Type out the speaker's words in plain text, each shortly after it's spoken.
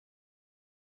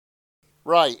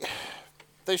Right.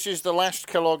 This is The Last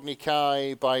Kalogni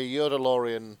Kai by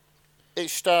Yodalorian.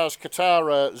 It stars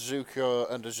Katara, Zuko,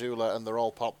 and Azula, and they're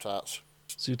all Pop-Tarts.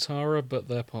 Zutara, but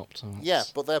they're Pop-Tarts. Yeah,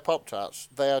 but they're Pop-Tarts.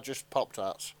 They are just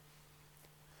Pop-Tarts.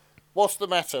 What's the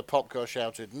matter? Popko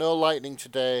shouted. No lightning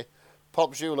today.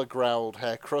 Popzula growled,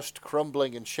 hair crust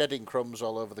crumbling and shedding crumbs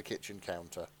all over the kitchen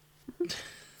counter.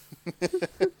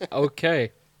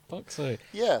 Okay. Fuck's sake.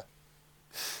 Yeah.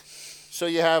 So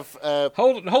you have...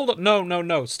 Hold on.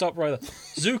 No. Stop right there.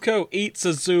 Zuko eats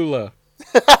Azula.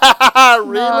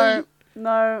 Really?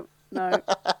 No.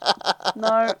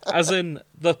 As in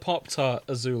the Pop-Tart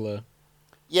Azula.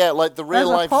 Yeah, like the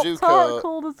real-life There's a Zuko. Pop-Tart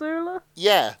called Azula?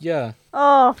 Yeah. Yeah.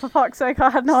 Oh, for fuck's sake, I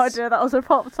had no idea that was a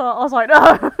Pop-Tart. I was like,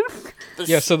 no.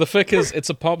 Yeah, so the fic is, it's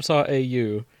a Pop-Tart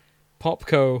AU.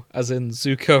 Popco, as in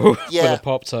Zuko, Yeah. with a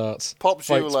Pop-Tart. Popzula.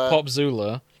 Fights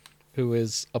Popzula, who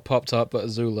is a Pop-Tart but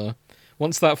Azula.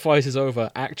 Once that fight is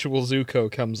over, actual Zuko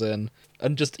comes in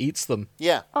and just eats them.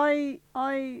 Yeah. I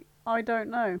don't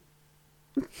know.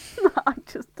 I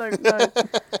just don't know.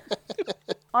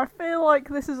 I feel like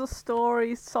this is a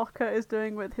story Sokka is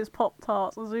doing with his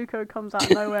Pop-Tarts. Zuko comes out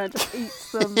of nowhere and just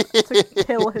eats them to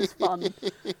kill his fun.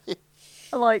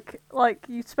 Like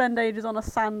you spend ages on a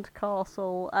sand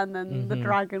castle and then the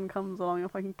dragon comes along and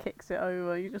fucking kicks it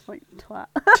over. You just like, twat.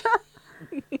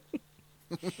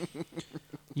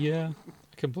 Yeah,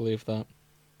 I can believe that.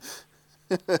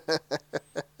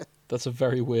 That's a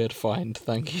very weird find,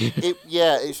 thank you.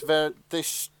 It's very...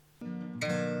 This...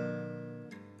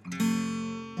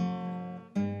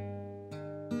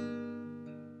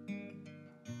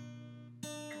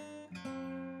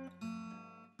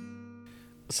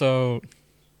 So,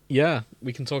 yeah,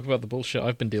 we can talk about the bullshit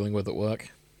I've been dealing with at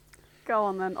work. Go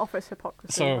on then, office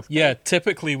hypocrisy. So, let's go. yeah,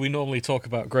 typically we normally talk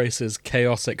about Grace's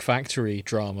chaotic factory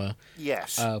drama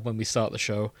Yes. when we start the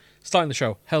show. Starting the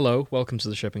show, hello, welcome to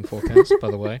the Shipping Forecast,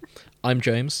 by the way. I'm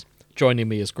James. Joining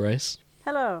me is Grace.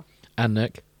 Hello. And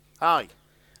Nick. Hi.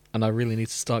 And I really need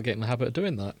to start getting the habit of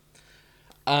doing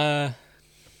that.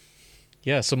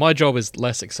 Yeah, so my job is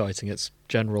less exciting. It's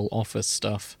general office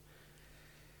stuff.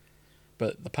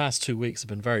 But the past 2 weeks have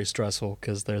been very stressful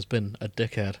because there's been a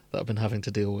dickhead that I've been having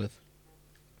to deal with.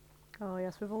 Oh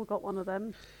yes, we've all got one of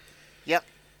them. Yep.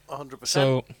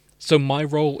 100%. So my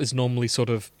role is normally sort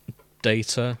of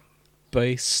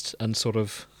data-based and sort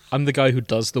of... I'm the guy who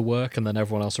does the work, and then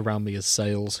everyone else around me is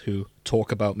sales who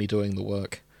talk about me doing the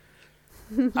work.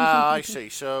 I see.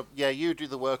 So, yeah, you do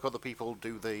the work, other people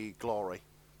do the glory.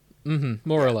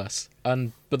 More or less.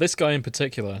 But this guy in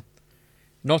particular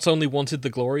not only wanted the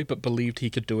glory, but believed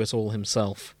he could do it all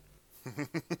himself.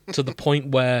 To the point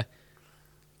where,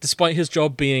 despite his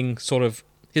job being sort of...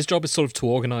 His job is sort of to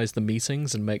organise the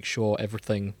meetings and make sure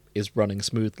everything is running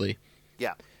smoothly.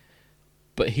 Yeah.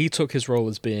 But he took his role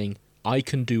as being, I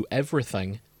can do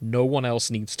everything, no one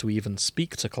else needs to even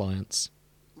speak to clients.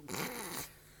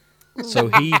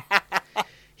 So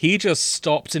he just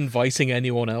stopped inviting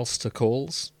anyone else to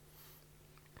calls.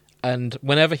 And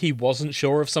whenever he wasn't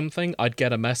sure of something, I'd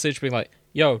get a message being like,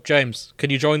 yo, James, can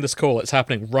you join this call? It's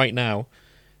happening right now.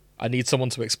 I need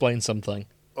someone to explain something.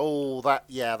 Oh, that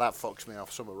fucks me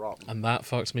off somewhere rotten. And that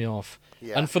fucks me off.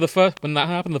 Yeah. And when that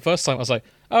happened the first time, I was like,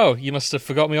 oh, you must have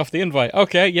forgot me off the invite.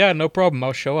 Okay, yeah, no problem.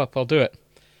 I'll show up. I'll do it.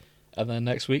 And then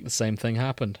next week, the same thing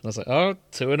happened. I was like, oh,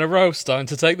 2 in a row. Starting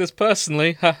to take this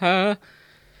personally. Haha.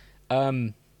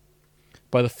 By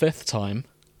the 5th time,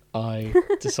 I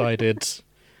decided,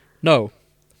 no,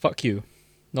 fuck you.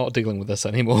 Not dealing with this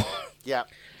anymore. Yeah.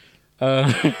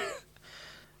 I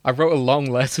wrote a long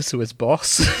letter to his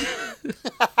boss.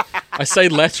 I say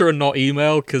letter and not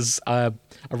email because I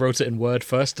wrote it in Word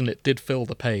first and it did fill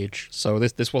the page. So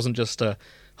this wasn't just a,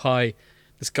 hi,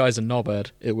 this guy's a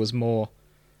knobhead. It was more,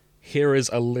 here is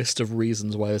a list of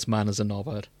reasons why this man is a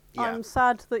knobhead. Yeah. I'm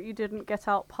sad that you didn't get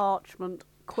out parchment,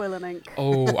 quill and ink.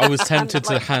 Oh, I was tempted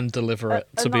to hand deliver it,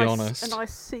 to be honest. A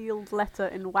nice sealed letter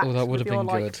in wax that would with have your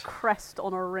been good. crest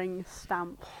on a ring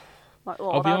stamp. Like, oh,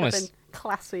 I'll be that would have honest. been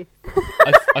classy.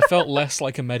 I felt less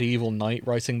like a medieval knight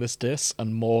writing this diss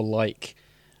and more like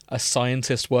a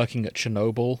scientist working at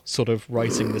Chernobyl, sort of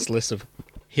writing this list of,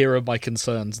 here are my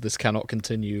concerns, this cannot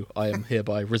continue, I am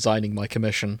hereby resigning my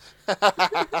commission.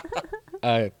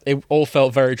 It all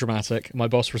felt very dramatic. My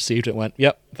boss received it and went,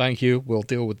 yep, thank you, we'll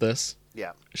deal with this.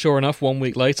 Yeah. Sure enough, 1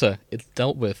 week later, it's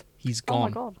dealt with. He's Oh my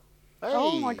gone. god. Hey.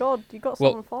 Oh my god, you got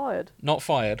Well- someone fired. Not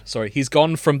fired, sorry. He's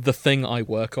gone from the thing I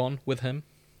work on with him.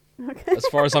 Okay. As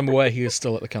far as I'm aware, he is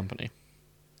still at the company.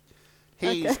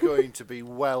 He's going to be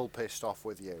well pissed off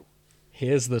with you.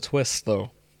 Here's the twist,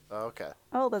 though. Okay.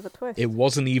 Oh, there's a twist. It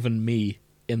wasn't even me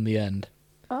in the end.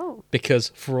 Oh.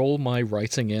 Because for all my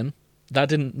writing in, that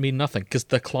didn't mean nothing, because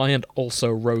the client also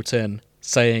wrote in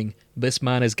saying, this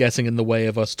man is getting in the way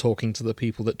of us talking to the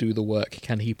people that do the work.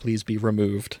 Can he please be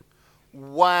removed?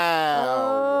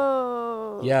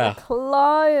 Wow. Oh, Yeah. the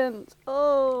client.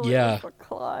 Oh, Yeah. it was the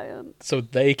client. So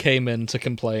they came in to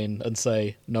complain and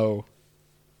say, no,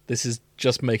 this is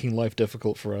just making life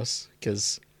difficult for us,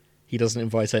 because he doesn't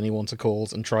invite anyone to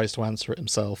calls and tries to answer it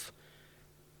himself.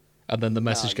 And then the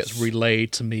message gets Nice.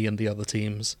 relayed to me and the other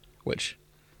teams, which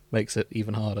makes it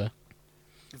even harder.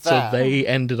 So That- they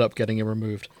ended up getting it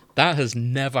removed. That has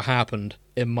never happened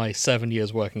in my 7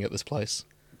 years working at this place.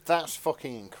 That's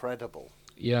fucking incredible.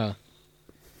 Yeah.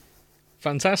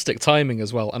 Fantastic timing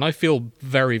as well, and I feel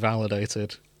very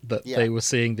validated that Yeah. they were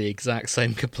seeing the exact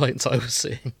same complaints I was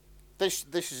seeing. This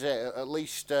is it. At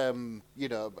least at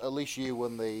least you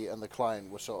and the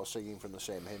client were sort of singing from the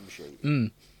same hymn sheet.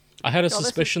 I had a God, this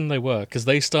suspicion they were, because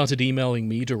they started emailing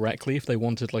me directly if they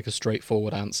wanted like a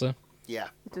straightforward answer. Yeah.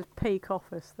 It is peak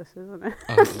office, this, isn't it?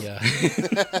 Oh,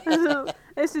 yeah.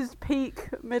 This is peak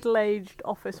middle-aged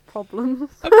office problems.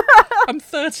 I'm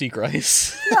 30,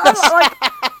 Grace.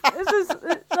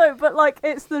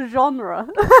 It's the genre.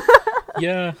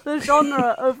 Yeah, The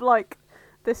genre of like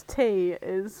this tea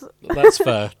is. that's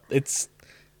fair. It's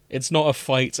not a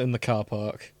fight in the car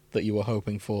park that you were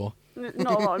hoping for.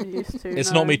 Not what I'm used to.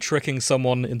 It's no. not me tricking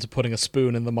someone into putting a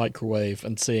spoon in the microwave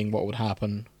and seeing what would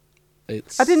happen.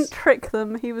 It's... I didn't trick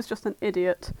them. He was just an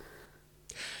idiot.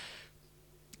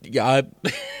 Yeah,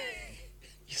 you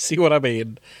see what I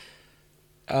mean?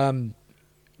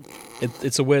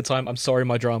 It's a weird time. I'm sorry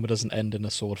my drama doesn't end in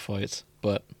a sword fight,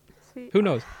 but See, who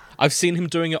knows? I've seen him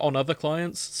doing it on other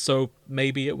clients, so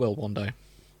maybe it will one day.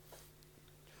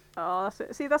 Oh, that's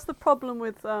it. See, that's the problem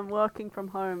with working from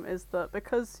home, is that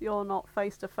because you're not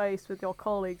face to face with your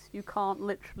colleagues, you can't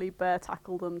literally bare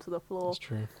tackle them to the floor, That's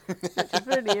true. which is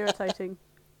really irritating.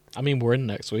 I mean, we're in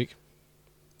next week.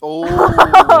 Oh.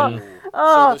 So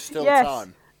Oh, there's still yes.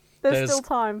 time. There's still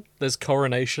time. There's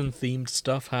coronation-themed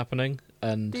stuff happening,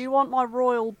 and... Do you want my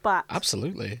royal bat?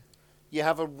 Absolutely. You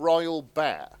have a royal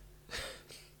bat.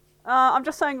 I'm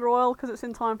just saying royal because it's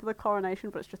in time for the coronation,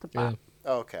 but it's just a bat.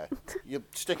 Yeah, Okay. You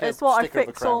stick a It's what I sticker of a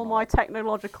fix crown all on my it.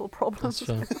 technological problems.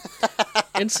 that's fair.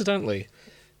 Incidentally,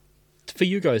 for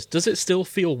you guys, does it still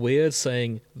feel weird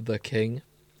saying the king?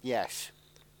 Yes.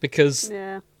 Because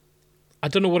Yeah. I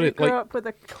don't know what We it grew like. up with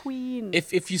a queen.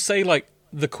 If you say like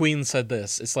the queen said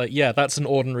this, it's like, yeah, that's an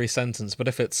ordinary sentence. But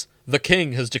if it's the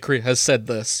king has said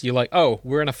this, you're like, oh,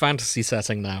 we're in a fantasy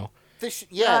setting now. This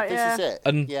yeah. is it.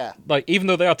 And yeah. like, even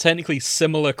though they are technically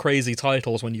similar crazy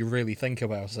titles when you really think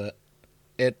about it,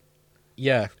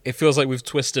 it feels like we've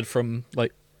twisted from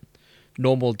like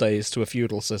normal days to a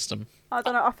feudal system. I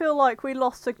don't know. I feel like we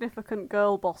lost significant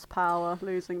girl boss power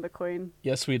losing the queen.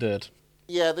 Yes, we did.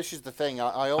 Yeah, this is the thing.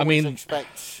 I always mean-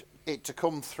 expect it to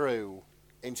come through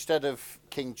instead of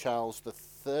King Charles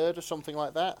III or something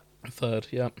like that. Third,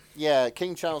 yeah. Yeah,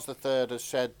 King Charles III has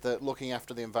said that looking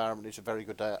after the environment is a very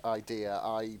good idea.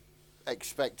 I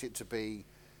expect it to be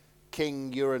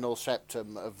King Urinal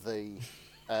Septum of the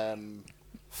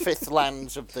fifth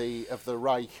lands of the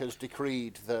Reich has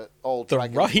decreed that all The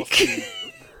dragons must Reich? be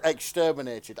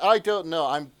exterminated. I don't know.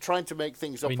 I'm trying to make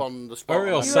things up mean, on the spot.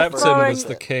 Uriel You were Septim throwing- was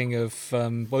the king of, he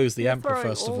was the You were emperor throwing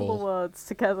first of all the all. words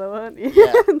together, weren't you?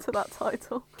 Yeah. Into that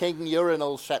title. King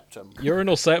Urinal Septum.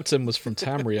 Urinal Septim was from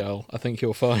Tamriel, I think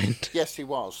you'll find. Yes, he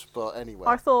was, but anyway.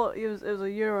 I thought it was a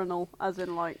urinal, as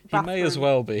in like. He may as bathroom.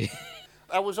 well be.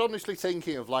 I was honestly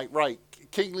thinking of like, right,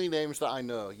 kingly names that I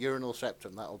know. Urinal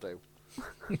Septum, that'll do.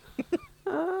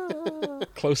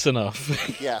 Close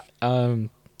enough. Yeah.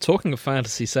 Talking of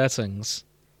fantasy settings,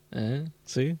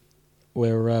 see,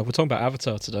 we're talking about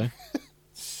Avatar today.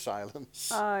 Silence.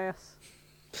 Ah, yes.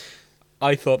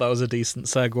 I thought that was a decent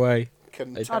segue.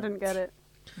 Contempt. I didn't get it.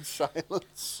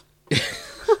 Silence.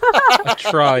 I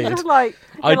tried. You're like,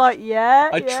 I yeah.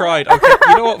 I yeah. tried. Okay,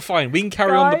 you know what? Fine, we can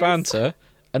carry on the Guys. banter,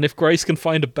 and if Grace can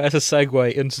find a better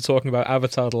segue into talking about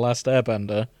Avatar: The Last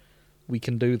Airbender, we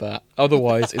can do that.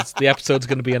 Otherwise, the episode's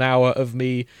going to be an hour of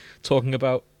me talking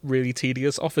about really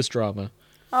tedious office drama.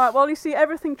 Alright, well, you see,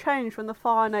 everything changed when the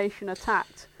Fire Nation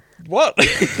attacked. What?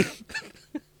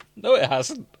 No, it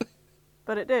hasn't.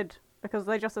 But it did, because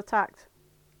they just attacked.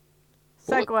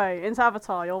 What? Segue into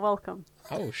Avatar, you're welcome.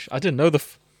 Oh, I didn't know the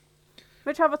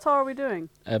Which Avatar are we doing?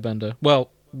 Airbender. Well,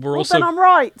 we're Well, also, then I'm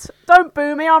right. Don't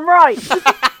boo me, I'm right.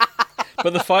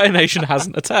 but the Fire Nation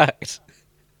hasn't attacked.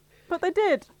 But they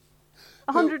did.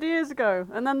 100 years ago,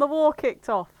 and then the war kicked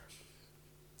off.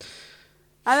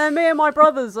 And then me and my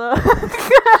brothers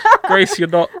Grace, you're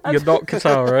not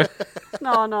Katara.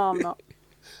 No, I'm not.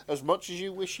 As much as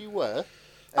you wish you were.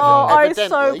 Oh, I so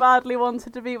Evidently- badly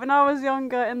wanted to be. When I was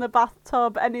younger, in the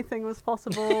bathtub, anything was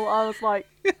possible. I was like,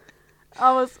 You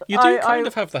do kind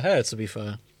of have the hair, to be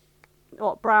fair.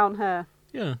 What, brown hair?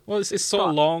 Yeah. Well, it's sort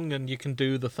of long, and you can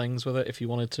do the things with it if you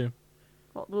wanted to.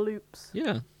 What, the loops?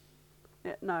 Yeah.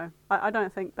 Yeah, no, I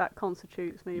don't think that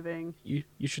constitutes me being You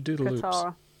should do the loops.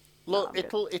 Katara. Look, No, I'm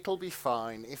good. it'll be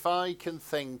fine. If I can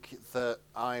think that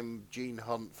I'm Gene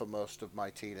Hunt for most of my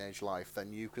teenage life,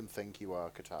 then you can think you are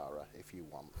Katara if you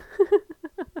want.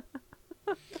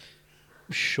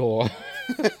 Sure.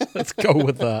 Let's go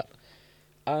with that.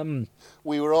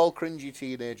 We were all cringy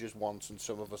teenagers once, and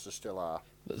some of us are still are.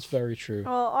 That's very true.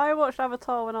 Well, I watched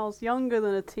Avatar when I was younger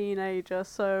than a teenager,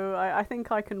 so I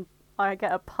think I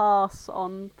get a pass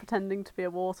on pretending to be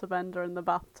a waterbender in the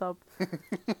bathtub.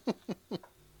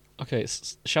 Okay,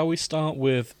 shall we start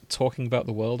with talking about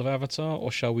the world of Avatar,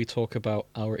 or shall we talk about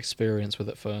our experience with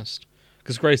it first?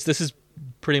 Because, Grace, this is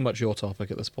pretty much your topic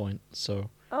at this point, so...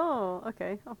 Oh,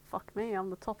 okay. Oh, fuck me, I'm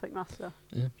the topic master.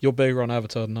 Yeah. You're bigger on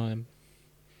Avatar than I am.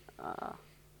 I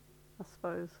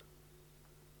suppose.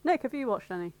 Nick, have you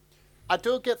watched any? I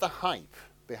don't get the hype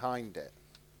behind it.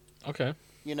 Okay.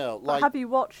 You know, But like, have you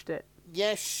watched it?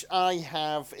 yes, I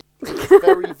have. It's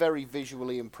very, very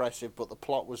visually impressive, but the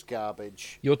plot was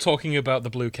garbage. You're talking about the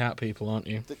Blue Cat people, aren't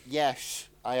you? Yes,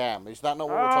 I am. Is that not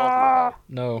what we're talking about?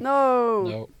 No.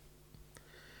 No.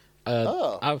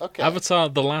 No. Okay. Avatar: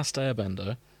 The Last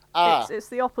Airbender. Ah, It's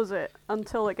the opposite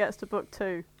until it gets to book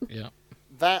 2. Yeah.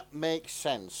 that makes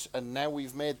sense. And now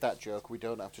we've made that joke, we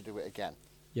don't have to do it again.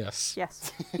 Yes.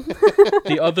 Yes.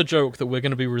 The other joke that we're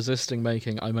going to be resisting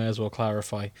making, I may as well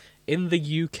clarify. In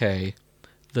the UK,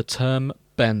 the term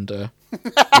bender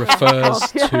refers Oh,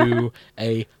 yeah. to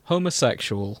a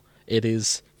homosexual. It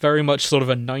is very much sort of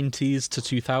a 90s to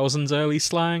 2000s early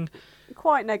slang.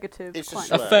 Quite negative. It's a quite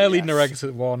slur. A negative. fairly yes.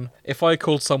 negative one. If I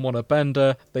called someone a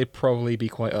bender, they'd probably be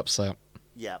quite upset.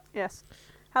 Yeah. Yes.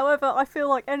 However, I feel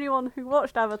like anyone who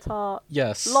watched Avatar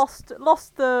Yes. lost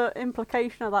the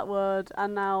implication of that word,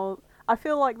 and now I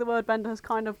feel like the word bender has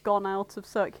kind of gone out of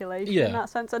circulation Yeah. in that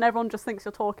sense, and everyone just thinks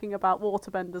you're talking about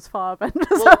waterbenders, firebenders,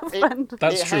 Well, earthbenders.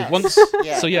 That's It true. has. Once,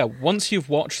 Yeah. So yeah, once you've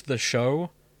watched the show,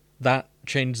 that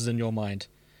changes in your mind.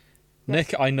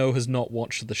 Yes. Nick, I know, has not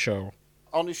watched the show.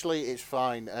 Honestly, it's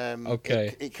fine.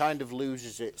 Okay. It kind of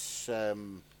loses its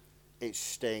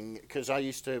sting, because I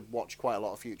used to watch quite a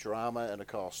lot of Futurama, and of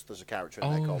course there's a character in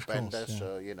there Oh, called of course, Bender, yeah.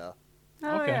 so you know.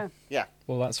 Oh Okay. yeah. Yeah.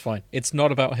 Well, that's fine. It's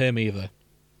not about him either.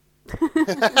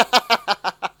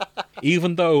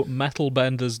 Even though metal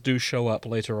benders do show up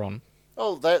later on.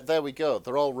 Oh, there we go.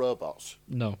 They're all robots.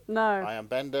 No. No. I am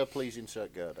Bender. Please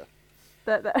insert girder.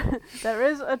 There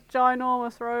is a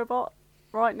ginormous robot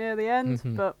right near the end,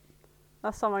 Mhm. but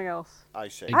that's something else. I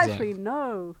see. Exactly. Actually,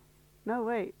 no. No,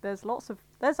 wait. There's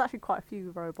actually quite a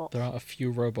few robots. There are a few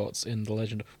robots in the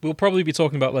Legend. We'll probably be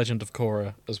talking about Legend of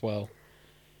Korra as well.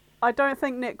 I don't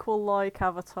think Nick will like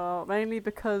Avatar, mainly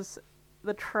because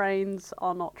the trains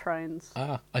are not trains.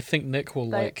 I think Nick will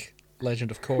They- like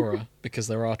Legend of Korra because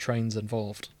there are trains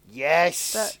involved.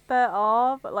 Yes. There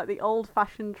are, but like the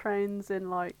old-fashioned trains in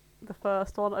like the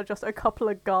first one are just a couple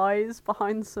of guys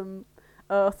behind some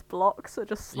earth blocks are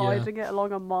just sliding it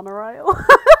along a monorail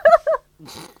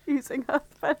using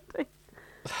earth bending.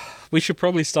 We should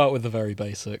probably start with the very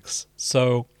basics.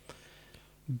 So,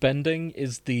 bending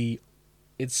is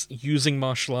it's using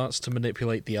martial arts to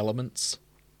manipulate the elements,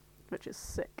 Which is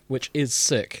sick. which is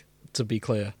sick, to be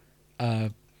clear.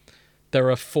 There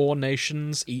are 4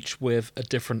 nations, each with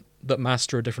that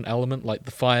master a different element. Like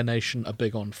the Fire Nation are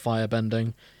big on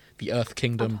firebending, the Earth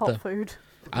Kingdom And hot food.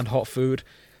 and hot food.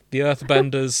 The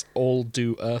Earthbenders all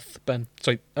do Earth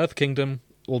Kingdom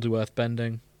all do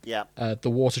earthbending. Yeah. The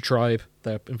Water Tribe,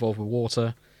 they're involved with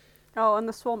water. Oh, and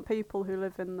the swamp people who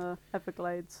live in the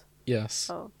Everglades. Yes.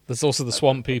 Oh, There's also the That's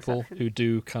swamp an people exception. who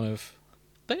do kind of...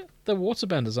 They're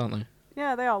waterbenders, aren't they?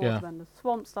 yeah, they are Yeah. waterbenders.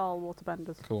 Swamp-style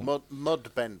waterbenders. Cool.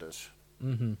 Mud benders.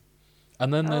 hmm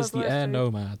And then Oh, there's the those air two.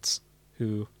 nomads,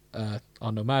 who are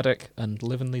nomadic and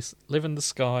live in the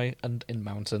sky and in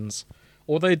mountains.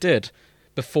 Or they did,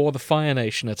 before the Fire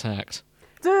Nation attacked.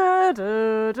 Du,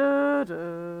 du, du,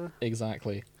 du.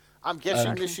 Exactly. I'm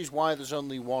guessing Okay. this is why there's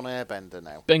only one airbender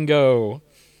now. Bingo!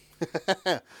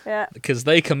 Yeah, Because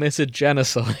they committed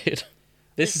genocide.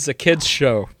 This is a kids'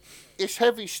 show. It's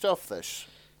heavy stuff, this.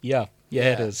 Yeah, it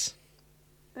Yeah. is.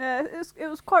 yeah. It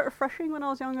was quite refreshing when I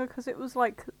was younger because it was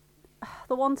like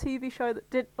the one TV show that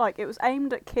did like it was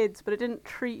aimed at kids, but it didn't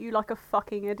treat you like a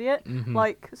fucking idiot. Mhm.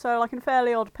 Like like in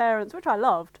Fairly Odd Parents, which I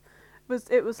loved,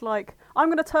 it was like I'm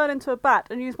gonna turn into a bat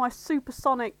and use my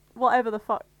supersonic whatever the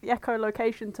fuck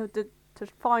echolocation to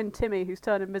to find Timmy, who's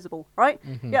turned invisible, right?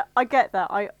 Mhm. Yeah, I get that.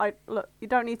 I look, you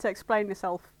don't need to explain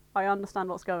yourself. I understand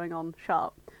what's going on. Shut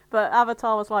up. But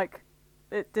Avatar was like,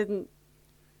 it didn't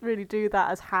really do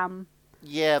that as ham.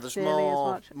 Yeah, there's Nearly as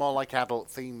much. more like adult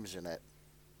themes in it.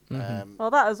 Mhm. Well,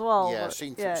 that as well. Yeah, but,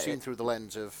 seen yeah, through the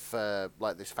lens of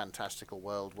like this fantastical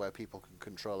world where people can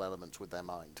control elements with their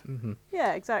mind. Mhm.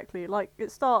 yeah, exactly. Like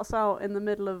it starts out in the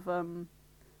middle of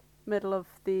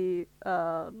the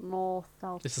north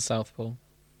south. It's the South Pole.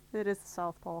 It is the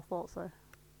South Pole. I thought so.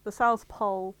 The South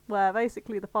Pole, where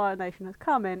basically the Fire Nation has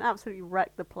come in, absolutely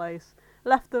wrecked the place,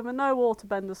 left them with no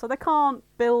waterbenders, so they can't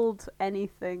build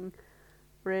anything.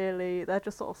 Really, they're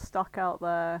just sort of stuck out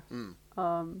there,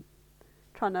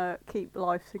 trying to keep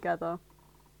life together.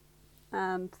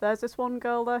 And there's this one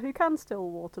girl there who can still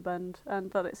waterbend,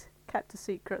 and but it's kept a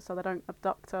secret so they don't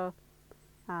abduct her.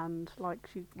 And like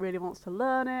she really wants to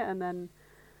learn it, and then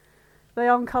they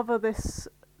uncover this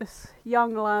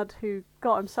young lad who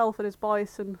got himself and his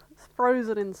bison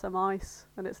frozen in some ice,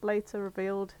 and it's later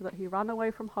revealed that he ran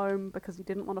away from home because he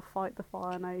didn't want to fight the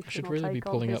Fire Nation. I should or really take be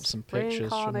on pulling his up some pictures from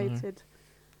her. reincarnated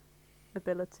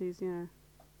abilities,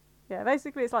 Yeah,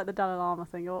 basically it's like the Dalai Lama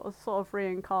thing, or sort of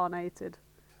reincarnated.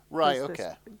 Right. as this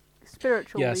Okay.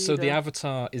 Spiritual Yeah, so the leader.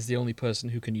 Avatar is the only person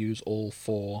who can use all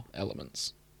 4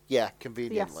 elements. Yeah, Yes,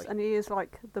 conveniently. and he is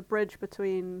like the bridge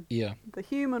between Yeah. the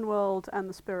human world and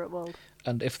the spirit world.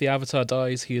 And if the Avatar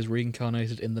dies, he is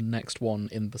reincarnated in the next one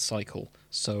in the cycle.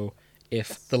 So if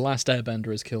Yes. the last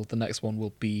Airbender is killed, the next one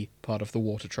will be part of the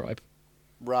Water Tribe.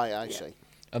 Right. I Yeah. see.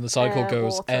 And the cycle Air,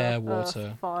 goes water, air, earth,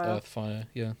 water, fire. earth, fire.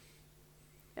 Yeah.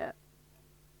 Yeah.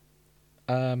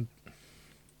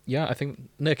 Yeah, I think,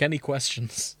 Nick, any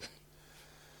questions?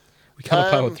 We kind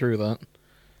of powered through that.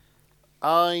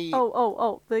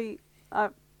 The I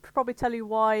probably tell you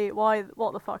why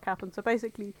what the fuck happened. So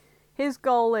basically, his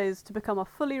goal is to become a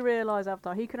fully realized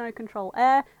Avatar. He can only control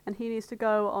air, and he needs to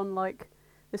go on like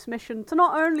this mission to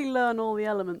not only learn all the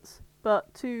elements,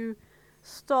 but to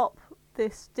stop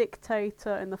this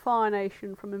dictator in the Fire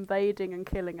Nation from invading and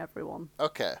killing everyone.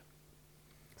 Okay.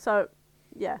 So,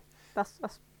 yeah, that's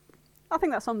I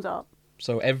think that sums it up.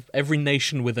 So every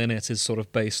nation within it is sort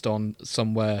of based on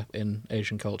somewhere in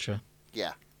Asian culture.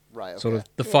 Yeah. Right. Okay. Sort of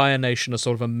the Yeah. Fire Nation are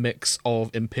sort of a mix of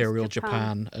Imperial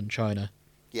Japan. Japan and China.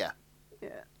 Yeah.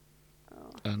 Yeah. Oh,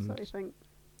 And so you think.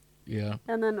 yeah,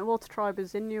 And then Water Tribe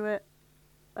is Inuit.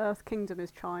 Earth Kingdom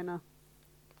is China.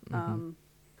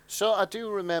 So I do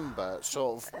remember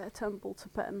sort of Temple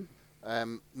Tibetan.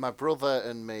 my brother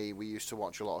and me. We used to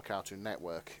watch a lot of Cartoon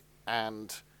Network,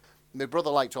 and my brother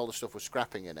liked all the stuff with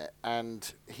scrapping in it,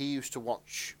 and he used to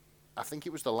watch. I think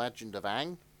it was The Legend of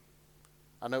Aang.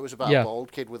 I know it was about Yeah. a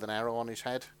bald kid with an arrow on his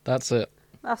head. that's it.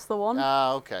 That's the one.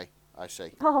 Ah, okay. I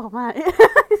see. Oh, mate.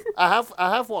 I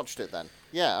have watched it then.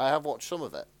 Yeah, I have watched some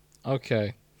of it.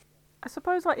 Okay. I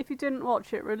suppose, like, if you didn't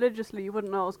watch it religiously, you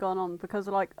wouldn't know what was going on, because,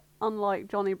 like, unlike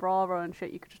Johnny Bravo and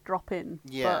shit, you could just drop in.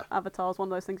 Yeah. But Avatar's one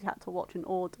of those things you had to watch in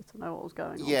order to know what was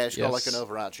going on. Yeah, it's got like Yes. an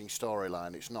overarching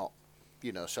storyline. It's not,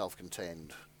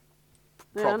 self-contained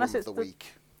Yeah, problem unless of it's the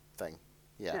week thing.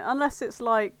 Yeah. Yeah, unless it's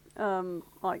like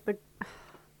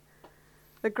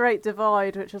the Great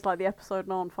Divide, which is like the episode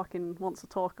no one fucking wants to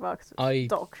talk about because it's I-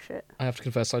 dog shit. I have to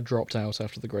confess, I dropped out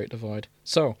after the Great Divide.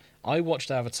 So I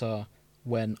watched Avatar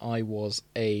when I was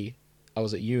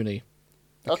at uni,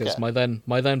 because Okay.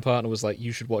 my then partner was like,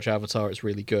 "You should watch Avatar; it's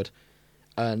really good,"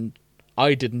 and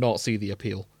I did not see the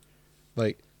appeal.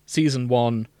 Like season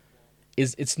 1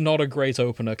 it's not a great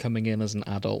opener coming in as an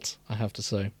adult, I have to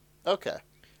say. Okay.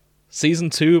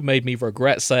 Season 2 made me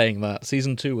regret saying that.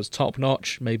 Season 2 was top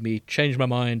notch, made me change my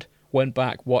mind, went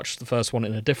back, watched the first one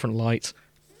in a different light,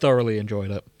 thoroughly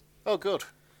enjoyed it. Oh, good.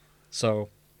 So,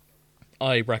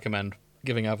 I recommend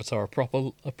giving Avatar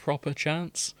a proper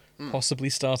chance, possibly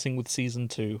starting with Season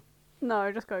 2.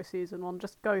 No, just go season 1.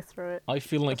 Just go through it. I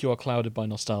feel like you are clouded by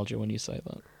nostalgia when you say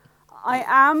that. I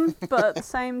am, but at the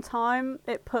same time,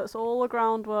 it puts all the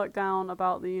groundwork down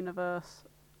about the universe,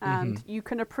 and you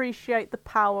can appreciate the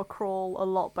power crawl a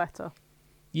lot better.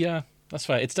 Yeah, that's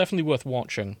fair. It's definitely worth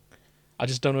watching. I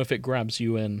just don't know if it grabs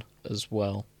you in as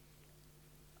well.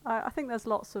 I think there's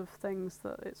lots of things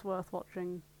that it's worth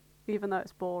watching, even though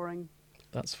it's boring.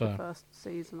 That's The fair. first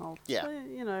season of. Yeah.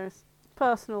 It's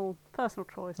personal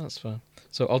choice. That's fair.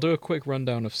 So I'll do a quick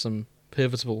rundown of some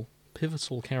pivotal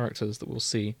characters that we'll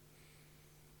see,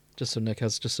 just so Nick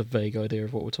has just a vague idea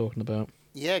of what we're talking about.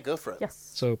 Yeah, go for it.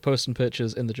 Yes. So posting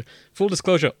pictures in the... Full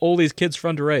disclosure, all these kids are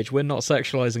underage. We're not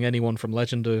sexualizing anyone from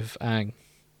Legend of Aang.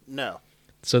 No.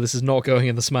 So this is not going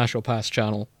in the Smash or Pass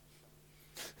channel.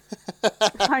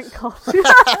 Thank God.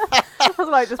 I was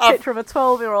like, just picture of a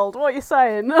 12-year-old. What are you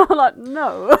saying? I'm like,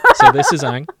 no. So this is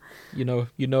Aang. You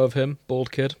know of him,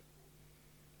 bald kid.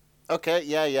 Okay,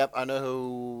 yeah. I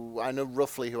know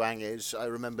roughly who Aang is. I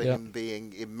remember Yeah. him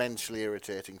being immensely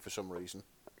irritating for some reason.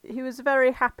 He was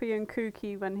very happy and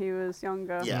kooky when he was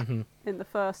younger. Yeah. In the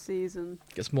first season.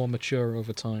 Gets more mature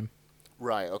over time.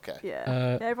 Right, okay.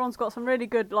 Yeah. Everyone's got some really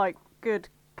good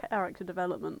character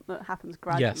development that happens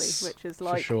gradually, Yes, which is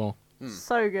for sure.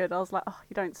 so good. I was like, oh,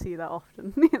 you don't see that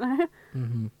often, you know.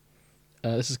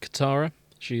 This is Katara.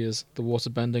 She is the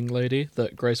waterbending lady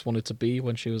that Grace wanted to be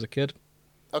when she was a kid.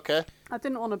 Okay. I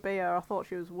didn't want to be her. I thought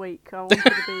she was weak. I wanted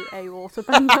to be a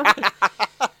waterbender.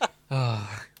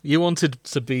 You wanted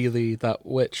to be that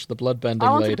witch, the bloodbending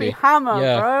I wanted lady. to be Hammer,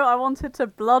 Yeah. bro. I wanted to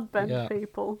bloodbend Yeah.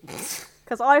 people.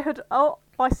 Because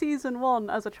by season 1,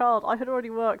 as a child, I had already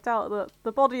worked out that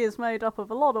the body is made up of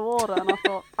a lot of water, and I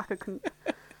thought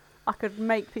I could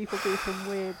make people do some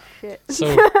weird shit.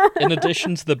 So, in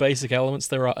addition to the basic elements,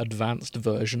 there are advanced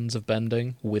versions of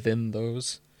bending within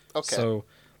those. Okay. So,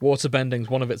 waterbending's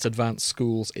one of its advanced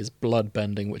schools is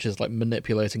bloodbending, which is like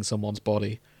manipulating someone's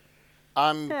body.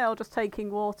 Yeah, or just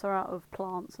taking water out of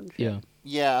plants and shit.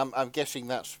 Yeah. I'm guessing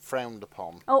that's frowned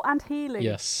upon. Oh, and healing.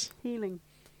 Yes. Healing.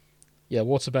 Yeah,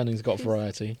 waterbending's got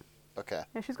variety. Okay.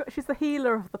 Yeah, she's the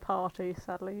healer of the party,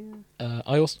 sadly.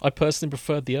 I personally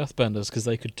preferred the earthbenders because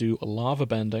they could do lava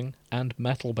bending and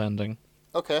metal bending.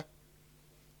 Okay.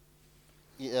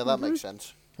 Yeah, that makes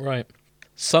sense. Right.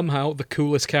 Somehow, the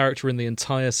coolest character in the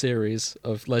entire series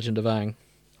of Legend of Aang.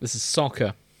 This is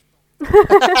Sokka.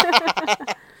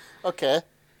 Okay.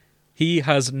 He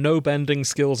has no bending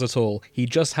skills at all. He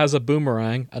just has a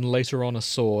boomerang and later on a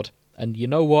sword. And you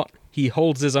know what? He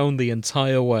holds his own the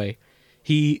entire way.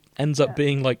 He ends up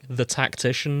being like the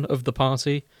tactician of the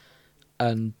party.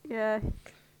 And Yeah.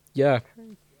 yeah.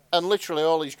 And literally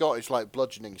all he's got is like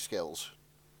bludgeoning skills.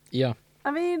 Yeah.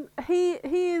 I mean, he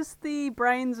is the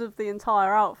brains of the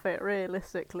entire outfit,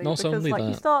 realistically. Not because, only like,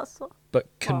 he that. starts. But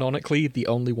canonically, the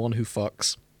only one who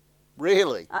fucks.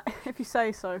 Really? If you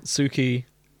say so. Suki,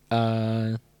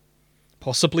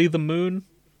 possibly the moon.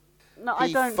 No, I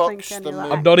He don't fucks think any the of that.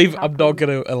 moon. I'm not actually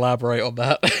going to elaborate on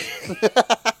that.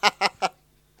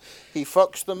 He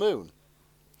fucks the moon.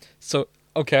 So,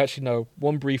 okay, actually, no.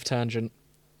 One brief tangent.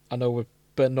 I know we're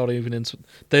but not even into.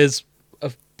 There's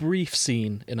a brief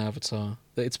scene in Avatar.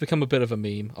 It's become a bit of a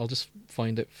meme. I'll just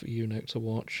find it for you, Nick, to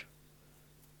watch.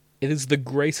 It is the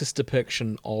greatest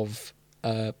depiction of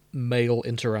male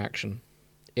interaction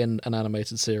in an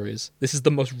animated series. This is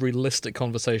the most realistic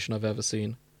conversation I've ever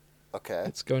seen. Okay.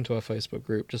 It's going to our Facebook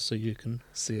group just so you can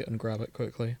see it and grab it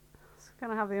quickly. It's going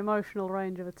to have the emotional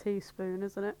range of a teaspoon,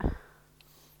 isn't it?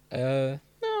 No,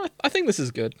 I think this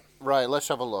is good. Right, let's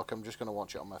have a look. I'm just going to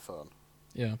watch it on my phone.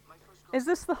 Yeah. Is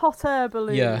this the hot air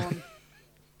balloon Yeah. one?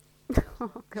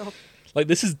 Oh, God. Like,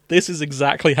 this is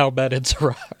exactly how men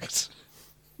interact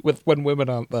with when women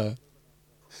aren't there.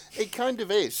 It kind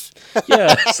of is.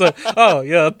 Yeah, so, oh,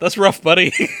 yeah, that's rough,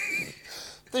 buddy.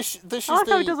 This is I like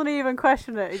how he the doesn't even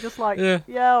question it. He's just like, Yeah.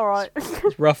 yeah alright.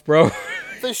 It's rough, bro.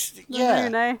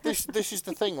 moon, eh? This is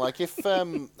the thing. Like if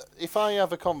I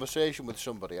have a conversation with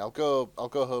somebody, I'll go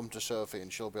home to Sophie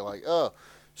and she'll be like, oh,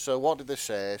 so what did they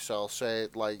say? So I'll say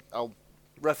I'll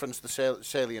reference the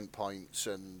salient points,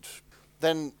 and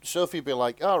then Sophie will be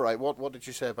like, all right, what did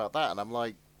you say about that? And I'm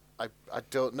like, I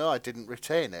don't know. I didn't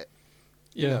retain it.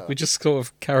 Yeah, Yeah. we just sort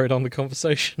of carried on the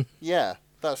conversation. Yeah,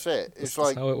 that's it. That's It's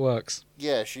like, how it works.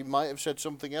 yeah, she might have said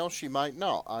something else. She might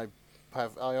not. I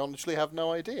honestly have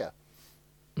no idea.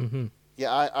 Hmm.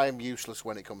 Yeah, I'm useless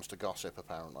when it comes to gossip,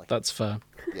 apparently. That's fair.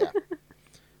 Yeah.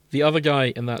 The other guy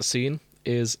in that scene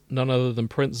is none other than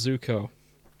Prince Zuko.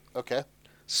 Okay.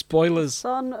 Spoilers.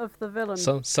 Son of the villain.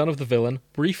 Son of the villain.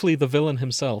 Briefly, the villain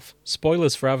himself.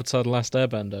 Spoilers for Avatar: The Last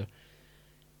Airbender.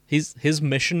 His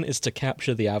mission is to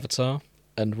capture the Avatar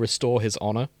and restore his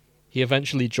honor. He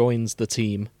eventually joins the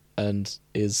team and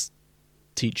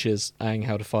teaches Aang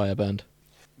how to firebend.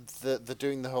 They're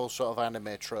doing the whole sort of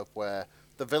anime trope where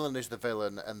the villain is the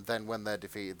villain, and then when they're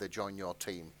defeated, they join your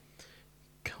team.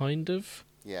 Kind of.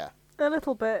 Yeah. A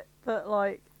little bit, but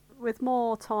like with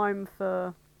more time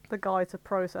for the guy to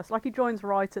process. Like he joins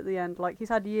right at the end. Like he's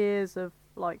had years of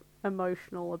like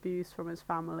emotional abuse from his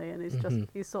family, and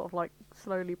he's sort of like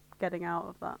slowly getting out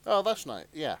of that. Oh, that's nice.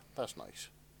 Yeah, that's nice.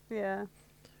 Yeah.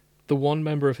 The one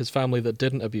member of his family that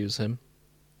didn't abuse him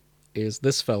is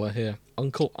this fella here,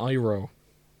 Uncle Iroh.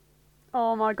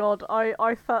 Oh my god,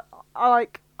 I felt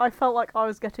like I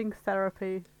was getting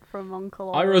therapy from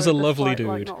Uncle Iroh. Iroh's a lovely despite,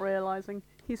 like, dude. not realizing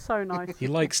he's so nice. He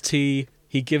likes tea.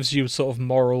 He gives you sort of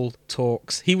moral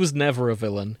talks. He was never a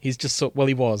villain. He's just well,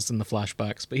 he was in the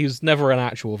flashbacks, but he was never an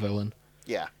actual villain.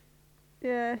 Yeah.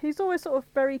 Yeah, he's always sort of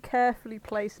very carefully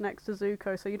placed next to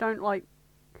Zuko, so you don't like.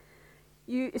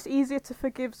 It's easier to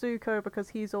forgive Zuko because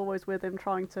he's always with him,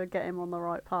 trying to get him on the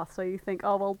right path. So you think,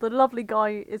 oh well, the lovely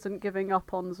guy isn't giving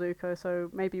up on Zuko, so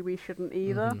maybe we shouldn't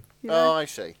either. You know? Oh, I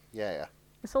see. Yeah, yeah.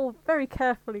 It's all very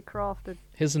carefully crafted.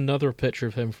 Here's another picture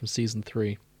of him from season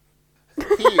 3.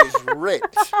 He is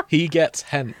ripped. He gets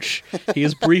hench.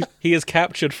 He is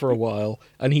captured for a while,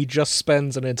 and he just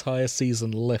spends an entire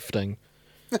season lifting.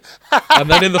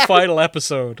 And then in the final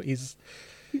episode, he's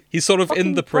sort of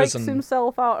in the prison. Breaks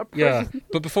himself out of prison. Yeah,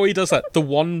 but before he does that, the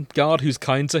one guard who's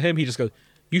kind to him, he just goes,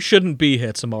 "You shouldn't be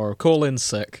here tomorrow. Call in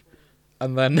sick."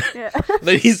 And then, Yeah.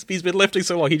 then he's been lifting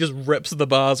so long, he just rips the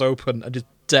bars open and just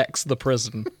decks the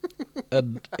prison,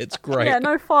 and it's great. Yeah,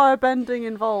 no firebending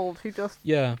involved. He just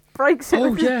breaks it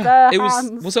with his bare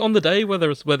hands. Was it on the day where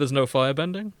there's no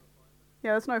firebending?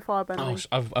 Yeah, there's no firebending.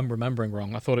 Oh, I'm remembering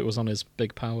wrong. I thought it was on his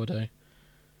big power day.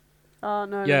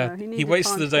 No. He waits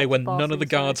to the day when none of the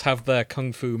guards have their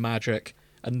kung fu magic,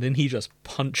 and then he just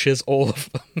punches all of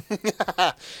them.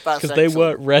 Because they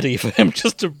weren't ready for him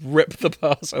just to rip the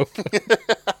bars open.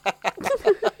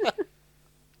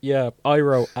 Yeah,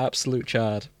 Iroh, absolute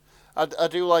Chad. I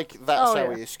do like that's how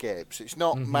he escapes. It's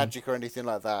not magic or anything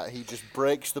like that. He just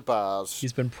breaks the bars.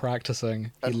 He's been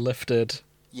practicing. He lifted.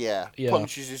 Yeah,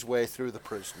 punches his way through the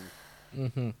prison.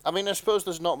 Mm-hmm. I mean, I suppose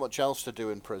there's not much else to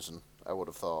do in prison, I would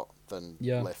have thought, than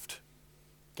lift.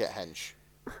 Get hench.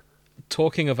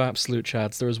 Talking of absolute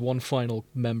Chads, there is one final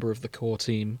member of the core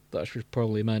team that I should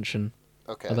probably mention.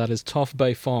 Okay. And that is Toph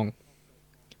Beifong.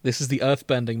 This is the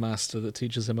earthbending master that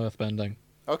teaches him earthbending.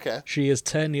 Okay. She is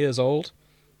 10 years old.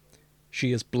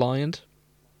 She is blind.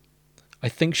 I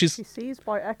think she sees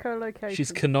by echolocation.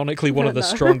 She's canonically one of the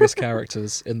strongest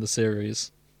characters in the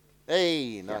series.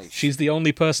 Hey, nice. She's the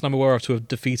only person I'm aware of to have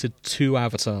defeated 2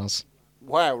 avatars.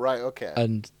 Wow, right, okay.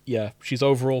 And yeah, she's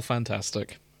overall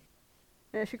fantastic.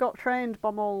 Yeah, she got trained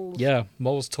by moles. Yeah,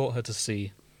 moles taught her to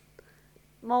see.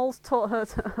 Moles taught her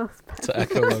to earthbend. To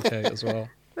echolocate as well.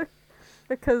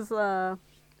 Because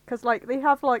like they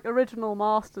have like original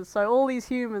masters, so all these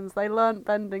humans, they learnt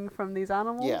bending from these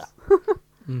animals. Yeah.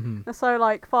 Mm-hmm. And so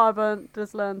like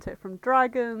firebenders learnt it from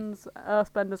dragons,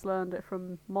 earthbenders learned it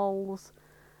from moles,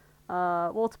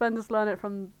 waterbenders learn it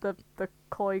from the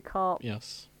koi carp.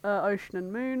 Yes. Ocean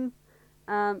and moon,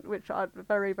 and which are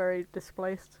very, very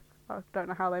displaced. I don't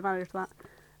know how they managed that.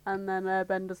 And then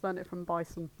airbenders learned it from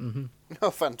bison. Mm-hmm.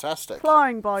 Oh, fantastic.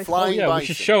 Flying bison. Flying bison. We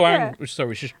should show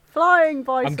Flying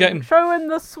bison. Showing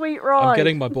the sweet ride. I'm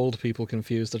getting my bald people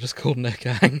confused. I just called Nick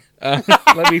Ang.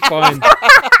 Let me find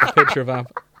a picture of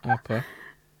Appa.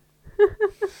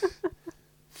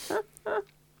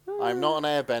 I'm not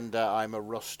an airbender, I'm a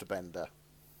rust bender.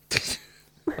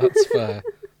 That's fair.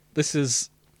 This is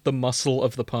the muscle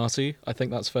of the party. I think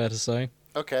that's fair to say.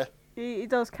 Okay. He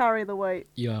does carry the weight.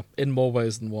 Yeah, in more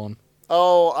ways than one.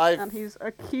 Oh, and he's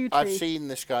a cutie. I've seen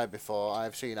this guy before.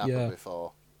 I've seen Appa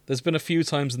before. There's been a few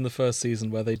times in the first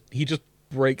season where he just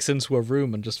breaks into a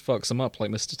room and just fucks them up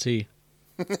like Mr. T.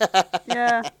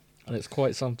 Yeah. And it's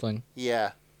quite something.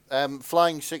 Yeah.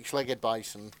 Flying 6-legged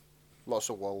bison. Lots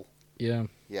of wool. Yeah.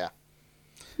 Yeah.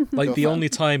 Like, the only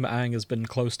time Aang has been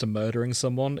close to murdering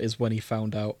someone is when he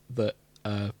found out that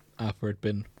Appa had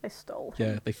been... They stole him.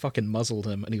 Yeah, they fucking muzzled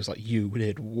him, and he was like, "You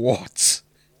did what?"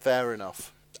 Fair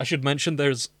enough. I should mention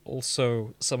there's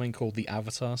also something called the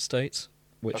Avatar state,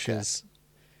 which is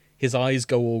his eyes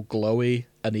go all glowy,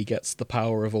 and he gets the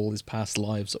power of all his past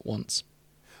lives at once.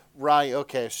 Right,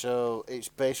 okay, so it's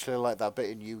basically like that bit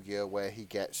in Yu-Gi-Oh! Where he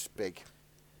gets big.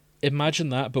 Imagine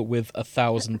that, but with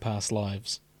 1,000 past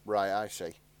lives. Right, I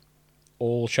see.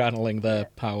 All channeling their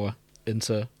power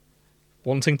into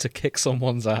wanting to kick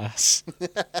someone's ass.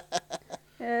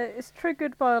 Yeah, it's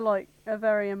triggered by like a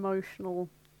very emotional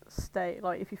state.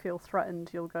 Like if you feel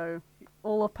threatened, you'll go.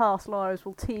 All of past lives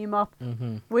will team up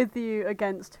with you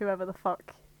against whoever the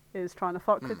fuck is trying to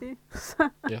fuck with you.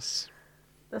 Yes.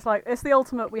 It's like it's the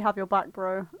ultimate. We have your back,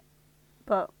 bro.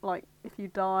 But like if you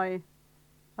die,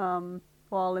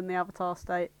 while in the Avatar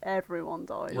state, everyone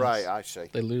dies. Right, I see.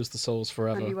 They lose the souls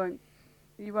forever. And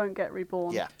you won't get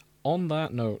reborn. Yeah. On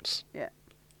that note,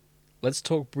 let's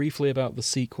talk briefly about the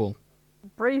sequel.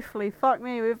 Briefly, fuck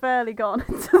me, we've barely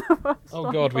gotten into the first one.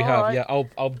 Oh god, we have. Yeah,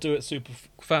 I'll do it super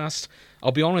fast.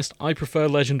 I'll be honest, I prefer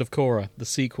Legend of Korra, the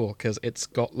sequel, because it's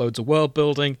got loads of world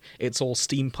building, it's all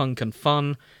steampunk and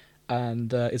fun,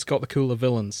 and it's got the cooler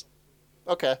villains.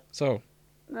 Okay. So,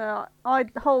 No, I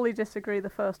wholly disagree. The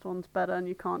first one's better, and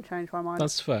you can't change my mind.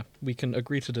 That's fair. We can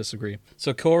agree to disagree.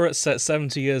 So Korra's set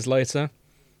 70 years later.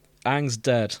 Aang's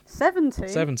dead. 70?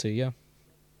 70, yeah.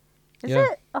 Is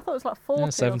yeah. it? I thought it was like 40 Yeah,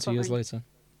 or 70 years something. later.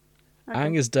 Okay.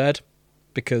 Aang is dead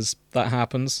because that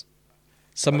happens.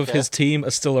 Some of Okay. his team are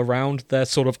still around. They're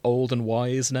sort of old and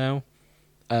wise now.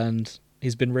 And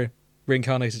he's been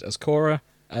reincarnated as Korra,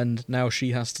 and now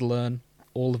she has to learn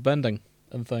all of bending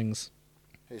and things.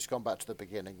 He's gone back to the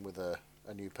beginning with a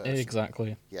new person.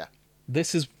 Exactly. Yeah.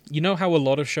 This is... You know how a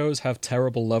lot of shows have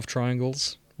terrible love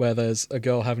triangles? Where there's a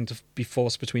girl having to be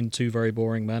forced between two very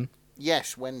boring men?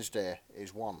 Yes, Wednesday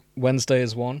is one. Wednesday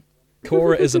is one.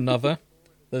 Korra is another.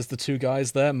 There's the two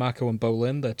guys there, Mako and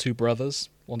Bolin. They're two brothers.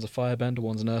 One's a firebender,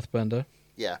 one's an earthbender.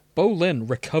 Yeah. Bolin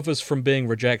recovers from being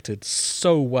rejected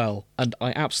so well, and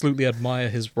I absolutely admire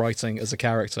his writing as a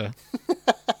character.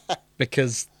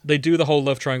 Because they do the whole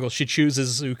love triangle. She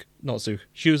chooses she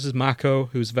chooses Mako,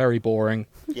 who's very boring.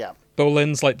 Yeah.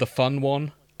 Bolin's like the fun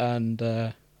one,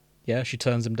 and she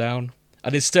turns him down.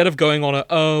 And instead of going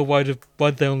on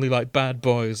why'd they only like bad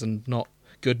boys and not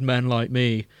good men like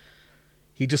me,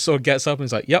 he just sort of gets up and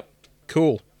he's like, yep,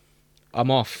 cool, I'm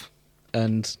off.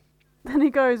 And Then he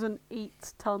goes and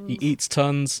eats tons. he eats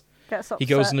tons. Gets upset. He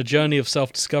goes on a journey of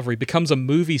self-discovery, becomes a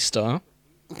movie star,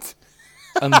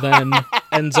 and then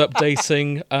ends up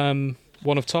dating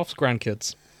one of Toph's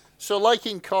grandkids. So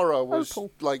liking Korra was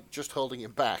Opal. like just holding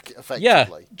him back, effectively. Yeah,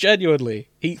 genuinely.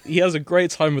 He has a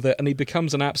great time with it, and he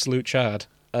becomes an absolute Chad.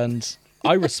 And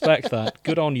I respect that.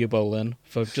 Good on you, Bolin,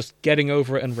 for just getting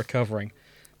over it and recovering.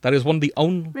 That is one of the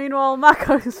only... Meanwhile,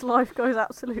 Mako's life goes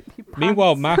absolutely pants.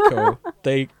 Meanwhile, Mako,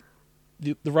 the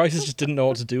writers just didn't know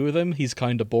what to do with him. He's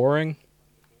kind of boring.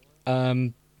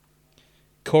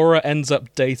 Korra ends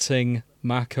up dating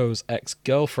Mako's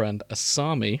ex-girlfriend,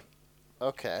 Asami,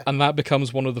 Okay. and that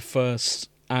becomes one of the first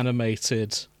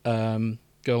animated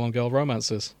girl-on-girl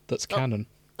romances that's canon.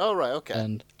 Oh, right, okay.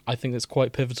 And I think it's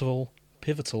quite pivotal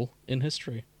in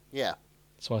history. Yeah.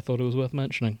 So I thought it was worth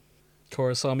mentioning.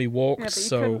 Korasami walked, Yeah, but you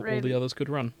so couldn't all the really- others could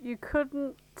run. You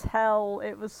couldn't tell.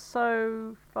 It was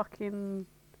so fucking...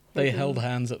 They hidden. held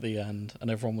hands at the end, and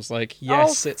everyone was like,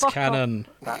 yes, it's fuck off. canon.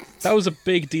 That- That was a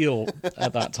big deal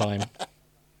at that time.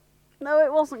 No,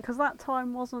 it wasn't, because that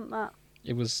time wasn't that...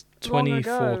 It was Long ago.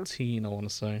 2014, I want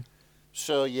to say.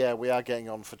 So, yeah, we are getting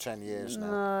on for 10 years now.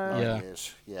 No. 9 Yeah.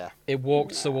 years. Yeah. It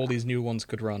walked so all these new ones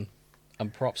could run.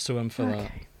 And props to him for that.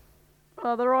 Okay.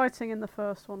 Well, the writing in the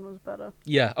first one was better.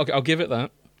 Yeah, okay, I'll give it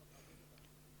that.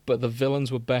 But the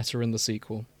villains were better in the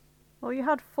sequel. Well, you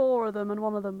had 4 of them, and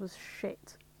one of them was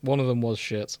shit. One of them was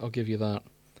shit, I'll give you that.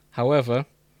 However,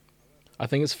 I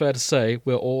think it's fair to say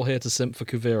we're all here to simp for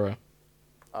Kuvira.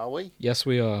 Are we? Yes,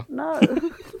 we are. No.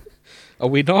 Are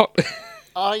we not?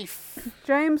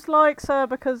 James likes her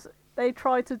because they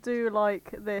try to do,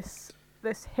 like, this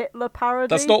Hitler parody.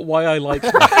 That's not why I like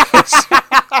her.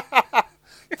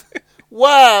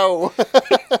 Wow!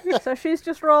 So she's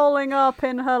just rolling up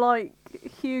in her, like,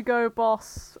 Hugo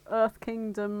Boss Earth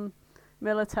Kingdom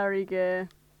military gear,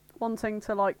 wanting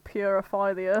to, like,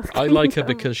 purify the Earth I Kingdom. like her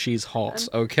because she's hot,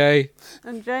 okay?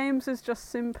 And James is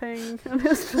just simping, and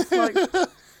it's just like...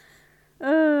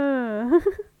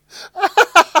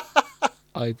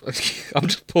 I'm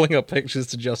just pulling up pictures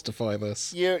to justify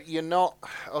this. You're not...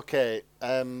 Okay,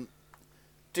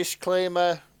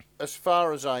 disclaimer, as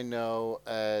far as I know,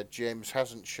 James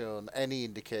hasn't shown any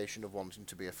indication of wanting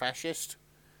to be a fascist.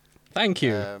 Thank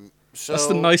you. So That's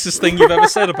the nicest thing you've ever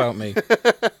said about me.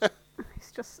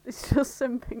 He's just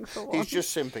simping for one. He's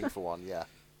just simping for one, yeah.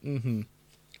 Mm-hmm.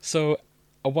 So,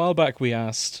 a while back we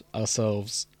asked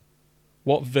ourselves,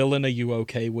 what villain are you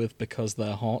okay with because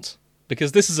they're hot?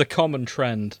 Because this is a common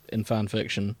trend in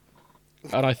fanfiction.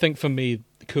 And I think for me,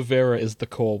 Kuvira is the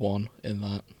core one in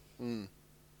that.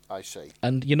 I see.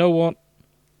 And you know what?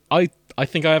 I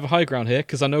think I have a high ground here,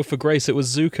 because I know for Grace it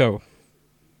was Zuko.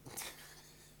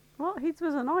 What? He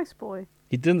was a nice boy.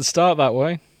 He didn't start that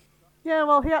way. Yeah,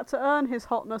 well, he had to earn his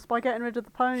hotness by getting rid of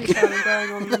the ponytail and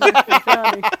going on an emotional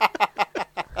journey.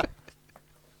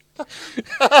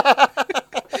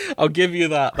 I'll give you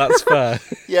that. That's fair.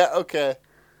 Yeah, okay.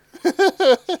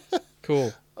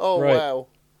 Cool. Oh, Right. wow.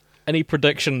 Any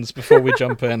predictions before we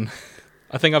jump in?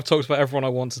 I think I've talked about everyone I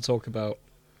want to talk about.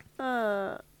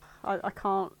 I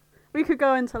can't. We could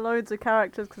go into loads of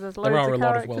characters because there's There loads are of a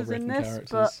lot of characters in well-written this,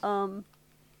 characters.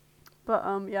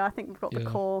 but yeah, I think we've got the Yeah.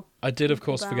 core. I did, of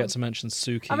people course, down. forget to mention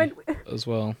Suki I mean, as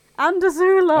well. and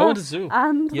Azula. Oh, and Azula.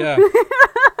 And Yeah.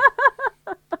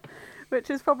 which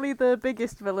is probably the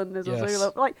biggest villain is Yes.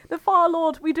 Azula. Like, the Fire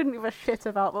Lord, we didn't give a shit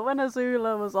about, but when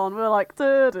Azula was on, we were like,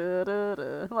 duh, duh, duh,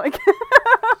 duh. Like,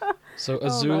 So Oh,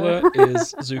 Azula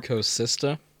is Zuko's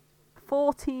sister.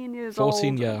 14 years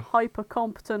 14, old, yeah. hyper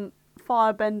competent,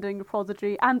 firebending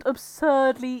prodigy, and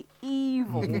absurdly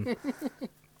evil.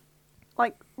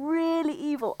 Like, really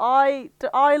evil. Do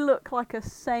I look like a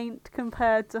saint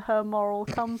compared to her moral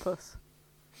compass?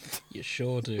 You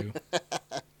sure do.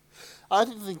 I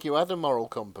didn't think you had a moral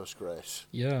compass, Grace.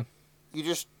 Yeah. You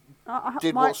just I-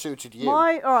 did my- what suited you.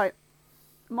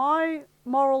 My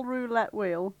moral roulette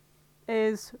wheel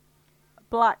is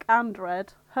black and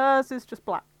red. Hers is just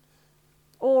black.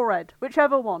 Or red.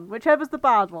 Whichever's the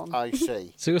bad one. I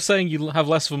see. So you're saying you have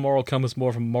less of a moral compass, more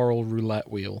of a moral roulette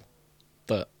wheel.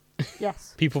 That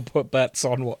Yes. people put bets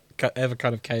on whatever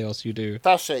kind of chaos you do.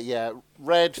 That's it, yeah.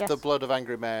 Red, Yes. the blood of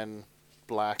angry men.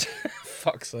 Black,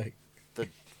 Fuck's sake. the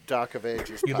dark of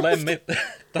ages. You past.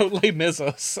 don't Les Mis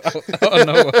us out of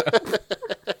nowhere.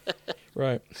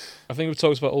 Right. I think we've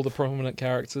talked about all the prominent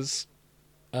characters.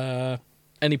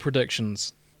 Any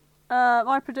predictions?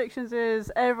 My predictions is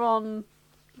everyone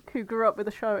who grew up with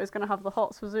the show is going to have the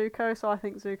hots for Zuko, so I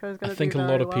think Zuko is going to do I think a very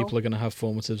lot of well. people are going to have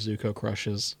formative Zuko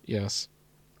crushes. Yes.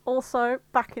 Also,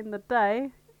 back in the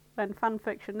day, when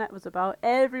fanfiction.net was about,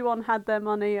 everyone had their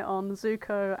money on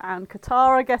Zuko and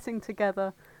Katara getting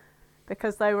together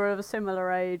because they were of a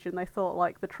similar age and they thought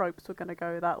like the tropes were going to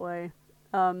go that way.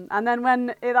 And then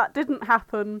when that didn't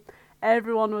happen,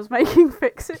 everyone was making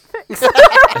fix-it.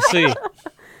 I see.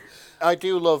 I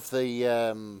do love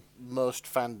the most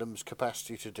fandom's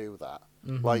capacity to do that.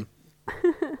 Mhm. Like,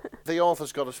 the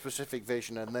author's got a specific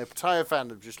vision and the entire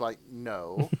fandom just like,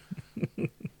 no,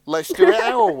 let's do it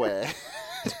our way.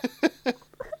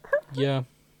 Yeah.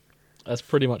 That's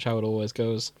pretty much how it always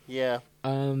goes. Yeah.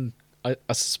 I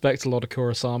suspect a lot of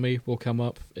Kurosami will come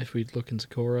up if we look into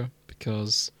Korra,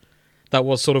 because that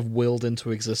was sort of willed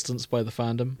into existence by the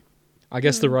fandom. I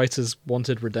guess the writers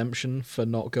wanted redemption for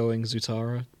not going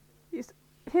Zutara.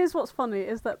 Here's what's funny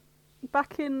is that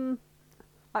back in,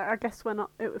 I guess when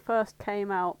it first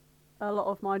came out, a lot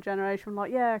of my generation were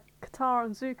like, yeah, Katara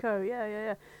and Zuko,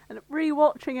 yeah. And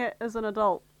rewatching it as an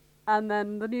adult, and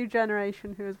then the new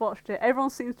generation who has watched it, everyone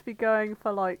seems to be going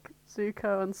for like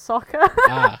Zuko and Sokka.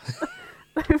 Ah.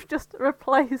 They've just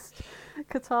replaced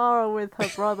Katara with her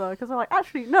brother because they're like,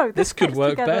 actually, no, This could fits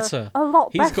work together better. A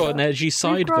lot better. He's got an edgy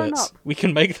side grown bit. up. We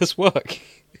can make this work.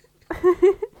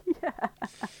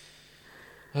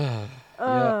 Yeah.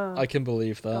 Yeah, I can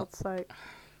believe that. God's sake.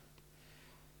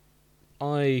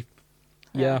 I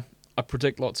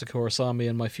predict lots of Kurosami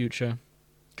in my future,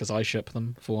 because I ship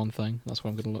them, for one thing. That's what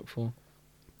I'm going to look for.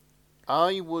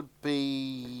 I would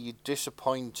be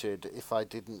disappointed if I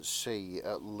didn't see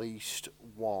at least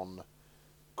one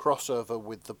crossover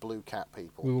with the Blue Cat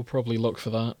people. We will probably look for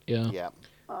that, yeah. Yeah.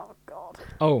 Oh, God.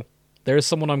 Oh, there is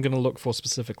someone I'm going to look for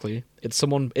specifically. It's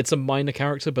a minor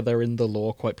character, but they're in the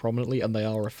lore quite prominently, and they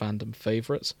are a fandom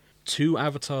favourite. 2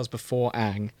 avatars before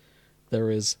Aang, there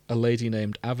is a lady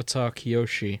named Avatar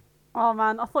Kyoshi. Oh,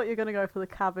 man, I thought you were going to go for the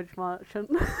Cabbage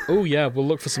Merchant. Oh yeah, we'll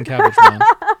look for some Cabbage Man.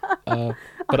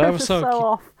 But I was so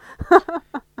off.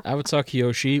 Avatar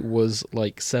Kyoshi was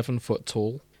like 7 foot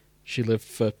tall. She lived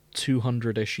for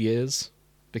 200-ish years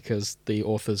because the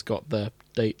authors got their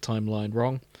date timeline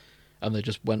wrong, and they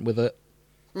just went with it.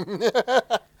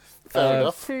 Fair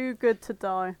enough. Too good to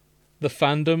die. The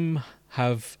fandom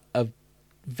have a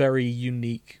very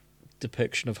unique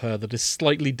depiction of her that is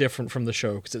slightly different from the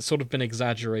show because it's sort of been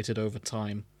exaggerated over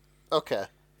time. Okay.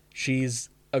 She's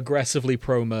aggressively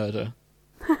pro-murder.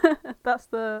 That's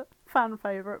the fan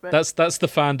favourite bit. That's the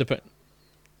fan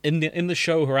in the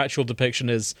show. Her actual depiction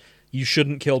is you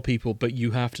shouldn't kill people, but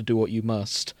you have to do what you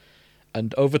must.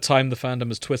 And over time, the fandom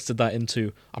has twisted that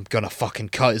into I'm gonna fucking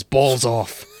cut his balls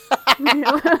off.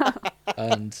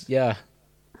 And yeah,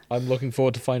 I'm looking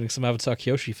forward to finding some Avatar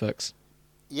Kyoshi fix.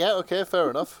 Yeah, okay, fair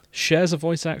enough. Shares a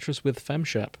voice actress with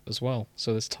Femshep as well,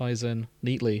 so this ties in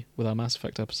neatly with our Mass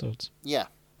Effect episodes. Yeah.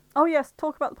 Oh, yes,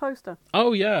 talk about the poster.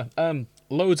 Oh yeah,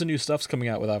 loads of new stuff's coming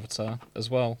out with Avatar as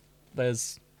well.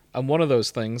 And one of those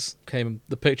things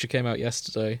the picture came out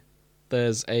yesterday.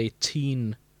 There's a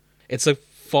teen. It's a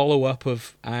follow-up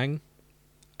of Aang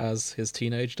as his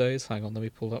teenage days. Hang on, let me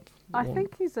pull up. I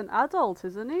think he's an adult,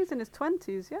 isn't he? He's in his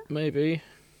 20s, yeah? Maybe.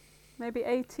 Maybe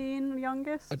 18,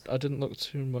 youngest? I didn't look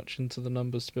too much into the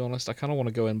numbers, to be honest. I kind of want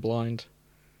to go in blind.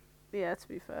 Yeah, to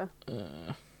be fair.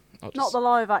 Not the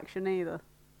live action either.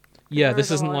 Yeah, there this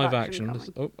is a isn't live live action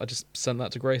action. coming. I just sent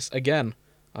that to Grace again.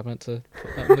 I meant to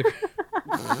put that in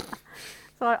the...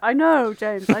 So I know,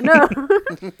 James, I know.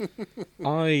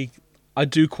 I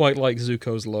do quite like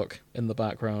Zuko's look in the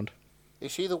background.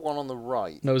 Is he the one on the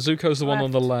right? No, Zuko's the one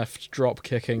on the Left. left,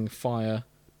 drop-kicking fire.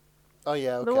 Oh,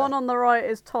 yeah, okay. The one on the right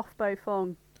is Toph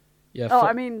Beifong. Yeah,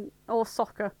 Or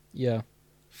Sokka. yeah.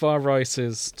 Far right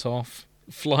is Toph,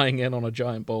 flying in on a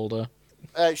giant boulder.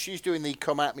 She's doing the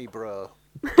come at me, bro.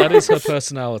 That is her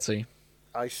personality.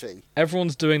 I see.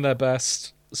 Everyone's doing their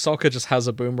best. Sokka just has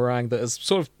a boomerang that is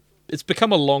sort of... It's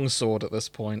become a long sword at this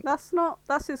point. That's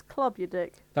his club, you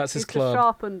dick. That's his He's club. just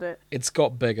sharpened it. It's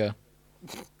got bigger.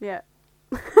 Yeah.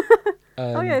 Um,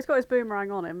 Oh yeah, he's got his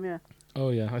boomerang on him, yeah. Oh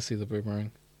yeah, I see the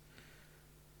boomerang.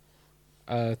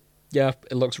 Yeah,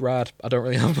 it looks rad. I don't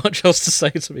really have much else to say,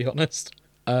 to be honest.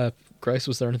 Grace,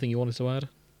 was there anything you wanted to add?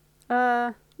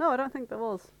 No, I don't think there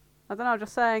was. I don't know,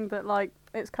 just saying that, like,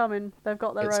 it's coming. They've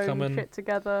got their own shit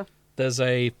together. There's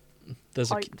a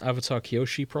Hyped. Avatar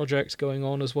Kyoshi project going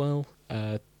on as well.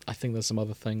 I think there's some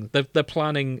other things. They're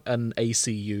planning an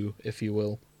ACU, if you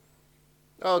will.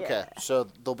 Okay, Yeah. so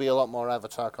there'll be a lot more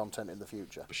Avatar content in the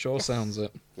future. Sure sounds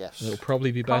it. Yes. It'll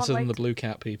probably be Can't better than wait. the Blue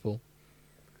Cat people.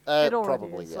 It already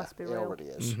Probably, is, yeah. let's be It real. already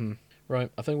is. Hmm.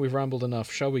 Right, I think we've rambled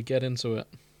enough. Shall we get into it?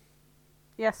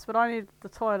 Yes, but I need the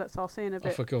toilet, so I'll see you in a Oh,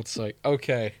 bit. for God's sake.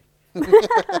 Okay.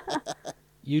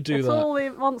 You do It's that. all the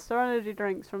Monster Energy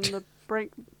drinks from the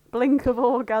blink of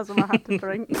orgasm I had to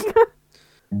drink.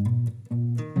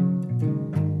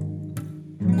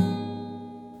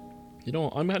 You know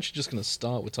what? I'm actually just going to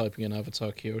start with typing in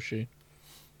Avatar Kyoshi.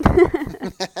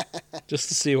 Just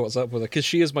to see what's up with her, because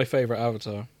she is my favourite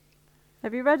Avatar.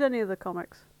 Have you read any of the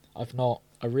comics? I've not.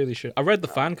 I really should. I read the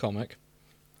fan comic.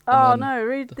 Oh then no,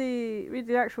 read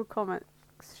the actual comics.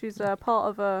 She's part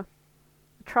of a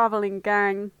travelling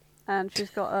gang, and she's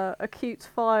got a cute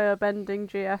fire-bending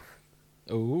GF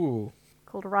Ooh,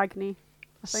 called Ragni,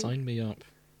 I think. sign me up.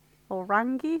 Or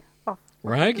Rangi? Oh,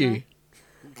 Raggy.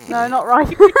 no, not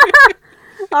Ragni.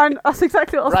 That's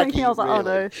exactly what I was Raggy, thinking. I was like, oh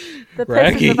no, really? the piss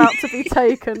Raggy. is about to be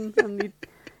taken, and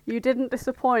you didn't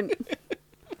disappoint.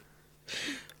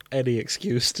 Any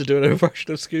excuse to do an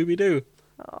impression of Scooby-Doo.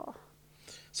 Oh.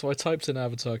 So I typed in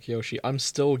Avatar Kyoshi. I'm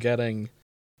still getting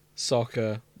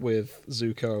Sokka with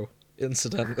Zuko,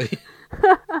 incidentally.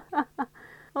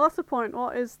 Well, that's the point.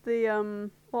 What is the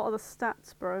what are the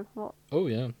stats, bro? What? Oh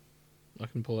yeah, I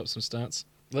can pull up some stats.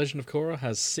 Legend of Korra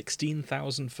has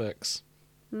 16,000 fics.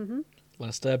 Mhm.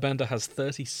 Last Airbender has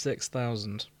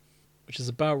 36,000, which is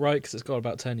about right because it's got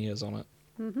about 10 years on it.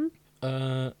 Mhm.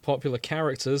 Popular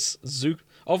characters,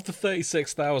 of the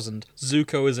 36,000,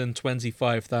 Zuko is in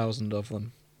 25,000 of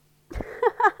them.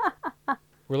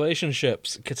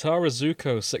 Relationships, Katara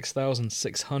Zuko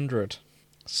 6,600,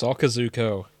 Sokka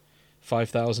Zuko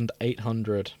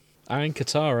 5,800, and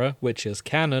Katara, which is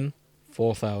canon,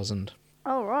 4,000.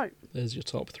 Oh right. There's your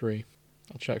top three.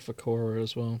 I'll check for Korra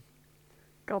as well.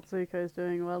 God, Zuko's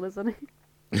doing well, isn't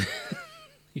he?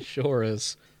 He sure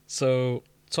is. So,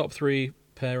 top three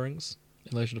pairings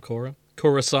in Legend of Korra.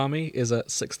 Kurosami is at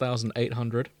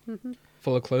 6,800,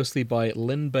 followed closely by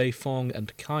Lin Bei Fong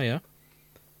and Kaya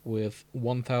with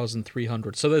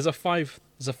 1,300. So there's a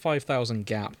 5,000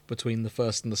 gap between the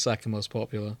first and the second most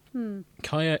popular.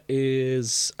 Kaya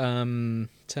is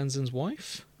Tenzin's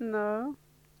wife? No.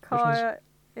 Which one's- Kaya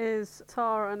is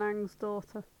Tara and Aang's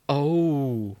daughter.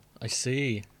 Oh, I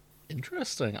see.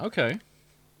 Interesting. Okay.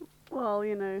 Well,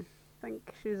 you know, I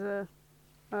think she's a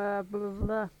blah,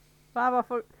 blah, blah.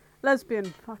 Lesbian.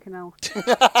 Fucking hell.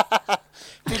 I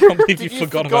can't believe Did you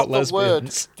forgot about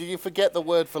lesbians. Did you forget the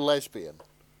word for lesbian?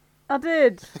 I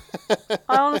did.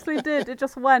 I honestly did. It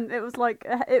just went. It was like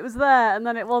it was there, and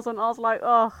then it wasn't. I was like,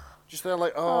 oh. Just they're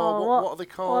like, Oh, what are they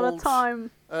called? What a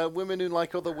time. Women who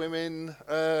like other women.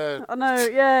 I know.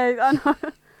 Yeah, I know.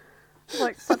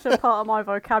 Like such a part of my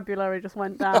vocabulary just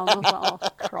went down. I was like,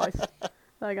 oh Christ,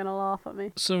 they're gonna laugh at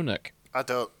me. So, Nick, I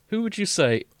don't who would you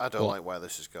say... like where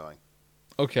this is going.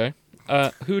 Okay.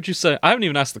 Who would you say... I haven't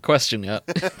even asked the question yet.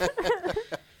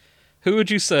 Who would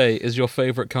you say is your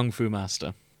favourite Kung Fu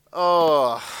master?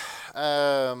 Oh,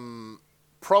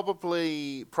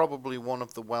 probably one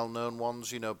of the well-known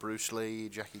ones. You know, Bruce Lee,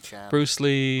 Jackie Chan. Bruce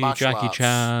Lee, Martial Jackie arts.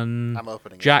 Chan, I'm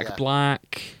opening it, Jack yeah.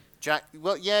 Black.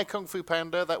 Well, yeah, Kung Fu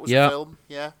Panda. That was Yeah. a film.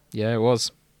 Yeah, Yeah, it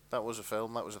was. that was a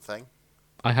film. That was a thing.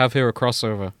 I have here a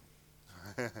crossover.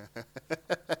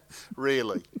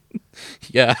 Really?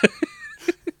 Yeah.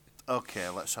 Okay,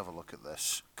 let's have a look at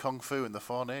this. Kung Fu in the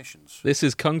Four Nations. This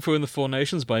is Kung Fu in the Four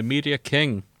Nations by Media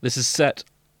King. This is set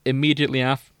immediately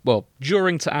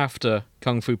during to after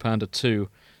Kung Fu Panda 2,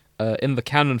 in the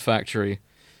cannon factory,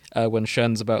 when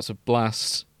Shen's about to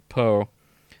blast Po.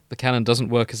 The cannon doesn't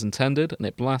work as intended, and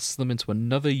it blasts them into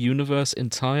another universe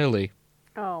entirely.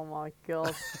 Oh my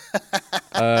god.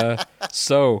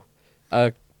 So,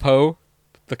 Poe,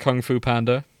 the Kung Fu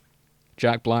Panda,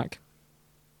 Jack Black,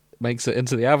 makes it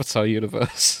into the Avatar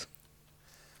universe.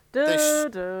 This-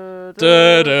 Da, Da,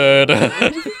 da, da, da.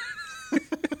 da.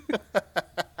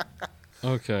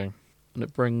 Okay. And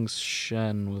it brings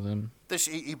Shen with him.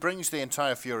 He brings the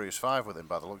entire Furious 5 with him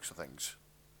by the looks of things.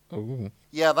 Oh.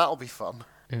 Yeah, that'll be fun.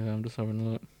 Yeah, I'm just having a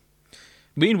look.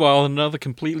 Meanwhile, in another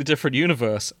completely different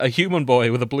universe, a human boy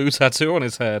with a blue tattoo on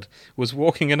his head was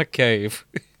walking in a cave.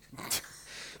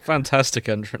 Fantastic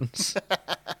entrance.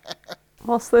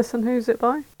 What's this and who's it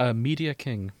by? Media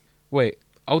King. Wait.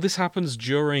 Oh, this happens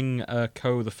during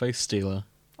Ko the Face Stealer.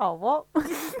 Oh, what?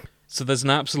 So there's an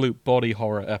absolute body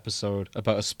horror episode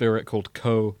about a spirit called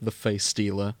Ko the Face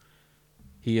Stealer.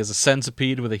 He is a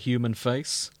centipede with a human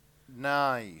face.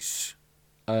 Nice.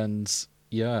 And,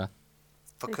 yeah.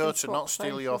 For He Ko just to got not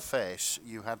steal your faces. face,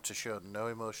 you had to show no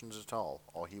emotions at all,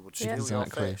 or he would Yeah. steal your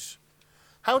Exactly. face.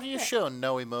 How do you show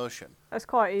no emotion? That's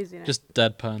quite easy now. Just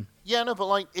deadpan. Yeah, no, but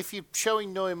like, if you're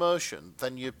showing no emotion,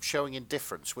 then you're showing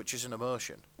indifference, which is an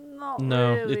emotion. Not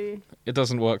No, really. It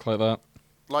doesn't work like that.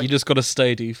 Like, You just gotta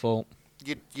stay default.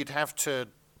 you'd have to,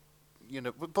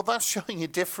 but that's showing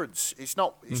indifference. It's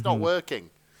not Mm-hmm. working.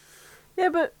 Yeah,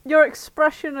 but your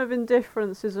expression of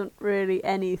indifference isn't really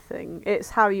anything.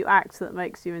 It's how you act that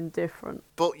makes you indifferent.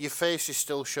 But your face is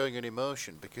still showing an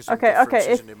emotion, because Okay, indifference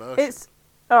okay. is If an emotion. it's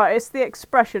alright, it's the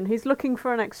expression. He's looking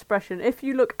for an expression. If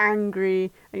you look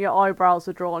angry and your eyebrows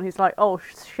are drawn, he's like, "Oh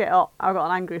shit! Up! I've got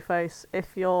an angry face."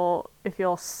 If you're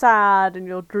sad and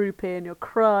you're droopy and you're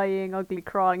crying, ugly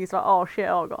crying, he's like, "Oh shit!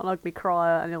 I've got an ugly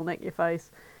crier," and he'll nick your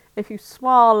face. If you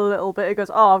smile a little bit, he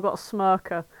goes, "Oh, I've got a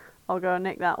smirker. I'll go and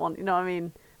nick that one." You know what I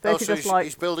mean? But if you so just like,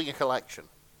 he's building a collection.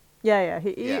 yeah.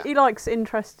 Yeah. He likes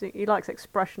interesting. He likes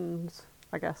expressions,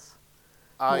 I guess.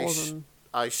 I more s- than-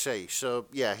 I see. So,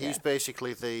 yeah, he's Yeah.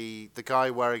 basically the guy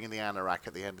wearing the anorak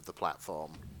at the end of the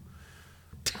platform.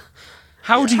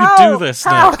 How do you How? do this,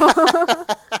 How?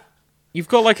 Nick? You've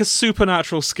got like a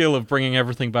supernatural skill of bringing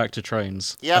everything back to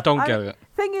trains. I Yep. don't get it.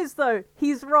 Thing is, though,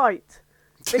 he's right.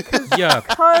 Because Yeah.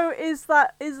 Ko is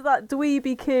that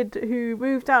dweeby kid who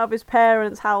moved out of his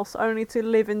parents' house only to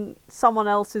live in someone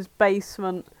else's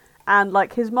basement, and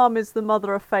like his mum is the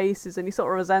mother of faces, and he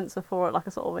sort of resents her for it, like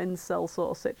a sort of incel sort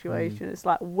of situation. It's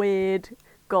like weird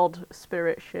god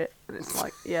spirit shit, and it's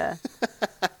like, yeah.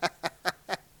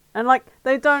 And like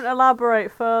they don't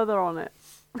elaborate further on it.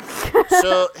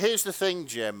 So, here's the thing,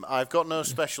 Jim. I've got no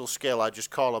special skill. I just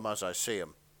call them as I see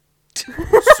them.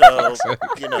 So,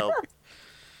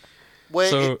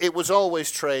 So- it was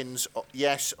always trains.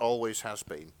 Yes, always has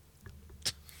been.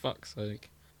 Fuck's sake.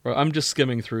 Right, I'm just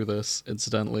skimming through this,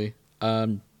 incidentally.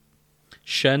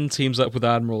 Shen teams up with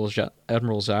Admiral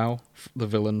Zhao, the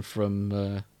villain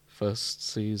from first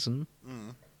season.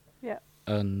 Yeah.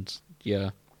 And,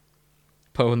 yeah.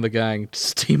 Poe and the gang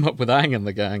just team up with Aang and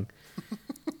the gang.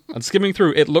 And skimming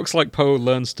through, it looks like Poe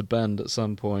learns to bend at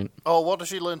some point. Oh, what does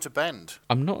he learn to bend?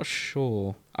 I'm not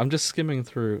sure. I'm just skimming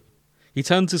through. He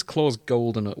turns his claws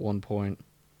golden at one point,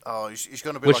 Oh, he's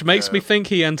going to be which like makes me think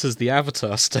he enters the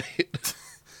Avatar state.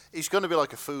 He's going to be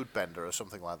like a food bender or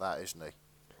something like that, isn't he?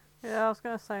 Yeah, I was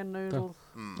gonna say noodles.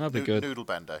 That'd be good. Noodle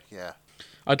bender, yeah.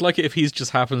 I'd like it if he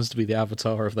just happens to be the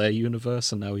Avatar of their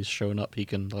universe, and now he's shown up, he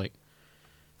can, like,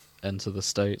 enter the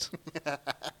state.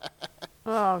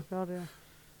 Oh god, yeah.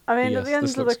 I mean, Yes, at the end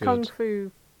this of the looks Kung good.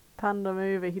 Fu Panda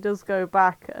movie, he does go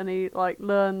back and he like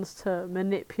learns to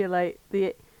manipulate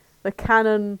the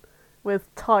canon with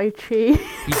Tai Chi.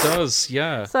 He does,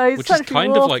 yeah. So he's Which is essentially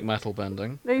kind of water- like metal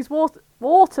bending. He's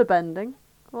water bending.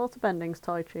 Water bending's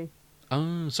Tai Chi.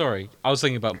 Oh, sorry. I was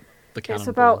thinking about the cannon. It's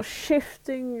about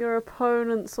shifting your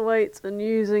opponent's weight and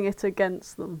using it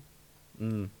against them.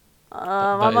 Mm,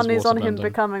 My that is money's on him waterbending.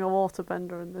 becoming a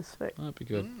waterbender in this fic. that'd be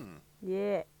good.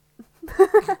 Yeah.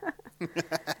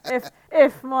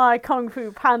 if my Kung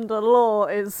Fu Panda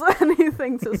lore is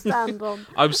anything to stand on.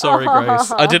 I'm sorry,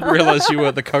 Grace. I didn't realise you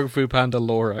were the Kung Fu Panda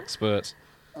lore expert.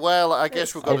 Well, I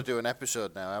guess we've got to do an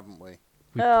episode now, haven't we?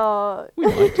 We We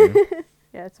might do.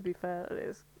 yeah, to be fair, it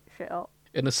is shit up.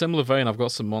 In a similar vein, I've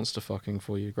got some monster fucking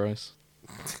for you, Grace.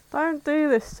 Don't do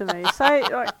this to me. Say,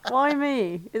 like, why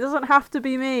me? It doesn't have to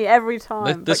be me every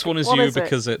time. This Like, one is what you it?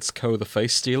 because it's Ko the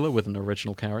Face Stealer with an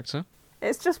original character.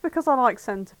 It's just because I like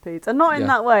centipedes, and not in Yeah.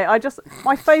 that way.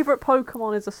 My favourite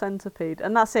Pokemon is a centipede,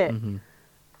 and that's it. Hmm.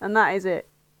 And that is it.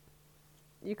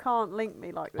 You can't link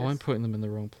me like this. Oh, I'm putting them in the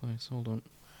wrong place. Hold on.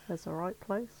 There's the right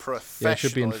place. Yeah, it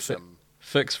should be in Professionalism.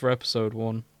 Fix for episode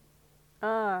 1.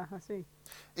 Ah, I see.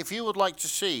 If you would like to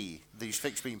see these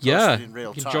fics being posted Yeah, in real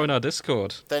you can time, join our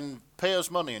Discord. then pay us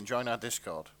money and join our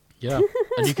Discord. Yeah,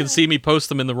 and you can see me post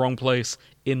them in the wrong place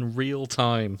in real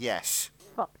time. Yes.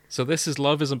 Fuck. So this is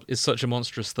Love is Such a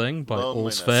Monstrous Thing by All's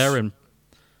Loneliness. Fair in...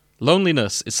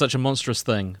 Loneliness is Such a Monstrous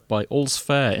Thing by All's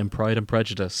Fair in Pride and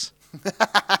Prejudice.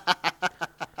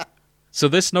 So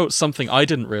this notes something I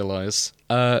didn't realise.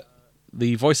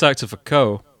 The voice actor for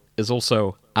Ko is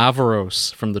also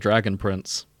Avaros from The Dragon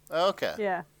Prince, Okay.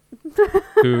 Yeah.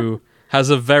 who has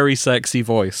a very sexy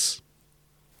voice.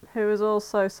 Who is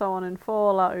also someone in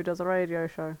Fallout who does a radio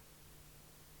show.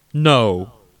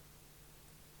 No.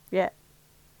 Yeah.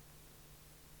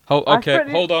 Okay,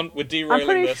 hold on. We're I'm derailing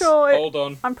pretty this. sure Hold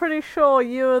on. I'm pretty sure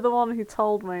you were the one who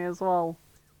told me as well.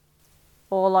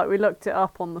 Or like we looked it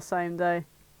up on the same day.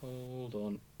 Hold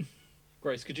on.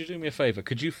 Grace, could you do me a favour?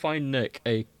 Could you find Nick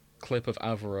a clip of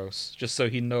Avaros, just so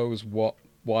he knows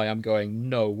why I'm going,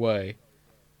 no way?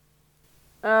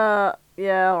 Yeah,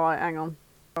 alright, hang on.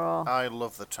 I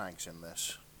love the tags in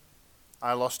this.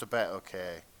 I lost a bet,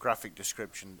 okay. Graphic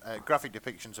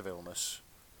depictions of illness.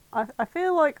 I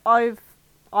feel like I've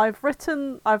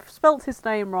spelt his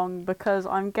name wrong because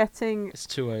I'm getting It's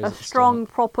 2 A's a at the strong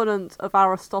start. proponent of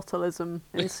Aristotelism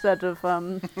instead of who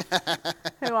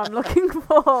I'm looking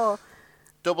for.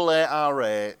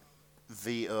 AARAVOS.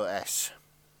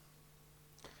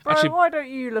 Bro, Actually, why don't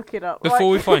you look it up? Before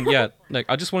Like- we find... Yeah, Nick,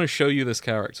 I just want to show you this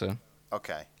character.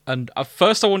 Okay. And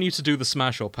first I want you to do the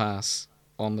smash or pass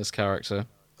on this character.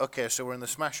 Okay, so we're in the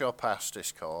Smash or Pass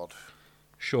Discord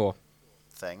Sure.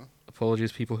 thing.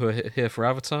 Apologies, people who are here for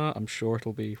Avatar. I'm sure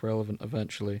it'll be relevant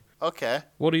eventually. Okay.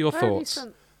 What are your Where have you thoughts?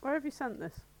 where have you sent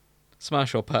this?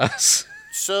 Smash or pass?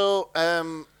 So,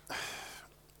 I'm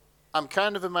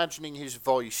kind of imagining his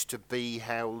voice to be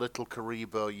how Little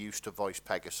Karibo used to voice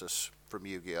Pegasus from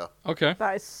Yu-Gi-Oh! Okay.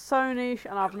 That is so niche,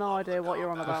 and I have no idea what you're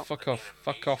on Oh, about. fuck off.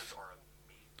 Fuck off.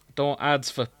 Don't want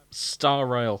ads for Star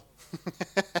Rail.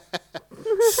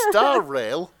 Star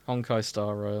Rail? Honkai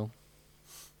Star Rail.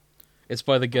 It's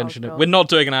by the Genshin. God. We're not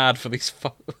doing an ad for these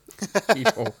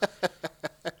people.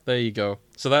 There you go.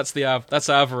 So that's that's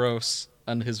Avaros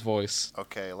and his voice.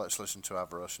 Okay, let's listen to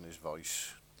Avaros and his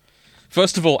voice.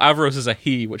 First of all, Avaros is a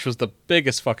he, which was the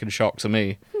biggest fucking shock to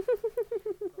me.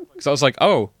 Because I was like,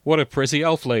 oh, what a pretty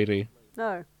elf lady.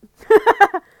 No.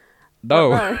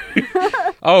 No. No.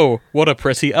 Oh, what a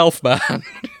pretty elf man.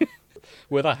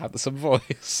 With a handsome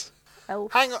voice.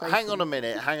 Elf Hang Satan. on a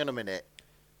minute.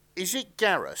 Is it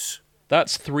Garrus?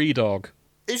 That's Three Dog.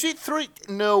 Is it three?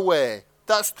 No way.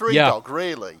 That's Three Yeah. Dog,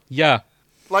 really? Yeah.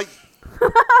 Like,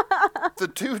 the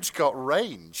dude's got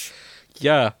range.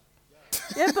 Yeah.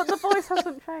 Yeah, but the voice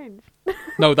hasn't changed.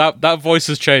 No, that voice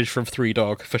has changed from Three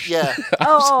Dog for sure. Yeah,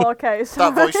 Oh, okay. So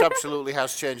that voice absolutely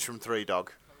has changed from Three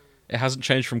Dog. It hasn't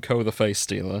changed from Ko the Face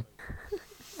Stealer.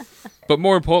 But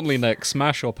more importantly, Nick,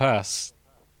 smash or pass?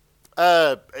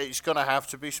 It's gonna have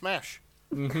to be Smash.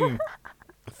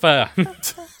 Fair.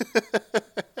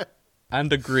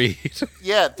 And agreed.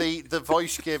 Yeah, the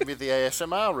voice gave me the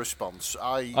ASMR response.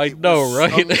 It know, was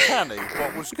right? Uncanny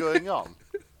what was going on.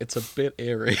 It's a bit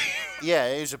eerie. Yeah,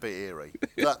 it is a bit eerie.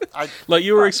 Like,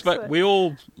 you were Fuck's sake. we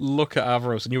all look at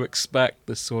Avaros and you expect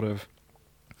this sort of,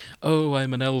 oh,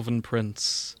 I'm an elven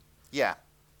prince. Yeah.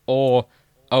 Or,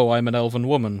 oh, I'm an elven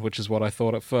woman, which is what I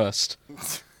thought at first.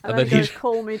 and then he goes, he-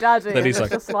 call me daddy. Then and he's it's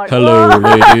like, just like, hello,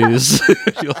 "Whoa." ladies.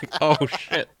 You're like, oh,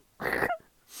 shit.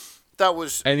 That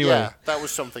was Anyway. Yeah, that was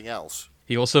something else.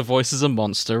 He also voices a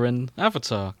monster in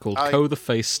Avatar called Ko the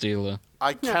Face Stealer.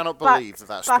 I Yeah, cannot back- believe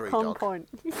that's back Three on Dog. point.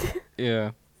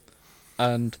 Yeah.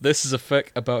 And this is a fic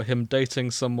about him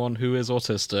dating someone who is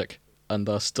autistic and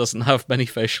thus doesn't have many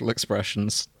facial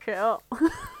expressions. Shit up.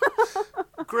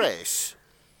 Grace,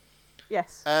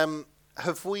 Yes.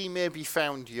 have we maybe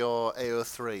found your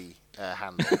AO3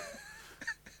 handle?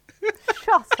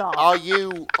 Shut up. Are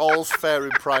you all's fair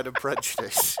in Pride and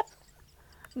Prejudice?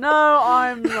 No,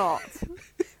 I'm not.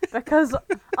 Because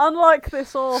unlike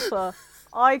this author,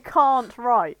 I can't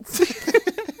write.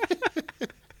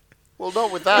 Well,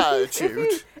 not with that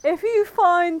attitude. If you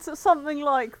find something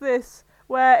like this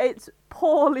where it's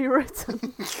poorly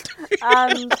written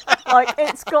and like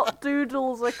it's got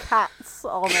doodles of cats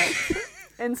on it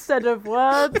instead of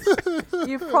words,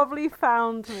 you've probably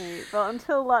found me. But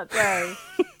until that day,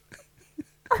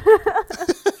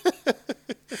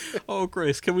 Oh,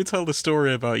 Grace, can we tell the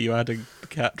story about you adding the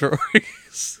cat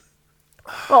drawings?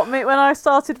 what me when I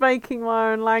started making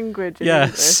my own language. In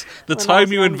Yes, English, the when I time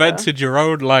was you younger, invented your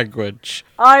own language.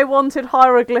 I wanted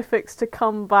hieroglyphics to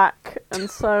come back, and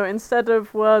so instead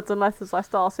of words and letters, I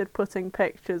started putting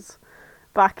pictures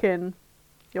back in.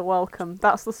 You're welcome.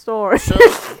 That's the story. So,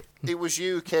 it was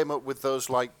you who came up with those,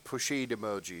 like, pusheen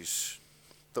emojis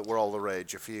that were all the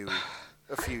rage a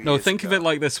a few No, years think ago. of it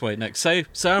like this way, Nick. Say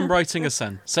I'm writing a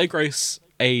Say Grace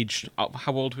aged...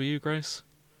 how old were you, Grace?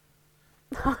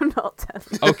 I'm not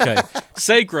telling you. Okay.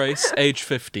 Say Grace, age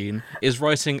 15, is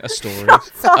writing a story,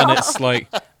 and it's like,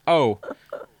 oh,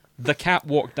 the cat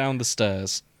walked down the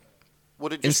stairs.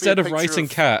 Would it just Instead be a of picture writing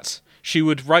cat,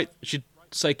 she'd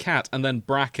say cat, and then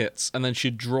brackets, and then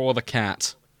she'd draw the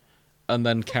cat, and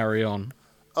then carry on.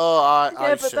 Oh, I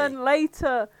Yeah, see.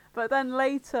 but then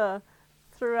later,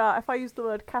 throughout, if I use the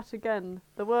word cat again,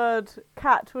 the word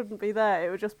cat wouldn't be there.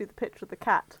 It would just be the picture of the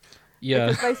cat. Yeah.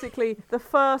 Because basically, the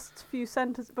first few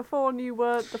sentences before a new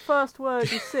word, the first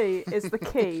word you see is the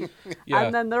key, Yeah.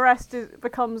 and then the rest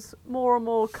becomes more and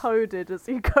more coded as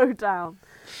you go down.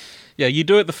 Yeah, you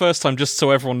do it the first time just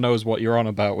so everyone knows what you're on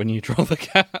about when you draw the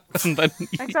cat, and then you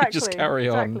just carry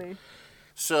on.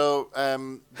 So,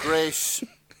 Grace,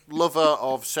 lover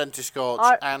of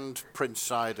Centiscorch and Prince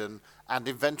Sidon, and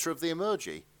inventor of the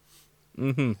emoji.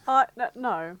 Mm-hmm.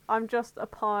 No, I'm just a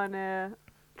pioneer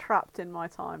trapped in my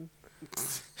time.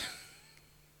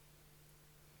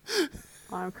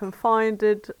 I'm confined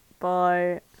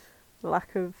by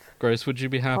lack of Grace, would you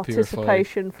be happier if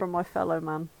participation from my fellow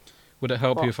man. Would it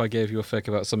help What? you if I gave you a fic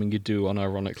about something you do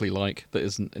unironically like that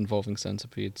isn't involving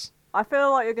centipedes? I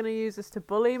feel like you're going to use this to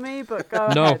bully me, but go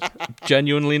No, ahead.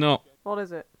 genuinely not. What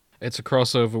is it? It's a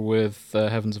crossover with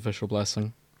Heaven's Official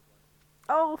Blessing.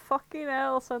 Oh, fucking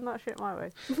hell, send that shit my way.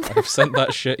 I've sent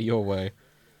that shit your way.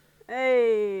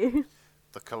 Hey!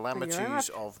 The Calamities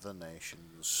of the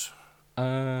Nations.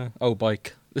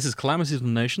 This is Calamities of the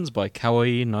Nations by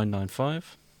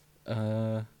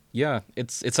Kawaii995. Yeah,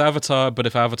 it's Avatar, but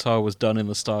if Avatar was done in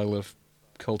the style of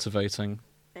cultivating,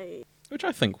 Hey. which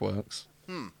I think works.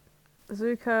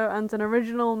 Zuko and an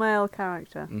original male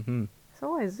character. Mm-hmm. It's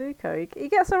always Zuko. He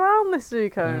gets around this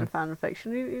Zuko in fan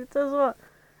fiction. He does what?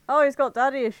 Oh, he's got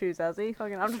daddy issues, has he?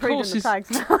 Fucking, I'm just reading the tags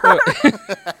now.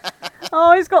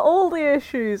 Oh, he's got all the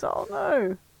issues. Oh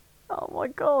no. Oh my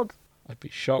god. I'd be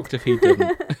shocked if he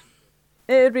didn't.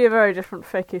 It would be a very different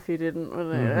fic if he didn't,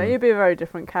 wouldn't it? Mhm. He'd be a very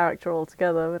different character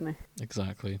altogether, wouldn't he?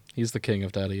 Exactly. He's the king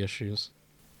of daddy issues.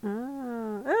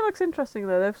 Ah, it looks interesting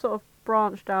though. They've sort of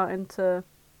branched out into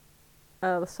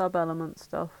the sub-element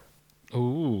stuff.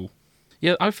 Ooh.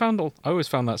 Yeah, I always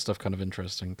found that stuff kind of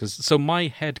interesting. So my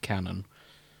headcanon,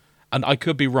 and I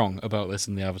could be wrong about this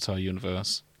in the Avatar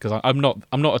universe, because I'm not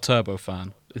a Turbo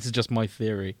fan. This is just my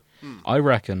theory. I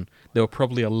reckon there were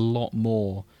probably a lot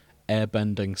more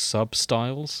airbending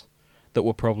sub-styles that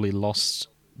were probably lost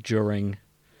during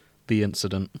the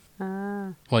incident.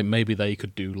 Ah. Like maybe they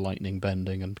could do lightning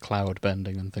bending and cloud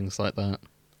bending and things like that.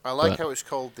 I like how it's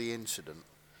called The Incident.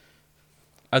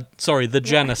 Sorry, the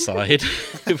genocide,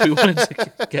 if we wanted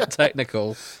to get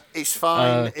technical. It's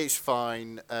fine, it's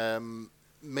fine.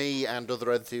 Me and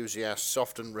other enthusiasts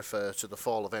often refer to the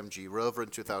fall of MG Rover in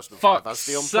 2005 as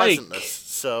the unpleasantness,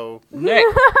 so Nick,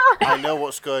 I know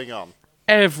what's going on.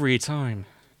 every time.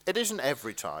 It isn't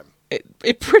every time.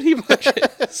 It pretty much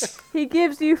is. He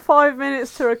gives you 5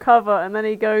 minutes to recover and then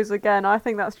he goes again. I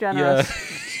think that's generous.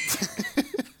 Yeah.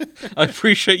 I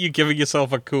appreciate you giving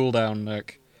yourself a cooldown,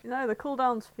 Nick. No, the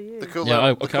cooldown's for you. The cooldown, Yeah, the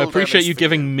I cooldown appreciate is you for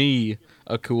giving me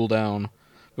a cooldown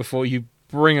before you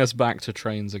bring us back to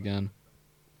trains again.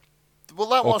 Well,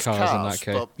 that Or was cars cars, in that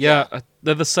case. but Yeah,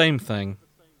 they're the same thing.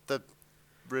 they're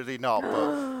really not.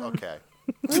 But okay.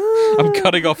 I'm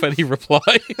cutting off any reply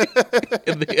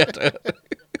in the edit.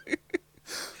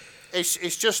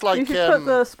 It's just like You should put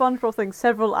the SpongeBob thing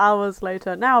several hours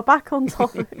later. Now back on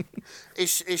topic.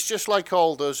 it's just like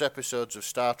all those episodes of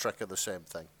Star Trek are the same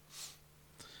thing.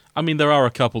 I mean, there are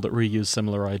a couple that reuse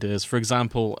similar ideas. For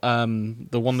example,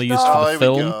 the one they used Oh, for here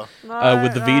the we film go.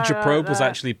 with the Vija probe was no.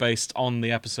 actually based on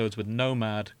the episodes with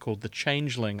Nomad called The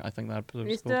Changeling, I think that episode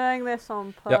was He's called. doing this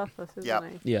on purpose, isn't Yep.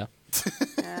 he? Yeah.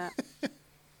 Yeah.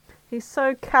 He's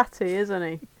so catty, isn't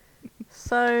he?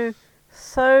 So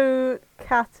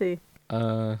catty.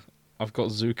 I've got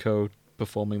Zuko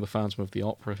performing the Phantom of the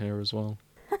Opera here as well.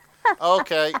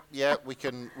 Okay, yeah, we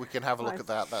can have a look Nice. at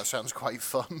that. That sounds quite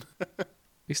fun. At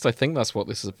least I think that's what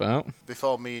this is about.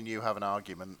 Before me and you have an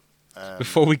argument.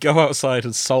 Before we go outside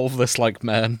and solve this like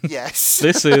men. Yes.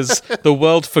 This is The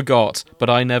World Forgot, But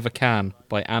I Never Can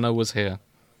by Anna Was Here.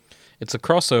 It's a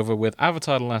crossover with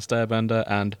Avatar The Last Airbender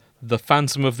and The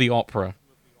Phantom of the Opera.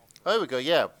 There we go,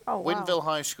 yeah. Oh, wow. Winville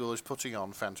High School is putting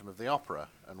on Phantom of the Opera,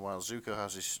 and while Zuko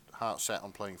has his heart set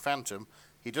on playing Phantom,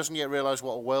 he doesn't yet realise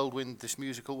what a whirlwind this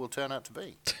musical will turn out to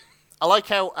be. I like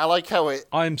how it...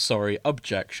 I'm sorry,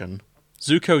 objection.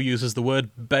 Zuko uses the word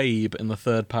babe in the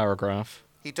third paragraph.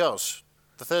 He does.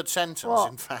 The third sentence, What?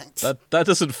 in fact. That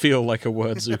doesn't feel like a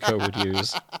word Zuko would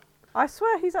use. I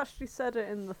swear he's actually said it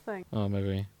in the thing. Oh,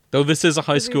 maybe. Though this is a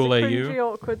high 'Cause school he's a AU. cringy,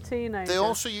 awkward teenager. They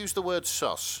also use the word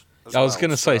sus. I was going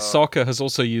to say, Sokka has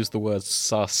also used the word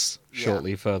sus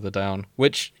shortly further down,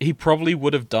 which he probably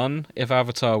would have done if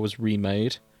Avatar was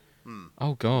remade.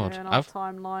 Oh, God. Yeah, in our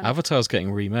timeline. Avatar's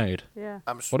getting remade. Yeah.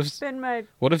 What if, It's been made.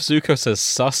 what if Zuko says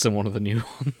sus in one of the new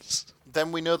ones?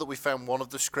 Then we know that we found one of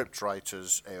the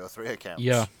scriptwriters' AO3 accounts.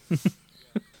 Yeah.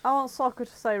 I want Sokka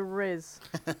to say Riz.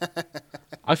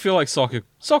 I feel like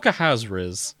Sokka has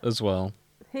Riz as well.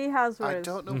 He has Riz. I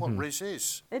don't know what Riz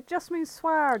is. It just means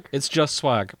swag. It's just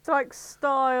swag. It's like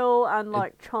style and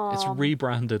like charm. It's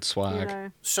rebranded swag. You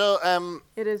know, So,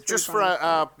 it is just for rebranded.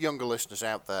 our younger listeners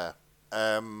out there,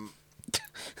 I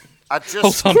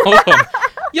just... Hold on.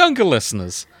 Younger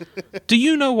listeners, do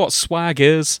you know what swag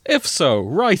is? If so,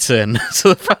 write in to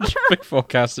the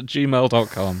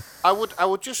fantasticforecast@gmail.com.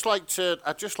 I'd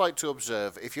just like to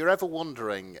observe, if you're ever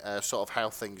wondering sort of how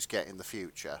things get in the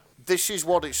future, this is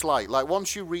what it's like. Like,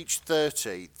 once you reach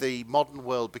 30, the modern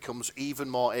world becomes even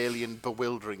more alien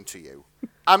bewildering to you.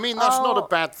 I mean, that's not a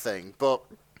bad thing, but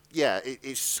yeah,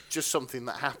 it's just something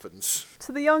that happens.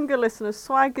 To the younger listeners,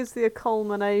 swag is the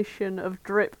culmination of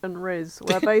drip and riz,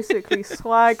 where basically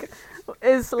swag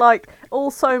is like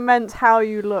also meant how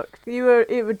you looked. It were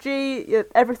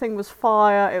everything was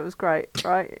fire. It was great,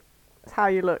 right? It's how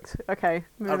you looked. Okay,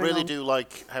 I really on. do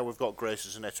like how we've got Grace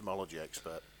as an etymology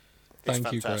expert. It's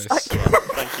Thank you, Grace. fantastic. Yeah,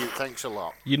 thank you. Thanks a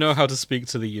lot. You know how to speak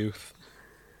to the youth.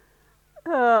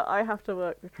 I have to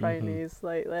work with trainees.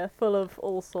 They're full of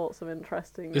all sorts of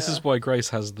interesting. This is why Grace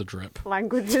has the drip.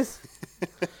 Languages.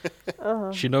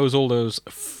 She knows all those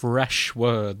fresh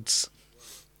words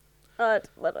I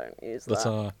don't use that that.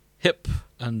 are hip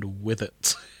and with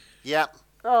it. Yeah,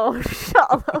 Oh,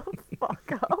 shut the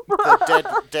fuck up.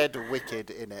 the dead wicked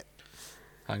in it.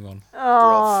 Hang on.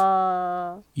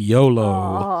 Oh,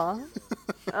 YOLO.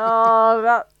 oh,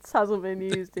 that hasn't been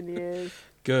used in years.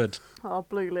 Good. Oh,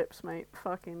 blue lips, mate.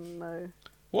 Fucking no.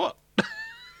 What?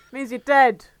 Means you're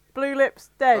dead. Blue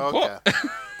lips, dead. Okay. What?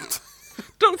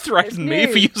 Don't threaten me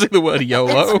new. for using the word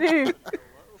YOLO. It's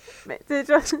new. They're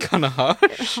just, Kind of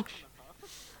harsh.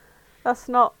 that's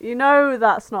not. You know,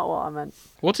 that's not what I meant.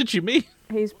 What did you mean?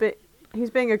 He's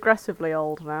being aggressively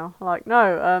old now. Like,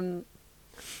 no.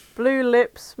 Blue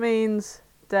lips means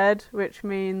dead, which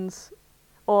means,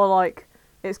 or like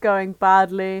it's going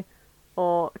badly.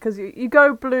 Or because you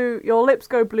go blue, your lips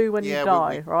go blue when you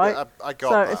die, right? Yeah, I got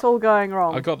so that. it's all going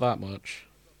wrong. I got that much.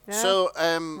 Yeah? So,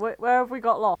 Where have we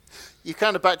got lost? you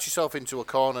kind of backed yourself into a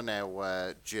corner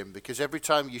now, Jim, because every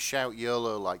time you shout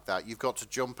YOLO like that, you've got to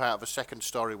jump out of a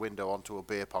second-story window onto a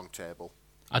beer pong table.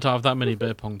 I don't have that many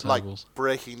beer pong tables. Like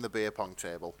breaking the beer pong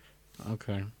table.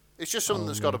 Okay. It's just something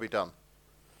that's got to be done.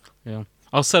 Yeah.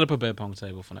 I'll set up a beer pong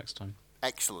table for next time.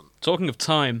 Excellent. Talking of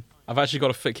time, I've actually got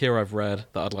a fic here I've read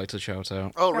that I'd like to shout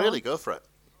out. Oh, really? Go for it.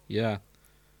 Yeah.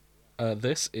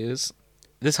 This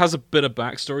has a bit of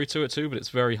backstory to it too, but it's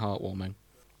very heartwarming.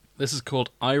 This is called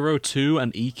Iroh 2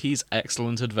 and Iki's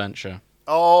Excellent Adventure.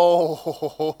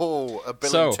 Oh, a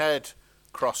Bill and Ted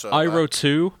crossover. Iroh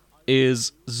 2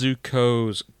 is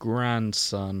Zuko's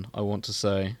grandson, I want to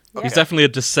say. Yeah. He's definitely a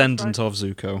descendant of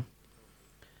Zuko.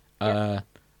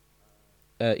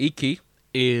 Iki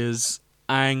is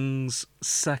Aang's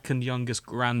second youngest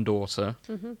granddaughter.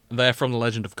 Mm-hmm. They're from the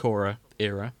Legend of Korra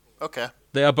era. Okay.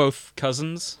 They are both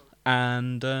cousins,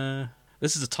 and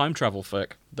this is a time travel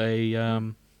fic.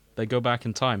 They go back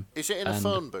in time. Is it in a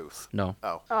phone booth? No.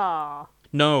 Oh. Ah,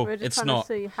 No, we're just it's trying not. to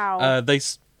see how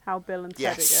how Bill and Ted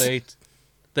Yes. it goes.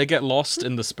 They get lost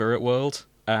in the spirit world,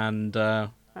 and they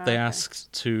Okay.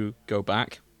 ask to go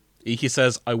back. Iki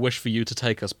says, "I wish for you to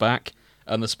take us back,"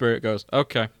 and the spirit goes,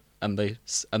 "Okay," and the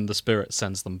spirit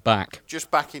sends them back, Just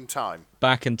back in time.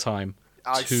 back in time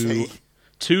I to see.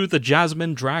 to the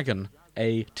Jasmine Dragon,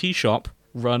 a tea shop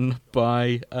run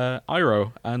by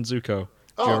Iroh and Zuko.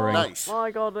 Oh, during- nice. My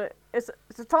God, it's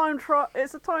a time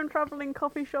traveling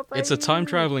coffee shop. It's a time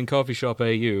traveling coffee shop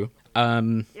AU.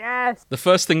 Yes. The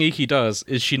first thing Iki does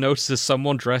is she notices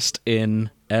someone dressed in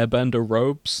airbender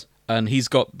robes, and he's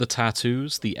got the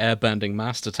tattoos, the airbending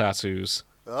master tattoos.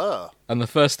 Oh. And the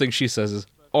first thing she says is,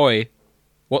 "Oi,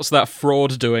 what's that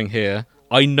fraud doing here?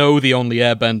 I know the only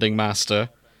airbending master,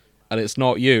 and it's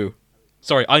not you.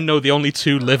 Sorry, I know the only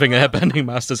two living airbending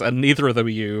masters, and neither of them are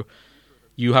you.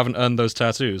 You haven't earned those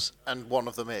tattoos." And one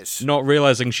of them is. Not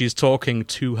realizing she's talking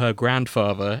to her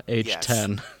grandfather, aged Yes.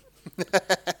 10.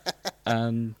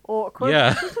 And Awkward.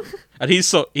 yeah, and he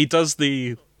does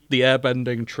the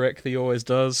airbending trick that he always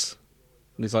does,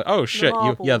 and he's like, "Oh shit,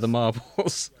 the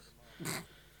marbles."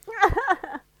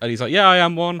 And he's like, "Yeah, I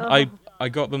am one. I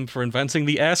got them for inventing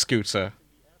the air scooter."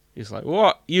 He's like,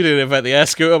 what? You didn't invent the air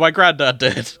scooter, my granddad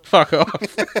did. Fuck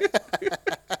off. Oh.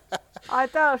 I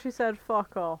doubt she said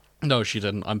fuck off. No, she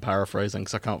didn't. I'm paraphrasing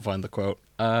because I can't find the quote.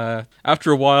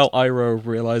 After a while,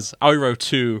 Iroh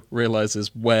 2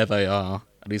 realizes where they are.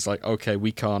 And he's like, okay,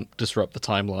 we can't disrupt the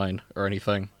timeline or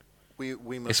anything. We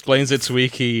must Explains it to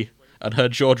Iki, and her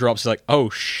jaw drops. She's like, oh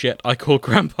shit, I call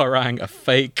Grandpa Aang a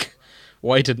fake.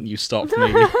 Why didn't you stop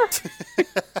me?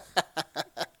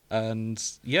 And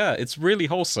yeah, it's really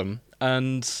wholesome.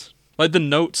 And like the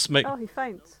notes make Oh, he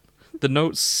faints. the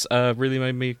notes really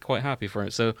made me quite happy for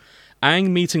it. So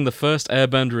Aang meeting the first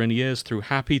airbender in years through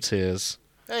happy tears.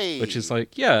 Hey. Which is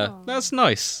like, yeah, Oh. that's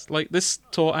nice. Like, this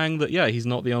taught Aang that, yeah, he's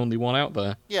not the only one out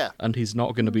there. Yeah, And he's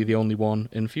not going to be the only one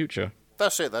in future.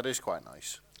 that's it. That is quite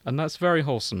nice. And that's very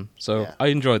wholesome. So Yeah. I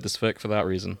enjoyed this fic for that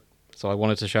reason. So I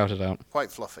wanted to shout it out. Quite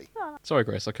fluffy. Sorry,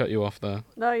 Grace, I cut you off there.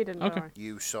 No, you didn't. Okay. Don't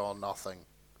You saw nothing.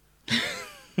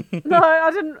 worry. No,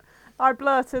 I didn't. I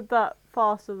blurted that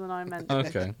faster than I meant to.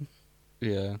 Okay.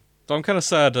 Yeah. So I'm kind of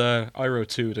sad Iroh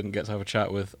 2 didn't get to have a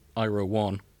chat with Iroh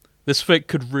 1. This fic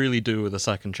could really do with a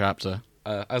second chapter,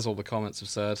 as all the comments have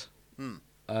said.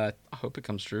 I hope it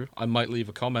comes true. I might leave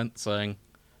a comment saying,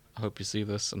 I hope you see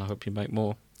this and I hope you make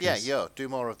more. Yeah, Please. yo, do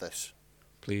more of this.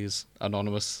 Please,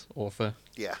 anonymous author.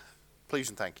 Yeah, please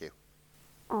and thank you.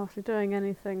 Oh, if you're doing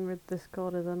anything with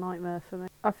Discord is a nightmare for me.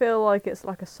 I feel like it's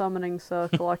like a summoning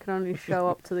circle. I can only show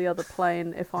up to the other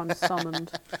plane if I'm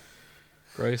summoned.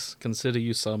 Grace, consider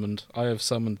you summoned. I have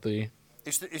summoned thee.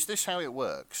 Is this how it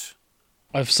works?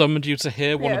 I've summoned you to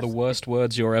hear one of the Yes. worst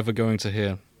words you're ever going to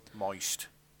hear. Moist.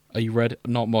 Are you ready?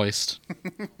 Not moist.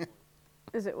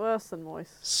 Is it worse than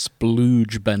moist?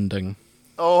 Splooge bending.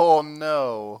 Oh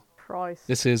no. Christ.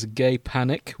 This is Gay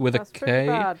Panic with That's a pretty K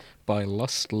bad. by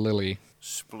Lust Lily.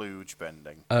 Splooge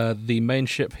bending. The main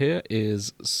ship here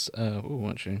is...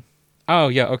 actually... Oh,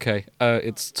 yeah, okay.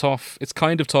 It's Toph. It's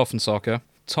kind of Toph and Sokka.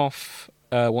 Toph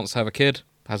wants to have a kid,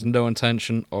 has no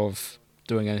intention of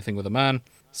doing anything with a man,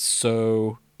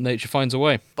 so nature finds a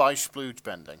way By splooge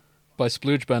bending. by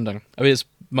splooge bending. I mean, it's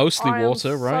mostly I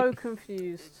water, am right? so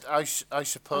confused. I I'm so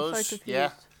suppose. confused.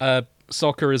 Yeah.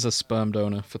 Sokka is a sperm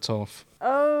donor for Toph.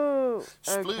 Oh,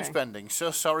 Splooge okay. bending.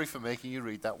 So sorry for making you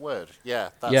read that word. Yeah.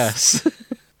 That's, Yes.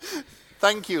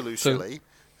 Thank you, Lucille.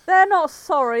 They're not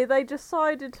sorry. They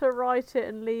decided to write it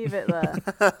and leave it there.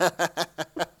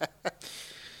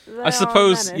 They I are a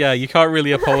suppose, menace. yeah, you can't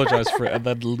really apologise for it and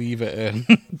then leave it in.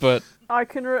 But I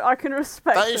can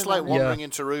respect. That is them like on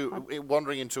it.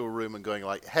 wandering into a room and going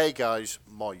like, "Hey guys,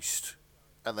 moist,"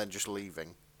 and then just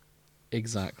leaving.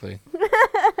 exactly.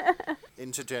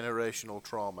 Intergenerational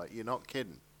trauma. You're not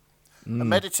kidding. A Mm.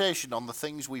 meditation on the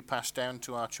things we pass down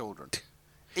to our children.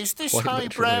 Is this Quite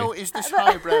highbrow? literally. Is this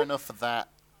highbrow enough for that?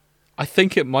 I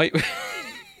think it might...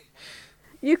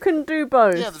 You can do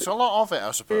both. Yeah, there's a lot of it,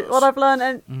 I suppose. What I've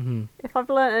learned, Mhm. if I've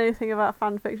learned anything about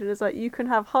fan fiction, is that you can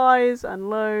have highs and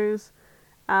lows,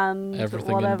 and Everything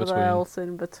in whatever between. else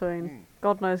in between.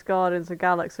 God knows Guardians of the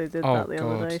Galaxy did Oh, that the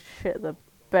other God. day. Shit the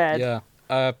bed.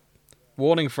 Yeah.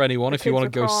 Warning for anyone, The if you kids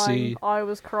want to were go crying, see I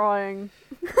was crying.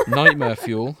 Nightmare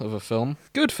Fuel of a film.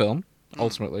 Good film,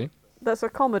 ultimately. That's a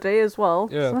comedy as well.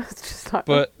 Yeah. So it's just like,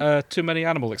 But too many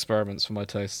animal experiments for my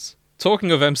tastes.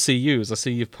 Talking of MCUs, I see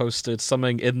you've posted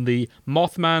something in the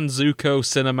Mothman Zuko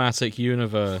cinematic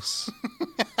universe.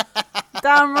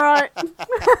 damn right.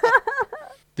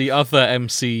 The other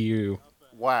MCU.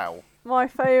 Wow. My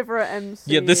favourite MCU.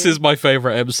 Yeah, this is my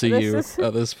favourite MCU This is-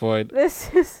 at this point.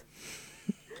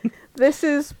 This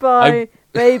is by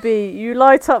Baby, You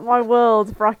Light Up My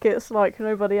World, brackets like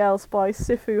nobody else, by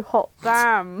Sifu Hot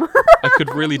Damn. I could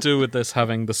really do with this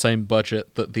having the same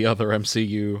budget that the other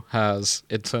MCU has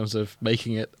in terms of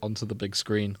making it onto the big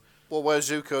screen. Well, where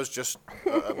Zuko's just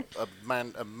a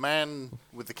man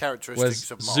with the Whereas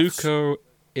characteristics of moths. Zuko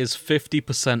is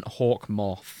 50% hawk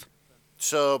moth.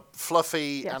 So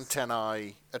fluffy Yes.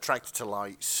 antennae, attracted to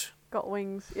lights. Got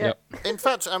wings. Yeah. Yep. In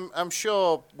fact, I'm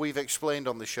sure we've explained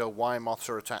on the show why moths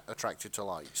are attracted to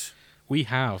lights. We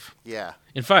have. Yeah.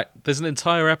 In fact, there's an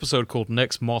entire episode called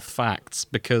Nick's Moth Facts,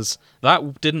 because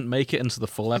that didn't make it into the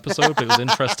full episode, but it was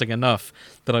interesting enough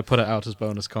that I put it out as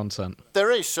bonus content.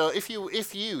 There is. So if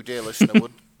you, dear listener,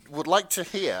 would like to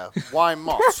hear why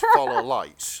moths follow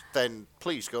lights, then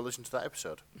please go listen to that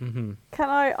episode. Can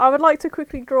I would like to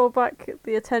quickly draw back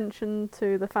the attention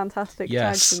to the fantastic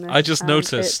Yes, tags in this, I just and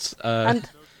noticed. and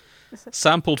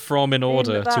Sampled from in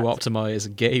order that- to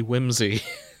optimize gay whimsy.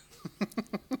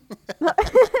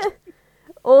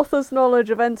 author's knowledge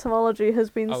of entomology has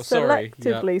been Oh, sorry,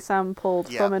 yeah. selectively sampled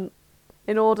Yeah. from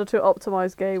in order to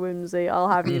optimize gay whimsy. I'll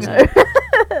have you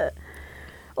know.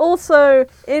 Also,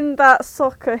 in that,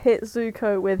 Sokka hit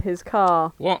Zuko with his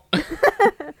car. What?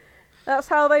 That's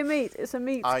how they meet. It's a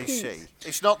meet I cute. see.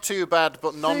 It's not too bad,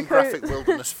 but non-graphic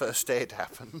wilderness first aid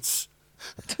happens.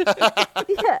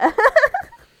 Yeah.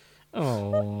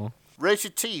 Oh.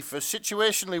 Rated T for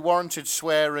situationally warranted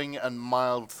swearing and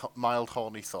mild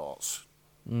horny thoughts.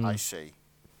 I see.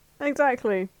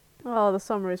 Exactly. Oh, the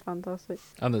summary is fantastic.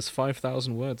 And there's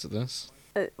 5,000 words of this.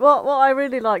 What I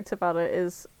really liked about it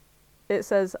is it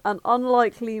says, an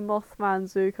unlikely Mothman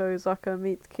Zuko Zucker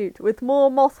meets cute with more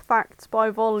moth facts by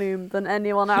volume than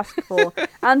anyone asked for.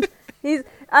 and they're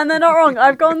not wrong.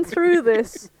 I've gone through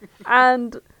this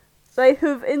and they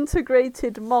have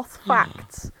integrated moth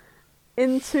facts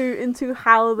into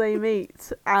how they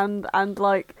meet and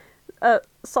like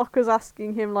Sokka's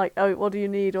asking him like, oh, what do you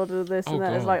need? What is this? And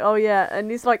then it's like, oh yeah,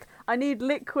 and he's like, I need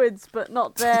liquids but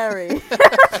not dairy and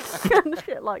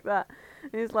shit like that.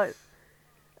 And he's like,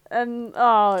 and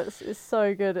it's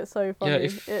so good. It's so funny. Yeah,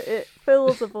 it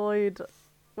fills a void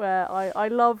where I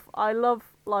love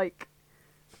like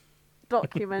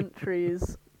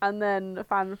documentaries and then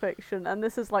fan fiction, and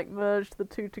this has like merged the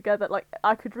two together. Like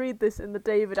I could read this in the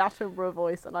David Attenborough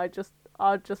voice, and I just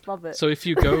love it. So if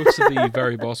you go to the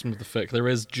very bottom of the fic, there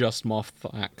is just moth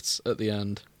facts at the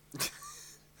end.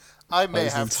 I may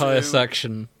There's an have entire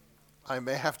section. I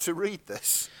may have to read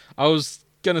this. I was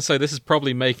gonna say this is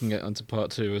probably making it onto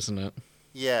part 2, isn't it?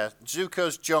 Yeah,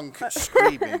 Zuko's junk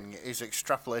screaming is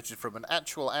extrapolated from an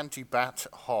actual anti-bat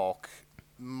hawk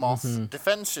moth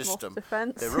defense system. Moth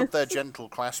defense. They rub their gentle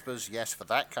claspers, yes, for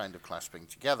that kind of clasping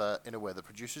together in a way that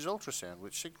produces ultrasound,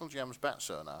 which signal jams bat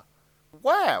sonar.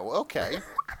 Wow, okay.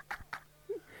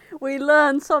 We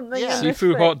learned something. Yeah. In this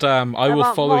Sifu fic Hot Damn, I will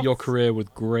about follow your moths. career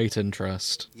with great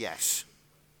interest. Yes.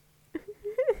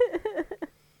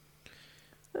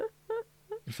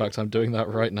 In fact, I'm doing that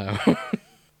right now.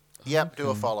 Yep, do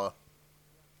a follow.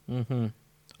 I'm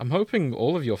hoping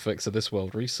all of your fics are this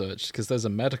world researched, because there's a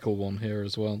medical one here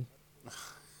as well.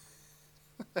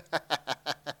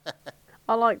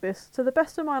 I like this. To the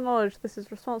best of my knowledge, this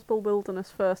is responsible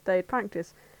wilderness first aid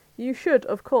practice. You should,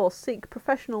 of course, seek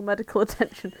professional medical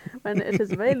attention when it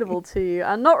is available to you,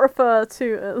 and not refer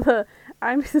to the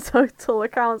anecdotal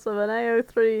accounts of an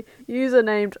AO3 user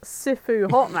named Sifu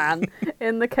Hotman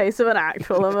in the case of an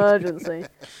actual emergency.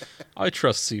 I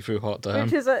trust Sifu Hot Damn.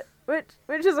 Which is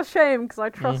a shame, because I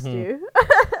trust you.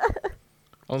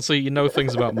 Honestly, you know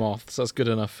things about moths. That's good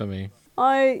enough for me.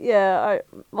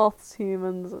 Moths,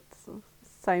 humans, it's the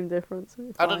same difference.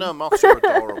 I don't know, moths are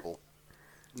adorable.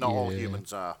 Not all Yeah.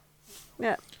 humans are.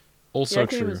 Yeah. Also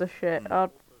true. Humans are shit.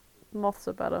 Moths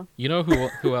are better. You know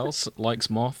who else likes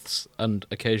moths and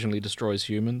occasionally destroys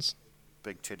humans?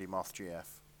 Big titty moth GF.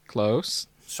 Close.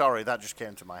 Sorry, that just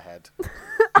came to my head.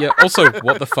 Yeah, also,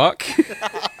 what the fuck?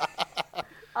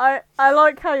 I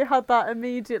like how you had that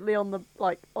immediately on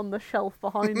the shelf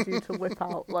behind you to whip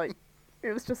out. Like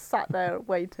it was just sat there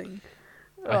waiting.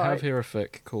 I have here a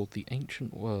fic called The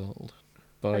Ancient World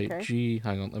by Okay.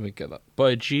 hang on, let me get that.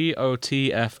 By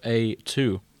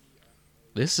GOTFA2.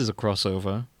 This is a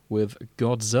crossover with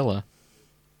Godzilla.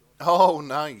 Oh,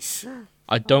 nice.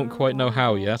 I don't quite know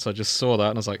how yet, I just saw that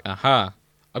and I was like, aha.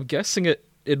 I'm guessing it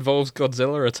involves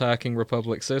Godzilla attacking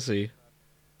Republic City.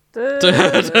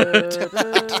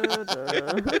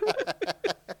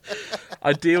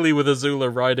 Ideally with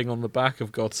Azula riding on the back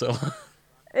of Godzilla.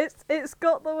 It's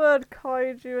got the word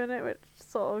kaiju in it, which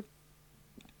sort of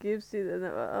gives you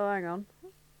the. Oh, hang on.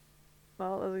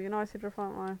 Well, there's a United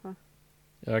Front Lifer.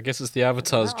 Yeah, I guess it's the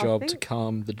Avatar's I job to think-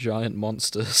 calm the giant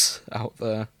monsters out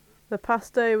there. The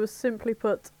past day was simply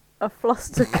put a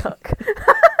flustercuck.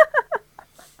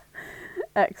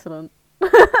 Excellent.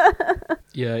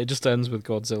 Yeah, it just ends with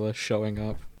Godzilla showing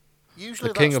up. Usually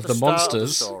The king that's of the start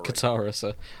monsters, story. Katara.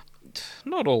 So,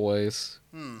 not always.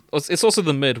 It's also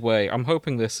the midway. I'm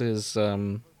hoping this is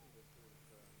to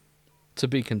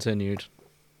be continued,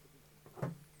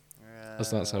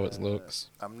 as that's how it looks.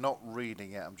 I'm not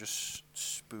reading it, I'm just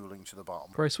spooling to the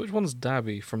bottom. Grace, which one's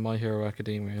Dabby from My Hero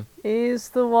Academia? He's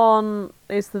the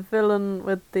villain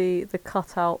with the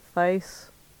cutout face.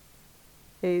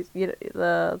 He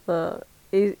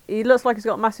looks like he's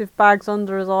got massive bags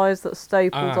under his eyes that's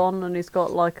stapled on, and he's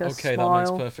got like a Okay, smile.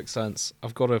 that makes perfect sense.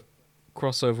 I've got a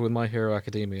crossover with My Hero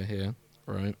Academia here,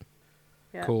 right?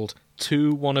 Yeah. Called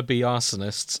Two Wannabe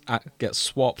Arsonists Get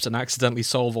Swapped and Accidentally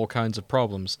Solve All Kinds of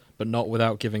Problems, but not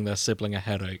without giving their sibling a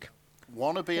headache.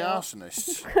 Wannabe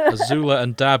arsonists. Azula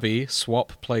and Dabby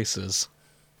swap places.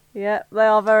 Yeah, they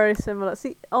are very similar.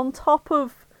 See, on top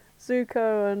of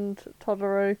Zuko and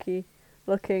Todoroki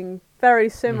looking very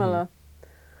similar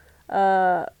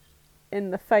in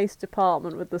the face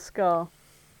department with the scar,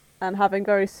 and having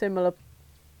very similar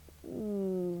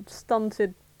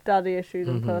stunted daddy issues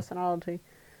and personality.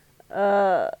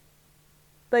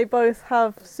 They both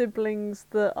have siblings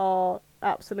that are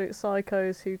absolute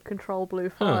psychos who control blue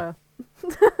fire.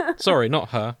 Sorry, not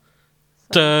her.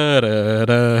 Da, da,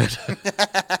 da.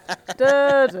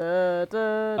 Da, da,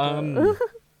 da.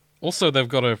 Also, they've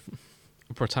got a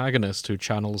protagonist who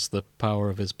channels the power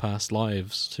of his past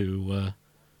lives to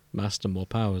master more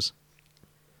powers.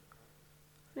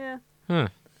 Yeah. Huh.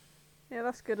 Yeah,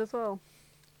 that's good as well.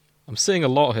 I'm seeing a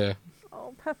lot here.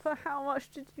 Oh, Pepper, how much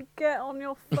did you get on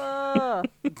your fur?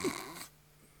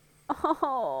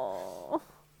 Oh.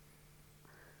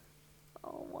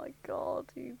 Oh my god,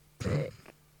 you dick.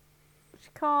 She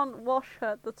can't wash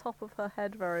the top of her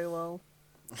head very well.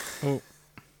 Oh,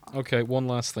 okay, one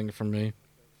last thing from me.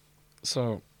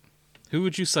 So, who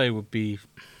would you say would be...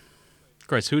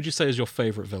 Grace, who would you say is your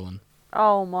favourite villain?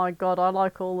 Oh my god, I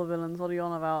like all the villains. What are you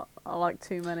on about? I like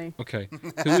too many. Okay,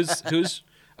 who's...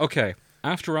 Okay,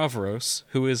 after Avaros,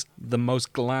 who is the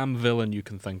most glam villain you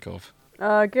can think of?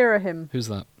 Girahim. Who's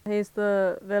that? He's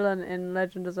the villain in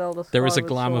Legend of Zelda There is a Skyward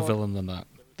glamour Sword. villain than that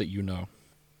you know.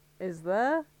 Is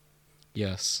there?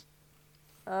 Yes.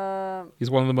 Um,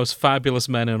 He's one of the most fabulous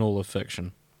men in all of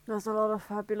fiction. There's a lot of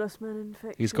fabulous men in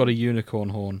fiction. He's got a unicorn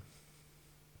horn.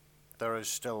 There is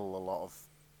still a lot of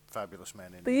fabulous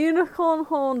men in. The unicorn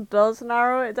horn does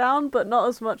narrow it down, but not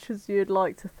as much as you'd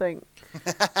like to think.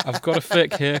 I've got a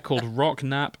fic here called Rock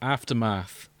Nap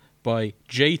Aftermath by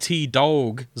JT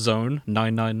Dog Zone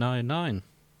 9999.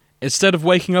 Instead of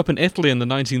waking up in Italy in the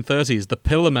 1930s, the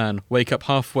Pillarmen wake up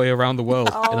halfway around the world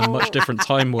in a much different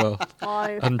time world,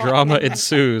 and drama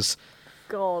ensues.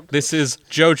 God. This is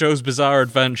JoJo's Bizarre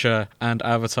Adventure and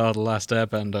Avatar: The Last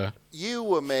Airbender. You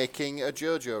were making a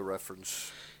JoJo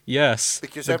reference. Yes,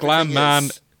 Because the glam everything man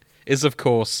is. is, of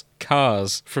course,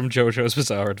 Cars from JoJo's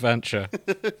Bizarre Adventure.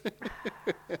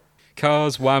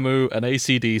 Cars, Wamu, and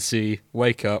AC/DC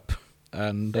wake up,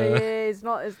 and It's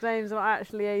not. His name's not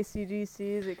actually AC/DC,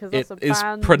 is it? Because it that's a is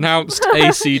band. pronounced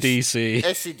AC/DC.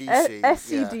 SCDC.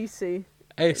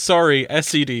 SCDC. Sorry,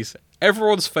 SCDs.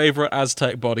 Everyone's favourite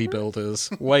Aztec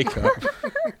bodybuilders. Wake up.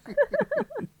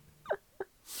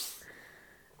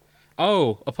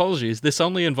 Oh, apologies. This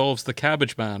only involves the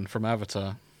Cabbage Man from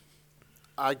Avatar.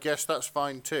 I guess that's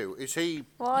fine too. Is he?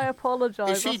 Well, I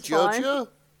apologise. Is he that's fine. JoJo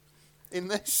in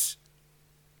this?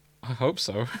 I hope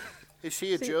so. Is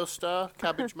he a Joe Star,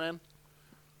 Cabbage Man?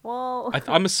 Well,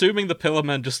 I'm assuming the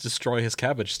Pillarmen just destroy his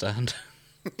cabbage stand.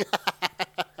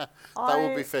 That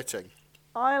would be fitting.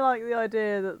 I like the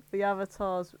idea that the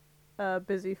Avatar's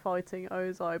busy fighting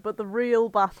Ozai, but the real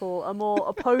battle, a more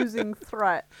opposing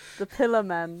threat, the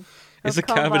Pillarmen. Is have a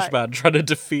come cabbage back. man trying to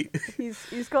defeat...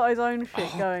 He's got his own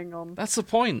shit going on. That's the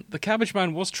point. The cabbage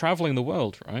man was travelling the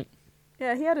world, right?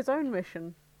 Yeah, he had his own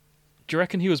mission. Do you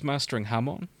reckon he was mastering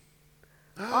Hamon?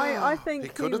 I He think he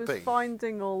could have was been.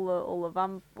 finding all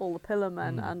the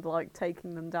Pillarmen and like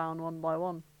taking them down one by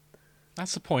one.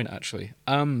 That's the point, actually.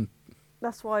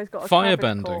 That's why he's got a cabbage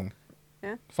Firebending. corps.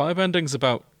 Yeah. Firebending's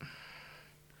about...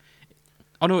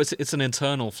 Oh no, it's an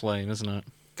internal flame, isn't it?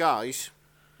 Guys,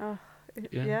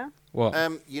 Yeah. What?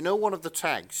 you know one of the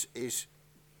tags is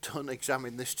 "Don't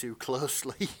examine this too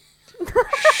closely."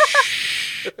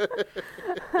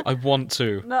 I want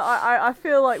to. No, I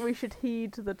feel like we should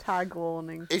heed the tag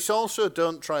warning. It's also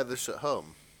 "Don't try this at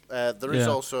home." There is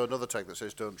Yeah. also another tag that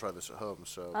says "Don't try this at home."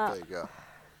 So there you go.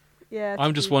 Yeah.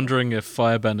 I'm to just be- wondering if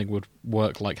firebending would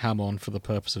work like Hamon for the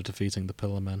purpose of defeating the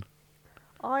Pillarmen.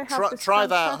 I have this Try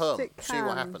that at home. fantastic See what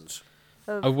can happens.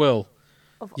 of- I will.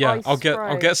 of Yeah, ice I'll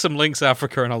spray. get some Link's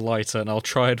Africa and a lighter, and I'll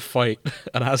try and fight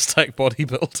an Aztec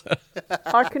bodybuilder.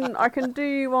 I can do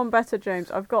you one better, James.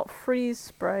 I've got freeze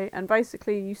spray, and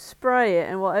basically you spray it,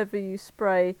 and whatever you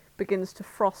spray begins to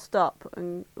frost up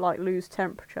and like lose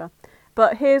temperature.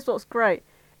 But here's what's great: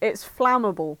 it's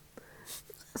flammable.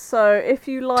 So if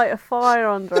you light a fire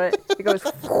under it, it goes.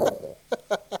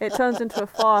 It turns into a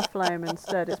fire flame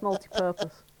instead. It's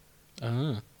multi-purpose.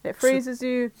 Ah. It freezes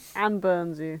you and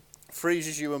burns you.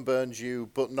 Freezes you and burns you,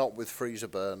 but not with freezer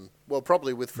burn. Well,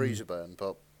 probably with freezer burn,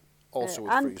 but also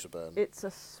with and freezer burn. it's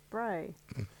a spray.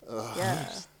 Yeah.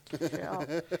 Shut up.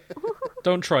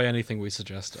 Don't try anything we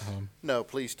suggest at home. No,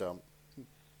 please don't.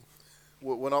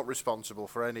 We're not responsible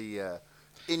for any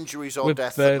injuries or We're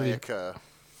death that may barely- occur.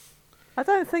 I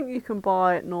don't think you can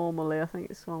buy it normally. I think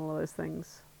it's one of those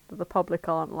things that the public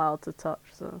aren't allowed to touch,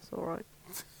 so it's alright.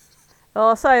 Well,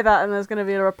 I'll say that and there's going to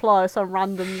be a reply of some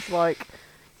random's like,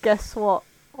 guess what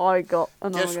I got?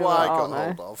 And I'm Guess gonna what be I like, got "Oh,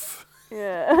 hold no." of?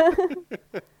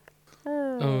 Yeah.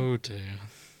 Oh dear.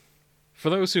 For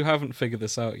those who haven't figured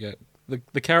this out yet,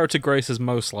 The character Grace is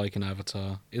most like in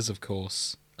Avatar is, of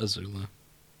course, Azula.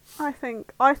 I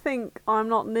think I'm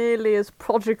not nearly as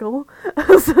prodigal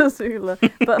as Azula,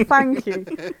 but thank you.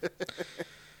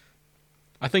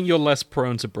 I think you're less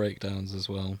prone to breakdowns as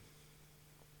well.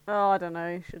 Oh, I don't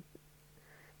know. You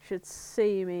should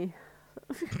see me.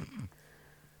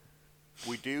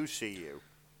 We do see you.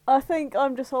 I think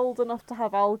I'm just old enough to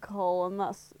have alcohol, and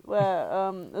that's where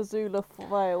Azula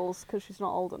fails because she's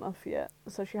not old enough yet.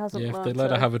 So she hasn't. Yeah, if learned they let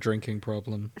to... her have a drinking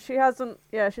problem. She hasn't.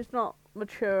 Yeah, she's not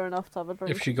mature enough to have a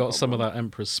drinking. If she got some of problem. that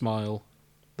Emperor's smile,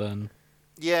 then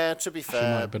Yeah, to be she fair,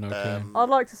 might have been okay. I'd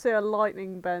like to see a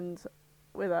lightning bend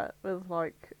with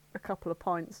like a couple of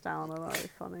pints down, and that'd be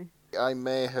funny. I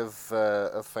may have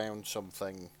found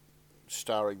something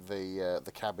starring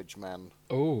the Cabbage Man.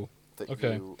 Oh, That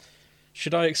okay.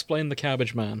 Should I explain the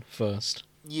Cabbage Man first?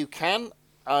 You can.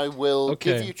 I will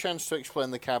give Okay. you a chance to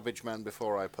explain the Cabbage Man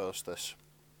before I post this.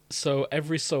 So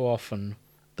every so often,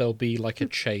 there'll be like a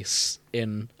chase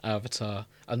in Avatar,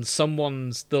 and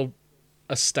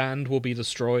a stand will be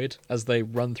destroyed as they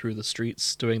run through the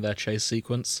streets doing their chase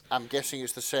sequence. I'm guessing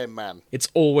it's the same man. It's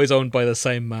always owned by the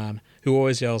same man, who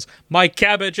always yells, "My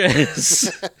cabbages!"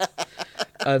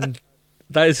 And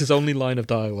that is his only line of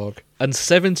dialogue. And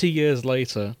 70 years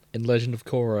later, in Legend of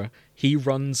Korra, he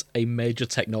runs a major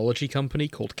technology company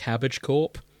called Cabbage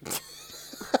Corp.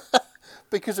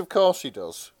 Because of course he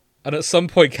does. And at some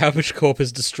point, Cabbage Corp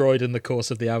is destroyed in the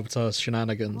course of the Avatar's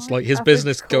shenanigans. My Like, his Cabbage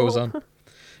business goes Corp. on.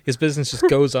 His business just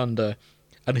goes under.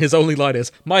 And his only line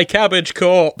is, "My Cabbage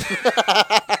Corp!"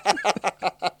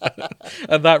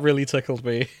 And that really tickled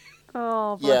me.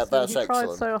 Oh, Yeah, bless him. that's He tried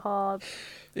excellent. so hard.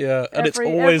 Yeah, and it's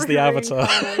Every always the Avatar.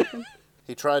 reincarnation.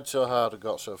 He tried so hard and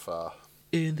got so far.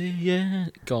 In the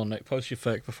end. Go on, Nick, post your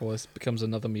fic before this becomes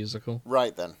another musical.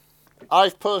 Right then.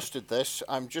 I've posted this.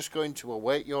 I'm just going to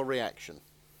await your reaction.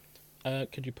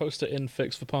 Could you post it in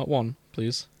fics for part 1,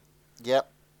 please?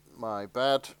 Yep, my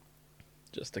bad.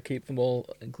 Just to keep them all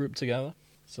grouped together.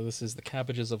 So this is The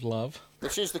Cabbages of Love.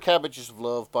 This is The Cabbages of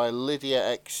Love by Lydia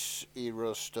X.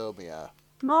 Erostomia.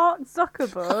 Mark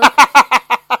Zuckerberg.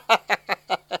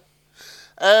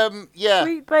 Yeah.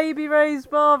 Sweet baby Ray's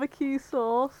barbecue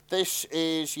sauce. This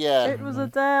is, yeah. It was a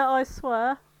dare, I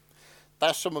swear.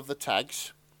 That's some of the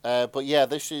tags. But yeah,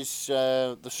 this is,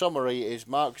 the summary is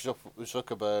Mark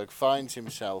Zuckerberg finds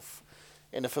himself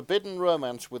in a forbidden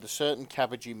romance with a certain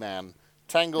cabbagey man,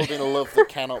 tangled in a love that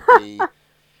cannot be.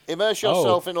 Immerse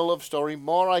yourself in a love story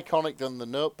more iconic than The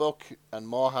Notebook and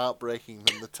more heartbreaking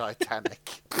than the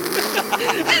Titanic.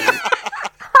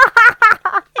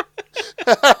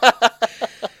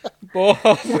 More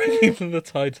heartbreaking than the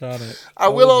Titanic. I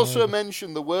will also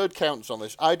mention the word counts on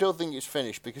this. I don't think it's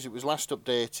finished because it was last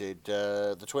updated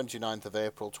the 29th of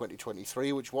April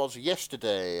 2023, which was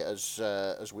yesterday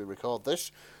as we record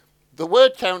this. The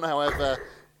word count, however,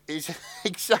 is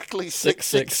exactly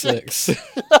 666.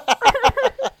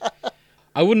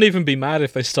 I wouldn't even be mad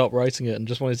if they stopped writing it and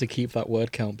just wanted to keep that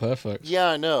word count perfect. Yeah,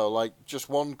 I know. Like, just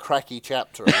one cracky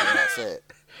chapter and that's it.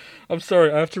 I'm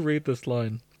sorry, I have to read this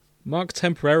line. Mark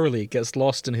temporarily gets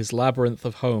lost in his labyrinth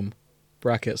of home.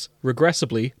 Brackets.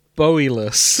 Regressively,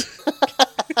 Bowie-less.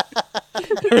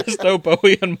 There is no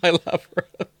Bowie in my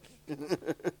labyrinth.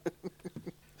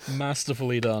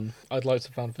 Masterfully done. I'd like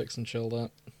to fanfics and chill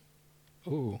that.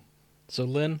 Ooh. So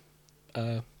Lynn,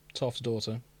 Toph's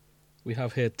daughter, we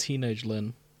have here teenage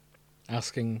Lynn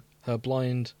asking her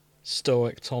blind,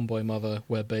 stoic tomboy mother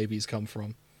where babies come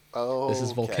from. Oh, This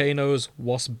is volcanoes,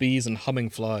 wasp bees, and humming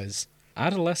flies.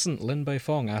 Adolescent Lin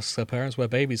Beifong asks her parents where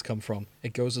babies come from.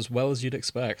 It goes as well as you'd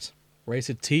expect.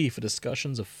 Rated T for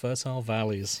discussions of fertile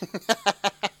valleys.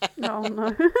 Oh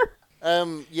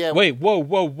no. Yeah. Wait,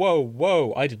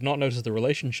 whoa. I did not notice the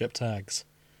relationship tags.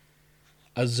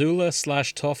 Azula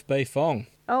 / Toph Beifong.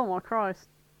 Oh my Christ.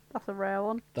 That's a rare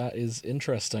one. That is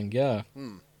interesting, yeah.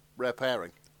 Rare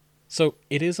pairing. So,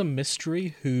 it is a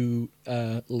mystery who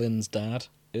Lin's dad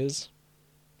is.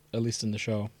 At least in the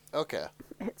show. Okay.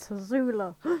 It's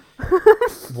Azula.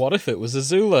 What if it was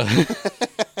Azula?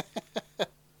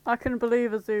 I can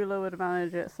believe Azula would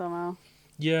manage it somehow.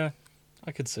 Yeah,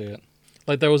 I could see it.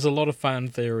 Like, there was a lot of fan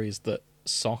theories that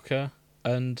Sokka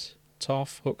and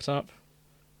Toph hooked up,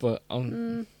 but I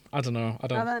don't know.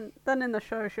 And then in the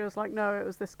show she was like, no, it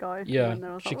was this guy. Yeah, And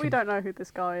then I was she like, we can- don't know who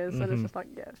this guy is. And it's just like,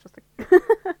 yeah, it's just a...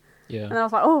 Yeah. And I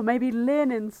was like, oh, maybe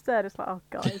Lin instead. It's like, oh,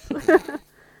 guys.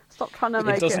 Stop trying to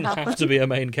make It doesn't happen. have to be a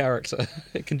main character.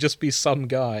 It can just be some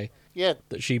guy Yeah.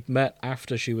 that she met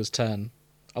after she was 10.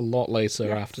 A lot later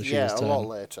Yes. after she Yeah, was a 10. lot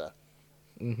later.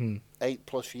 Mm-hmm.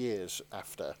 8+ years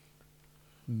after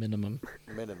Minimum.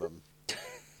 minimum.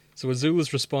 So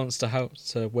Azula's response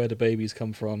to where do babies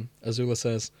come from, Azula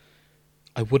says,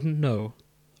 "I wouldn't know.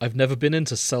 I've never been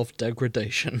into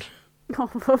self-degradation." Oh,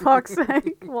 for fuck's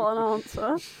sake! What an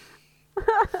answer.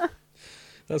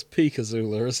 That's peak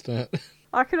Azula, isn't it?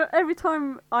 I can every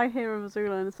time I hear of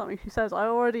Azula and something she says, I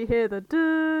already hear the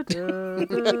duh, duh,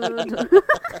 duh, duh.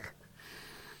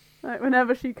 Like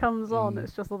whenever she comes on,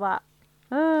 it's just that.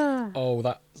 Oh,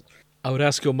 that... I would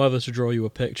ask your mother to draw you a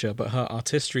picture, but her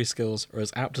artistry skills are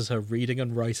as apt as her reading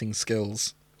and writing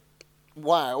skills.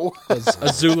 Wow. As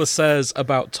Azula says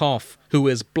about Toph, who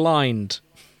is blind.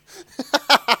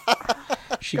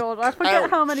 God, I forget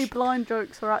how many blind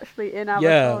jokes are actually in Avatar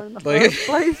Yeah, in the like- first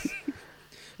place.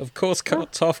 Of course,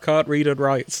 Toph can't read and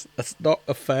write. That's not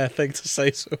a fair thing to say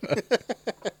to her.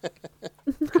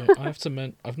 Okay, I have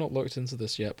to I've not looked into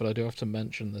this yet, but I do have to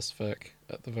mention this fic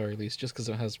at the very least, just because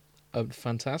it has a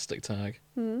fantastic tag.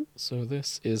 So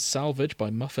this is Salvage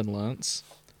by Muffin Lance.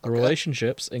 The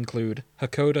relationships include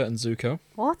Hakoda and Zuko,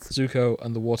 What? Zuko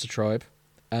and the Water Tribe,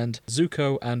 and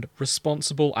Zuko and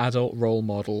responsible adult role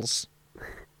models.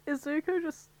 Is Zuko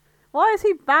just... Why is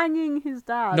he banging his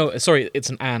dad? No, sorry, it's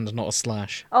an and, not a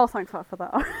slash. Oh, thank fuck for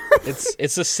that.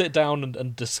 It's a sit down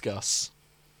and discuss.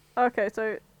 Okay,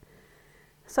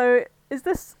 so is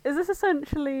this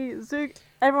essentially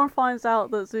everyone finds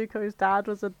out that Zuko's dad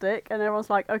was a dick, and everyone's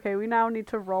like, okay, we now need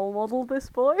to role model this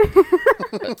boy.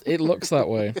 It looks that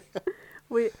way.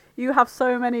 You have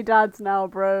so many dads now,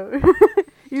 bro.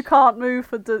 You can't move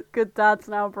for good dads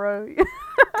now, bro.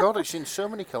 God, it's in so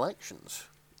many collections.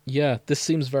 Yeah, this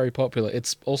seems very popular.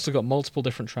 It's also got multiple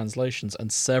different translations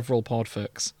and several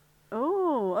podfics.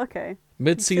 Oh, okay.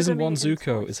 Mid-season Consider me 1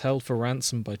 Zuko inside. is held for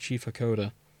ransom by Chief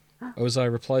Hakoda.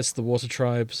 Ozai replies to the Water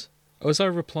Tribes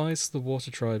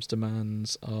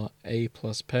demands are A+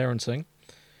 parenting.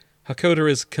 Hakoda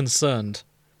is concerned.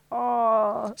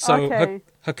 Oh, So okay.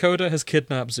 Hakoda has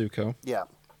kidnapped Zuko Yeah.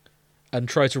 and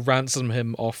tried to ransom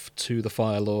him off to the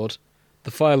Fire Lord.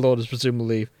 The Fire Lord has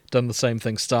presumably done the same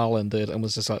thing Stalin did and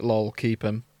was just like, lol, keep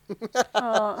him.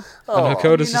 Oh, And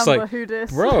Hakoda's you just number like, who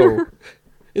dis? bro,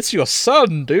 it's your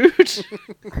son, dude.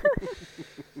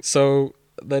 So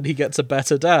then he gets a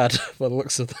better dad by the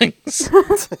looks of things.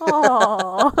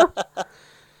 Oh,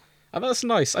 And that's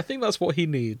nice. I think that's what he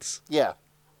needs. Yeah.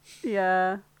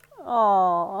 yeah.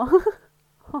 Oh.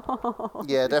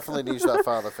 Yeah, definitely needs that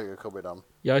father figure coming on.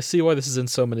 Yeah, I see why this is in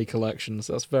so many collections.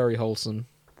 That's very wholesome.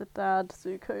 The dad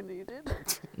Zuko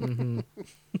needed.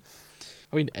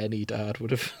 I mean, any dad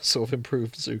would have sort of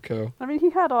improved Zuko. I mean, he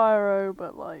had Iroh,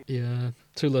 but like, Yeah,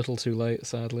 too little, too late,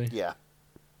 sadly. Yeah.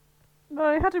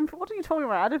 no, he had him. What are you talking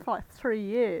about? I had him for like 3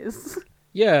 years.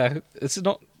 Yeah, that's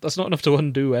not enough to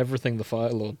undo everything the Fire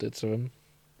Lord did to him.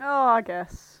 Oh, I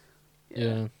guess.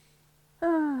 Yeah.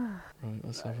 Ah, Right,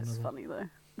 let's have it's another. funny though.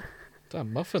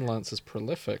 Damn, Muffin Lance is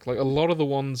prolific. Like, a lot of the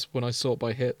ones when I sort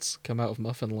by hits come out of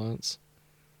Muffin Lance.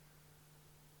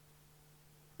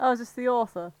 Oh, is this the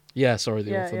author? Yeah, sorry,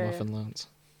 the Yeah, author, yeah, Muffin Lance.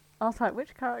 I was like,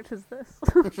 which character is this?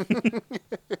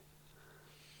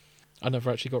 I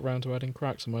never actually got round to adding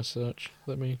crack to my search.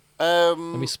 Let me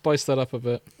Um, spice that up a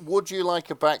bit. would you like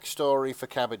a backstory for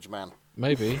Cabbage Man?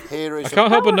 Maybe. Here I is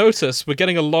can't help but notice we're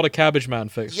getting a lot of Cabbage Man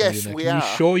fics Yes, from you, Nick. we Are you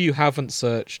are. sure you haven't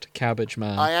searched Cabbage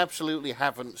Man? I absolutely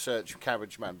haven't searched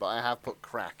Cabbage Man, but I have put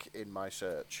crack in my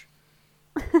search.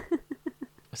 I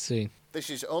see. This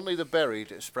is Only the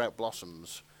Buried Sprout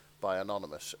Blossoms by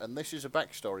Anonymous, and this is a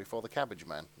backstory for the Cabbage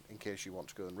Man, in case you want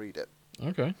to go and read it.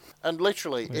 Okay. And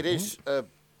literally, it is a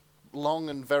long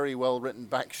and very well written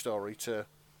backstory to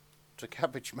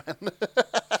Cabbage Man.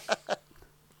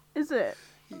 Is it?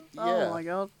 Yeah. Oh my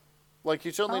god. Like,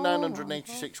 it's only Oh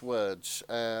 986 words.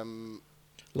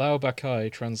 Lao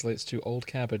Bakai translates to old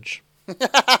cabbage.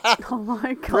 Oh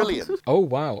my god. Brilliant. Oh,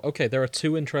 wow. Okay, there are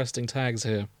two interesting tags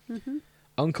here.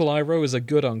 Uncle Iroh is a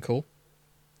good uncle,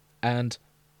 and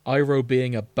Iroh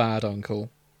being a bad uncle.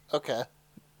 Okay.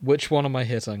 Which one am I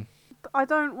hitting? I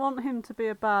don't want him to be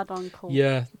a bad uncle.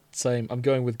 Yeah, same. I'm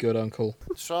going with good uncle.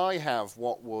 So I have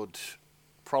what would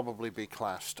probably be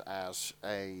classed as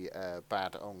a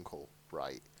bad uncle,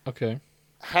 right? Okay.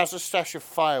 Has a stash of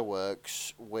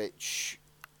fireworks, which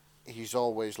he's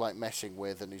always like messing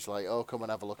with, and he's like, "Oh, come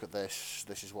and have a look at this.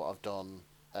 This is what I've done."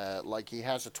 Like, he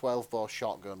has a 12-bore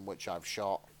shotgun, which I've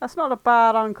shot. That's not a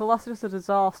bad uncle, that's just a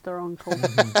disaster uncle.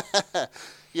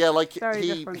 Yeah, like, Very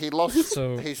he different. lost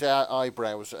So- his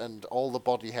eyebrows and all the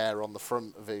body hair on the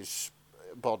front of his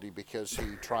body because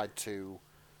he tried to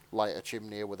light a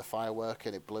chimney with a firework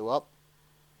and it blew up.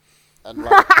 And,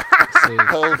 like, I see.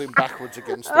 hurled him backwards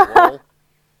against the wall.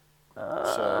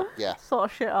 So, yeah. Sort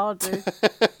of shit I'll do.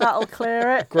 That'll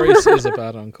clear it. Grace is a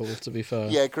bad uncle, to be fair.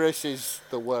 Yeah, Grace is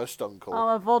the worst uncle.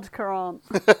 I'm a vodka aunt.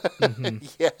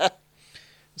 Yeah.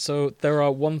 So there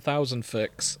are 1,000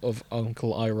 fics of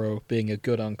Uncle Iroh being a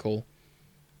good uncle,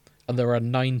 and there are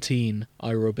 19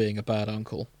 Iroh being a bad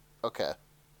uncle. Okay.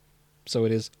 So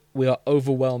we are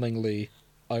overwhelmingly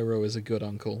Iroh is a good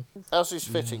uncle. As is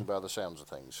fitting by the sounds of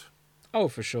things. Oh,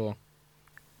 for sure.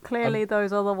 Clearly,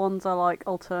 those other ones are like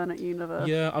alternate universe.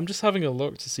 Yeah, I'm just having a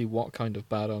look to see what kind of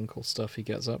bad uncle stuff he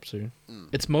gets up to.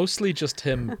 It's mostly just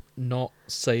him not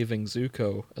saving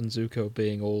Zuko, and Zuko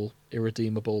being all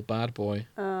irredeemable bad boy.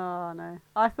 Oh no!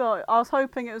 I was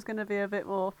hoping it was going to be a bit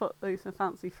more footloose and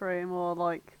fancy free, more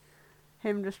like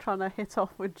him just trying to hit off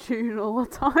with June all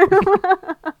the time.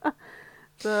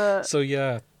 So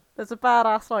yeah, There's a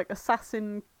badass like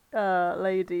assassin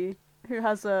lady who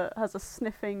has a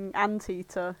sniffing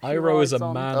anteater. Iroh is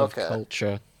a man of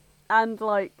culture. And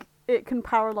like it can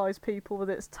paralyze people with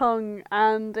its tongue,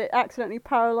 and it accidentally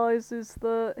paralyzes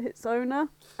its owner.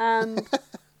 And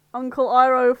Uncle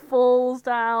Iroh falls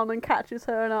down and catches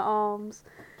her in her arms,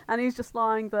 and he's just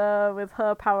lying there with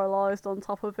her paralyzed on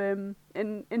top of him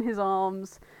in his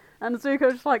arms. And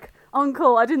Zuko's just like,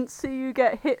 Uncle, I didn't see you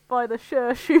get hit by the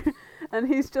Shershu. And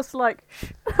he's just like,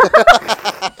 shh.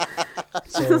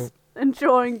 Just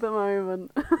enjoying the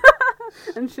moment.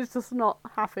 And she's just not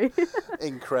happy.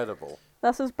 Incredible.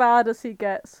 That's as bad as he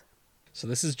gets. So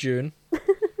this is June.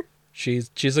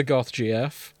 She's a goth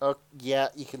GF. Oh, yeah,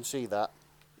 you can see that.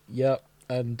 Yep,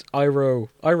 and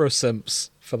Iroh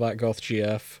simps for that goth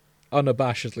GF,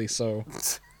 unabashedly so.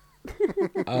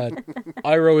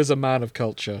 Iroh is a man of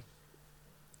culture,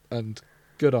 and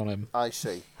good on him. I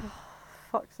see.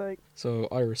 Fuck's sake. So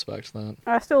I respect that.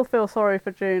 I still feel sorry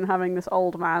for June having this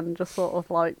old man just sort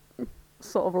of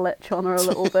lich on her a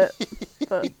little bit.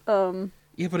 But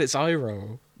Yeah, but it's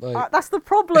Iroh. Like, that's the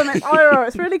problem. It's Iroh.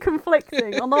 It's really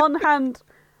conflicting. On the one hand,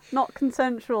 not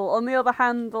consensual. On the other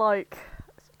hand, like,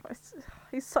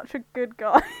 he's such a good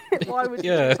guy. Why would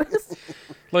you do this?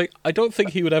 Like, I don't think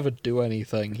he would ever do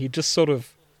anything. He'd just sort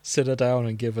of sit her down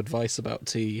and give advice about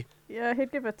tea. Yeah,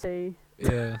 he'd give her tea.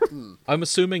 Yeah. I'm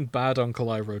assuming bad Uncle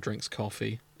Iroh drinks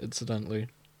coffee, incidentally.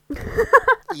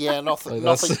 Yeah, nothing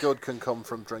good can come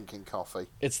from drinking coffee.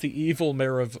 It's the evil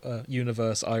mirror of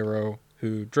universe Iroh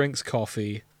who drinks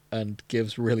coffee and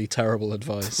gives really terrible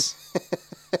advice.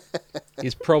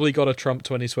 He's probably got a Trump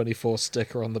 2024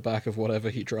 sticker on the back of whatever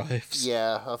he drives.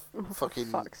 Yeah, fucking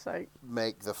fuck's sake.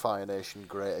 Make the Fire Nation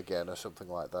great again or something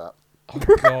like that. Oh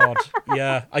god,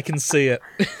 yeah, I can see it.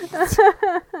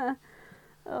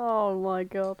 Oh my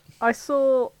god. I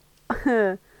saw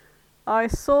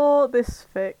this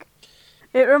fic.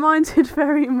 It reminded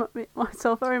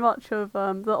myself very much of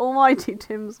the Almighty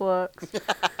Tim's works.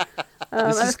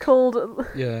 And it's called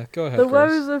Yeah, go ahead, The Grace.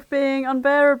 Woes of Being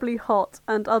Unbearably Hot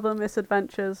and Other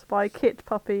Misadventures by Kit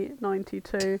Puppy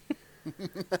 92.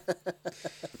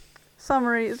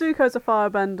 Summary: Zuko's a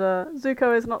firebender.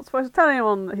 Zuko is not supposed to tell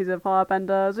anyone that he's a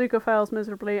firebender. Zuko fails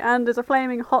miserably and is a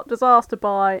flaming hot disaster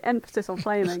by emphasis on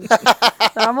flaming.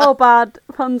 There are more bad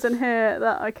puns in here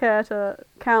that I care to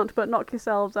count, but knock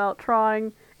yourselves out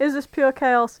trying. Is this pure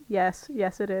chaos? Yes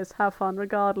it is. Have fun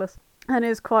regardless. And it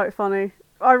is quite funny.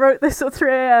 I wrote this at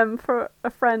 3 a.m. for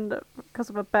a friend because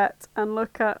of a bet, and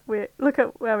look at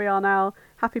where we are now.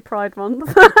 Happy Pride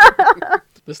Month.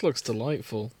 This looks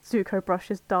delightful. Zuko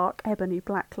brushes dark, ebony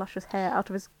black, luscious hair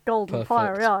out of his golden, Perfect.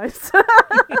 fiery eyes.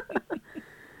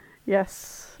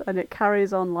 Yes, and it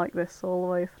carries on like this all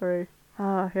the way through.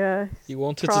 Ah, yeah. He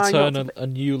wanted to trying turn not a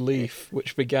new leaf,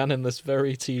 which began in this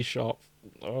very tea shop.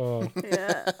 Oh,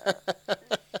 Yeah.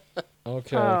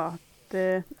 okay. Oh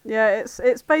dear. Yeah,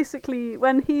 it's basically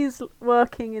when he's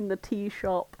working in the tea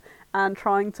shop and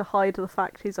trying to hide the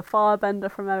fact he's a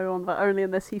firebender from everyone, but only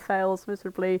in this he fails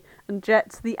miserably, and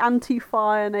Jet, the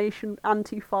anti-Fire Nation,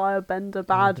 anti-firebender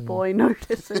bad boy,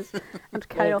 notices, and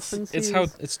chaos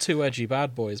ensues. It's two edgy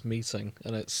bad boys meeting,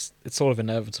 and it's sort of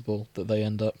inevitable that they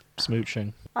end up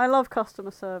smooching. I love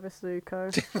customer service,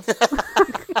 Zuko.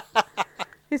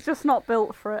 He's just not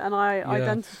built for it, and I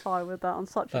identify with that on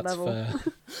such a level. That's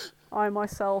fair. I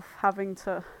myself having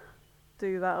to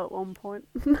do that at one point.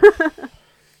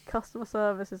 Customer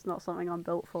service is not something I'm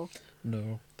built for.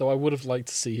 No, though I would have liked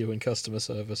to see you in customer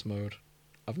service mode.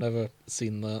 I've never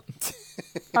seen that.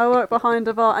 I work behind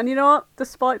a bar, and you know what?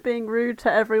 Despite being rude to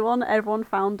everyone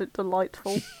found it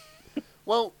delightful.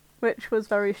 Well, which was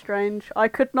very strange.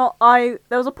 There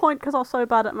was a point, because I was so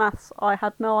bad at maths, I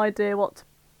had no idea what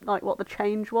the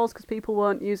change was, because people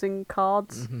weren't using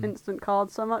cards, instant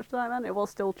cards so much that meant it was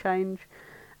still change.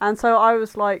 And so I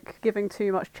was like giving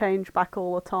too much change back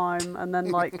all the time, and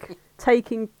then like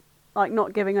taking, like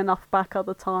not giving enough back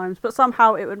other times. But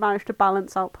somehow it would manage to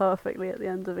balance out perfectly at the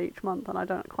end of each month, and I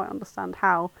don't quite understand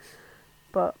how.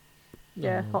 But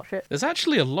yeah, hot shit. There's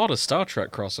actually a lot of Star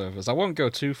Trek crossovers. I won't go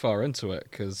too far into it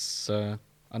because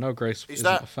I know Grace isn't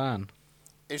a fan.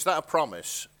 Is that a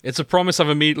promise? It's a promise I've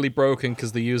immediately broken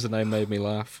because the username made me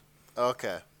laugh.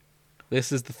 Okay.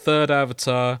 This is the third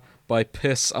Avatar by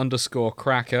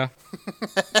piss_cracker.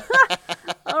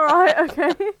 Alright,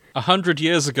 okay. 100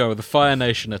 years ago, the Fire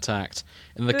Nation attacked.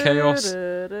 In the chaos,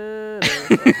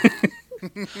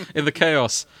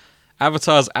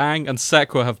 Avatars Aang and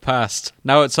Sekwa have passed.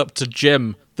 Now it's up to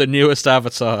Jim, the newest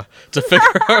Avatar, to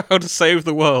figure out how to save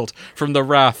the world from the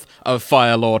wrath of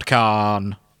Fire Lord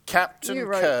Khan. Captain You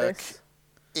wrote Kirk this.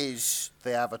 is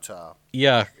the Avatar.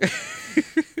 Yeah.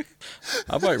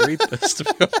 I might read this, to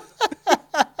be honest.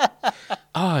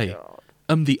 I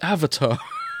am the Avatar.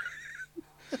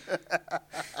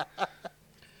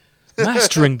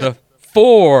 Mastering the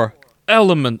 4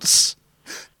 elements.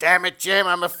 Damn it, Jim!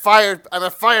 I'm a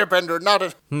firebender, not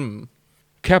a.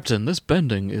 Captain, this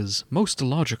bending is most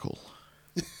illogical.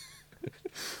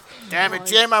 Damn it,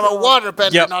 Jim! I'm a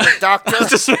waterbender, not a doctor.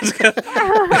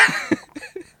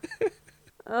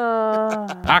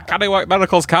 I can't work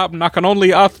miracles, Captain. I can only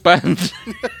earthbend.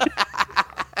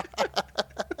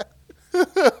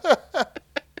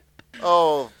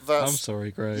 Oh, that's. I'm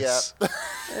sorry, Grace. Yeah.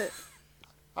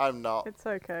 I'm not. It's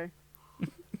okay.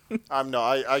 I'm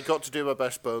not. I got to do my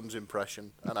best Bones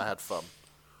impression, and I had fun.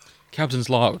 Captain's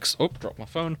logs. Oh, dropped my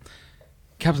phone.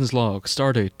 Captain's log,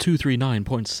 stardate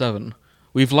 239.7.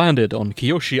 We've landed on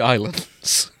Kyoshi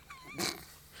Islands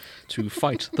to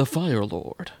fight the Fire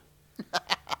Lord.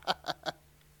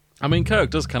 I mean, Kirk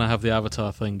does kind of have the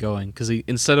Avatar thing going, because he,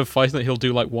 instead of fighting it, he'll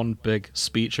do like one big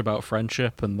speech about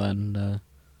friendship, and then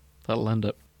that'll end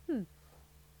it.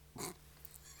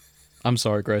 I'm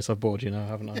sorry, Grace, I've bored you now,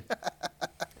 haven't I?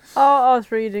 Oh, I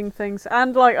was reading things,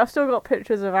 and like I've still got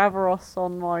pictures of Avaros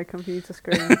on my computer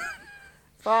screen.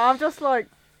 So I'm just like,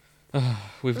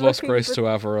 We've lost looking Grace for- to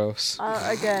Avaros.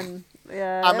 again,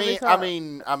 yeah. I every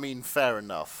mean, time- fair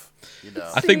enough. You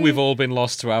know. I think we've all been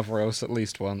lost to Avaros at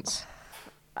least once.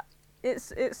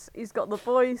 It's he's got the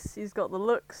voice, he's got the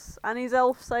looks, and he's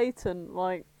Elf Satan.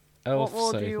 Like, Elf what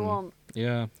more Satan. do you want?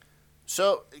 Yeah.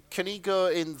 So, can he go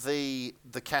in the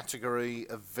category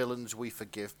of villains we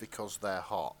forgive because they're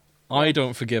hot? I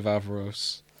don't forgive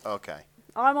Avaros. Okay.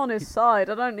 I'm on his side.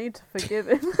 I don't need to forgive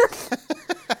him.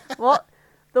 What?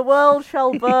 The world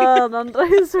shall burn under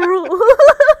his rule.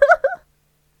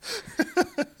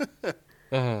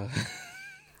 Uh,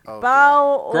 Oh,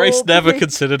 Bow or Grace never be,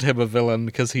 considered him a villain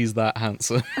because he's that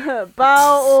handsome.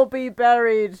 bow or be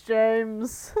buried,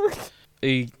 James.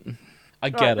 I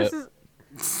Right, get it.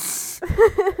 this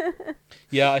is-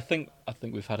 Yeah, I think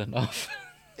we've had enough.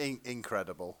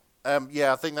 Incredible.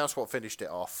 Yeah, I think that's what finished it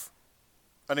off.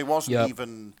 And it wasn't Yep.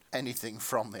 even anything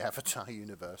from the Avatar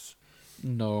universe.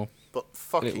 No. But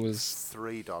fucking was-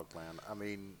 Three Dog Man. I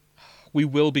mean, We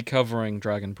will be covering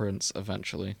Dragon Prince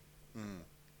eventually.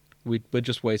 We're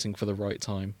just waiting for the right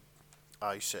time,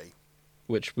 I see.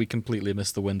 which we completely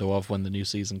missed the window of when the new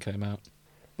season came out.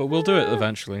 But we'll do it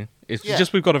eventually. It's Yeah.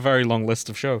 just we've got a very long list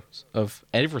of shows, of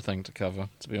everything to cover,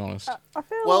 to be honest. I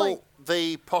feel Well, like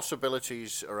the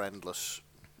possibilities are endless.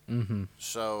 Mm-hmm.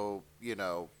 So, you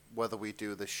know, whether we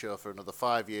do this show for another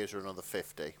 5 years or another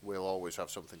 50, we'll always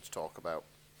have something to talk about.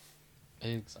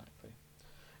 Exactly.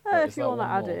 Right, if is you that want to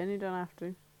one add more? it in, you don't have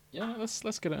to. Yeah,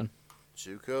 let's get it in.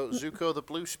 Zuko the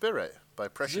Blue Spirit by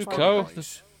Precious Zuko.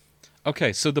 Boys.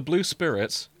 Okay, so the Blue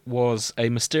Spirit was a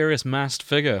mysterious masked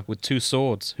figure with 2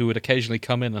 swords who would occasionally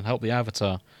come in and help the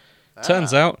Avatar.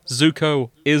 Turns out, Zuko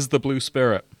is the Blue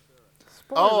Spirit.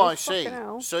 Oh, I Spoilers, see. fucking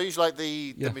hell. So he's like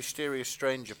the Yeah. mysterious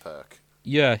stranger perk.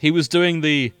 Yeah, he was doing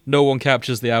the no one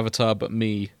captures the Avatar but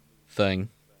me thing,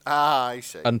 Ah, I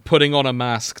see. and putting on a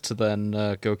mask to then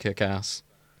go kick ass.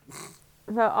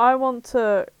 So I want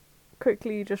to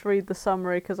quickly just read the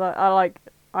summary because I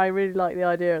really like the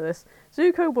idea of this.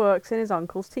 Zuko works in his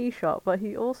uncle's tea shop, but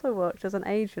he also worked as an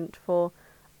agent for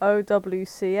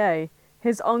OWCA,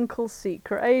 his uncle's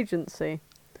secret agency.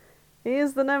 He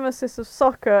is the nemesis of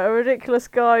Sokka, a ridiculous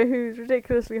guy who's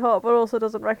ridiculously hot but also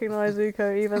doesn't recognise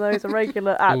Zuko even though he's a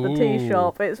regular at the tea Ooh.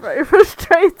 shop. It's very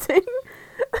frustrating.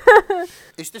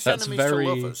 Is this That's enemies very-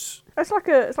 to lovers? It's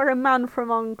like a man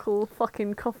from Uncle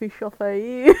fucking coffee shop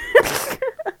AE.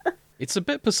 It's a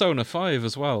bit Persona 5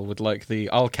 as well, with like the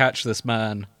I'll catch this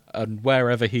man, and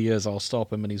wherever he is, I'll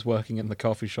stop him, and he's working in the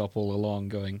coffee shop all along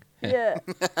going, Yeah.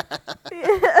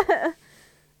 Yeah.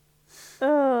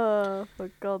 Oh,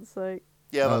 for God's sake.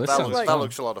 Yeah, Oh, this that, sounds looks, that fun.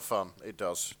 looks a lot of fun. It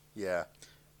does. Yeah.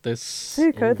 This.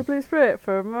 Zuko, the blue spirit.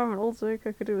 For a moment, all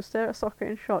Zuko could do was stare at Sokka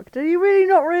in shock. Do you really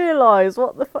not realise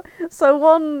what the fuck? So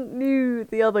one knew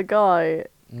the other guy,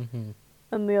 Mm-hmm.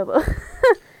 and the other.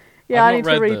 Yeah, I've I not need to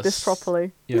read read this. this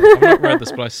properly. Yeah, I've not read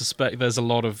this, but I suspect there's a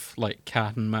lot of like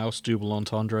cat and mouse double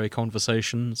entendre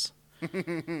conversations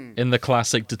in the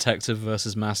classic detective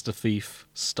versus master thief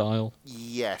style.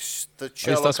 Yes, the least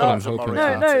Sherlock that's what I'm Holmes and hoping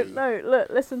No, Moriarty. no, no. Look,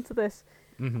 listen to this.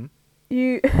 Mm-hmm.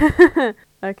 You.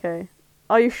 Okay.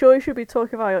 Are you sure you should be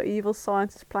talking about your evil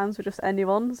scientist plans with just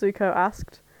anyone? Zuko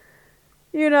asked.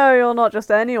 You know you're not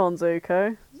just anyone,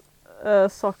 Zuko.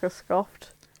 Sokka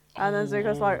scoffed. And then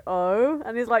Zuko's like, oh.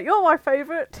 And he's like, you're my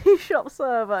favourite tea shop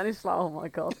server. And he's like, oh my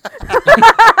god.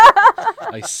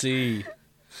 I see.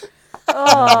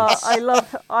 Oh,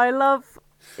 I love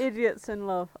idiots in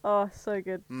love. Oh, so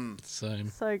good. Same.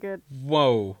 So good.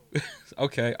 Whoa.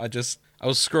 Okay, I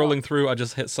was scrolling through, I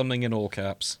just hit something in all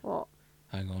caps. What?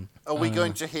 Hang on. Are we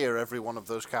going to hear every one of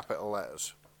those capital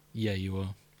letters? Yeah, you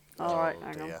are. Alright, Oh,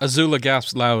 hang on. dear. Azula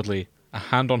gasped loudly, a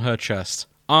hand on her chest.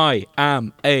 I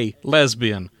am a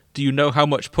lesbian. Do you know how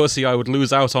much pussy I would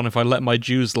lose out on if I let my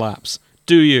dues lapse?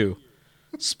 Do you?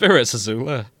 Spirits,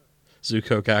 Azula.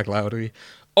 Zuko gagged loudly.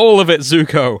 All of it,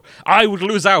 Zuko. I would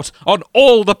lose out on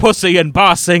all the pussy in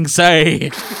Ba Sing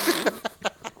Se.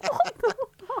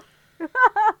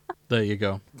 There you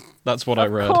go. That's what I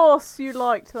read. Of course you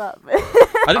liked that bit.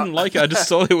 I didn't like it. I just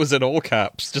saw it was in all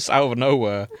caps, just out of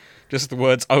nowhere. Just the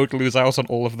words, I would lose out on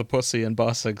all of the pussy in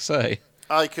Ba Sing Se.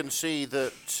 I can see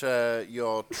that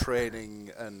your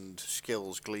training and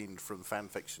skills gleaned from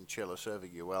fanfics and chill are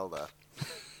serving you well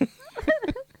there.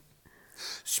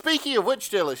 Speaking of which,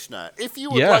 dear listener, if you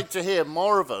would like to hear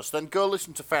more of us, then go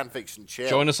listen to fanfics and chill.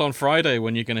 Join us on Friday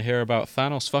when you're going to hear about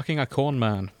Thanos fucking a corn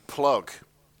man. Plug.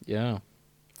 Yeah.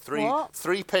 What?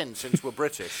 3 pins since we're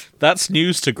British. That's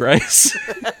news to Grace.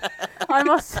 I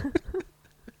must.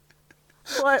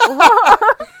 Wait,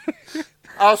 what?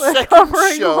 Our second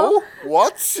covering show?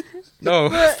 What? No.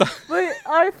 Wait,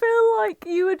 I feel like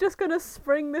you were just gonna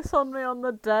spring this on me on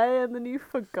the day and then you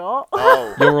forgot.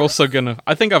 Oh, You're also going to...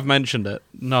 I think I've mentioned it.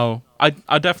 No. I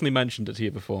definitely mentioned it to you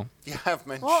before. you have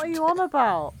mentioned What are you on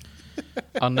about?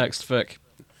 Our next fic.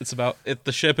 It's about...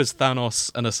 The ship is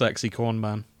Thanos and a sexy corn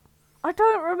man. I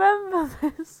don't remember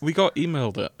this. We got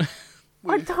emailed it.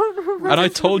 I don't remember. And I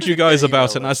told you guys Email about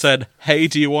it, and I us. said, hey,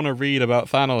 do you want to read about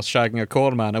Thanos shagging a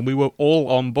corn man? And we were all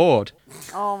on board.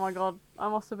 Oh my god, I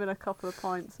must have been a couple of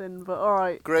pints in, but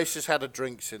alright. Grace has had a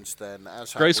drink since then.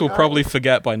 As have Grace we. will probably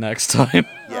forget by next time.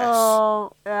 Yes.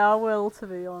 Oh, yeah, I will, to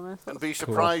be honest. And be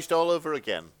surprised all over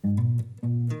again.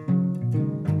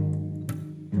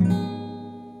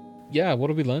 Yeah, what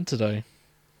did we learn today?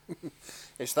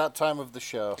 It's that time of the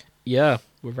show. Yeah,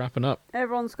 we're wrapping up.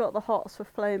 Everyone's got the hots for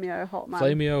Flamio Hotman.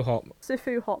 Flamio Hot...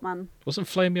 Sifu Hotman. Wasn't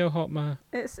Flamio Hot Man?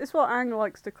 It's what Aang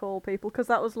likes to call people, because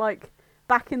that was like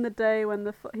back in the day when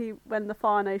the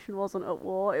Fire Nation wasn't at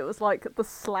war. It was like the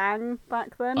slang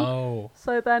back then. Oh.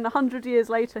 So then 100 years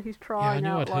later, he's Yeah, I trying knew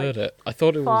out I'd like heard it. I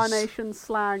thought it Fire was... Nation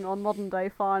slang on modern day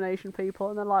Fire Nation people,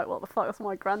 and they're like, "What the fuck?" That's what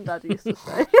my granddad used to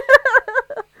say.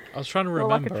 I was trying to Or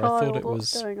like a remember. I thought child, it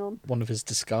what's was going on? one of his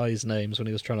disguise names when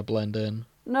he was trying to blend in.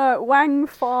 No, Wang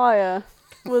Fire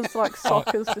was like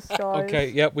Sokka's disguise. Okay,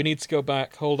 yep, we need to go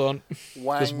back. Hold on.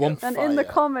 Wang one- And in the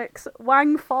Fire. comics,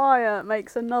 Wang Fire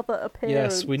makes another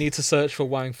appearance. Yes, we need to search for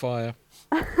Wang Fire.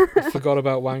 I forgot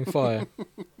about Wang Fire.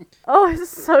 Oh, it's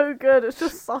so good. It's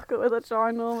just Sokka with a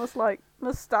ginormous like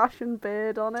moustache and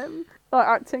beard on him, like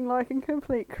acting like a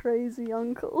complete crazy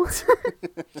uncle.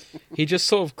 He just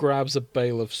sort of grabs a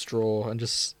bale of straw and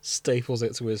just staples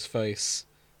it to his face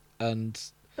and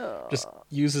just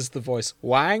uses the voice,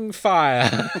 Wang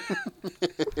Fire.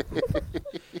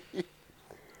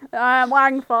 I am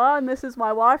Wang Fire, and this is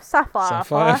my wife, Sapphire,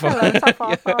 Sapphire Fire. Hello, Fire.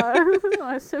 Sapphire Fire.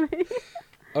 Nice to meet you.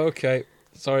 Okay,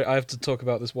 sorry, I have to talk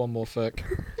about this one more fic.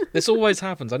 This always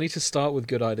happens. I need to start with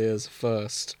good ideas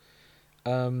first.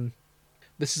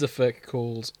 This is a fic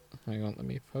called... Hang on, let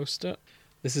me post it.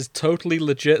 This is Totally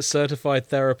Legit Certified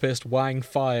Therapist Wang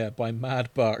Fire by Mad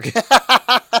Buck.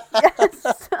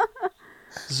 Yes.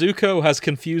 Zuko has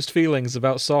confused feelings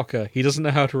about Sokka. He doesn't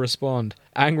know how to respond.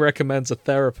 Aang recommends a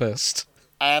therapist.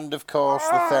 And, of course,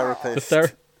 the therapist.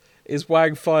 The is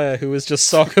Wang Fire, who is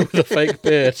just Sokka with a fake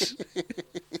beard.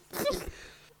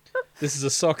 This is a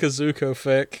Sokka Zuko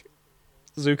fic.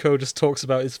 Zuko just talks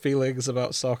about his feelings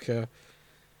about Sokka.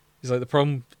 He's like, the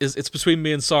problem is it's between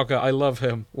me and Sokka. I love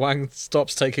him. Wang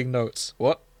stops taking notes.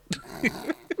 What?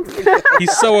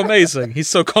 He's so amazing. He's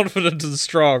so confident and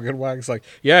strong. And Wang's like,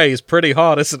 yeah, he's pretty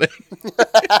hot, isn't he?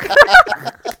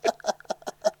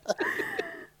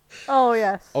 Oh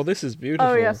yes. Oh, this is beautiful.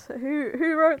 Oh yes.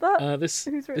 Who wrote that? This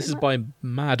Who's written this is that? by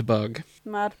Madbug.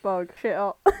 Mad Bug. Shit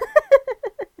up.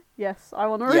 Yes, I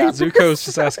want to Yeah. read. Zuko's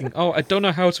just asking, "Oh, I don't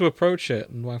know how to approach it,"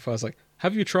 and Wangfire's like,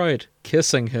 "Have you tried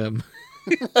kissing him?"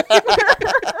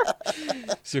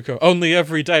 Zuko, only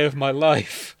every day of my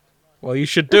life. Well, you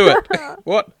should do it.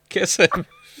 What? Kiss him?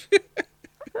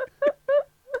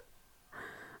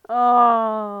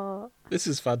 Oh, This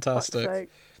is fuck's fantastic. sake.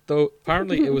 Though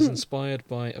apparently it was inspired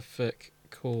by a fic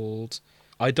called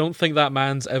 "I Don't Think That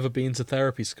Man's Ever Been to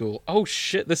Therapy School." Oh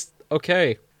shit!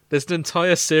 Okay. There's an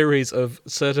entire series of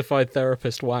certified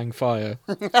therapist Wang Fire.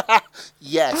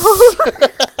 Yes.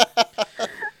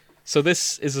 So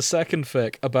this is a second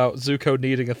fic about Zuko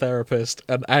needing a therapist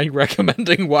and Aang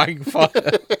recommending Wang Fire.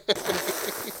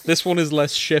 This one is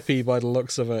less shippy by the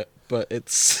looks of it, but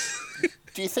it's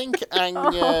Do you think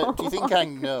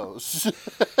Aang knows?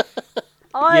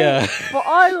 Yeah. What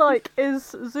I like is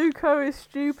Zuko is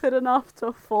stupid enough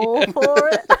to fall for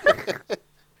it.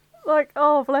 Like,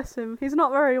 oh bless him, he's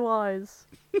not very wise.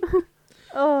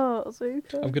 Oh,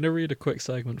 Zuko. I'm going to read a quick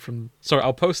segment from... Sorry,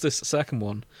 I'll post this second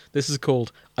one. This is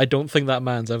called "I Don't Think That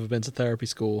Man's Ever Been to Therapy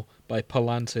School" by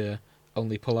Palantir.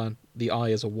 Only the I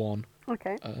is a 1.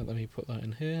 Okay. Let me put that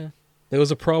in here. There was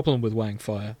a problem with Wang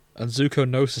Fire, and Zuko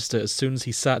noticed it as soon as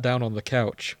he sat down on the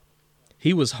couch.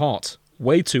 He was hot.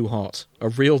 Way too hot. A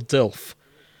real dilf.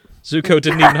 Zuko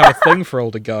didn't even have a thing for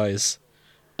older guys.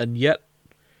 And yet...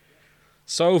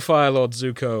 "So, Fire Lord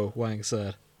Zuko," Wang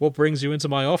said, "what brings you into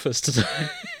my office today?"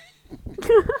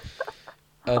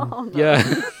 And, Oh, no.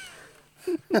 yeah.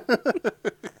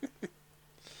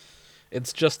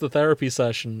 It's just the therapy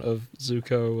session of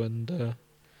Zuko and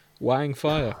Wang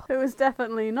Fire. It was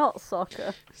definitely not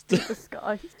soccer. This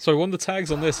guy. So one of the tags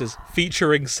on this is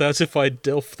featuring certified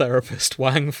DILF therapist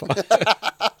Wang Fire.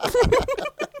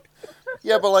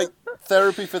 Yeah, but like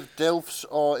therapy for the DILFs,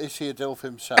 or is he a DILF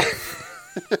himself?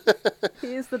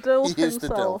 He is the Dilf He is the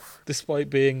himself. Despite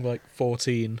being like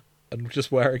 14 and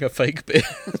just wearing a fake beard.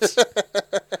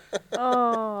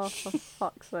 Oh, for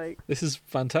fuck's sake. This is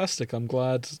fantastic. I'm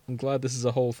glad this is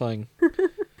a whole thing.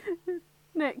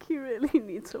 Nick, you really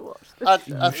need to watch this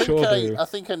I show. Sure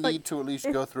think I need to at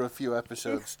least go through a few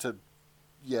episodes to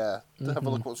have a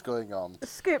look what's going on.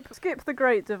 Skip the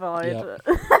Great Divide.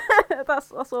 Yep.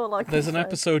 That's all I can There's an say.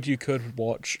 episode you could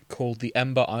watch called The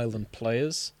Ember Island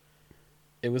Players.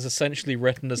 It was essentially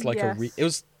written as like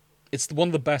Yes. it's one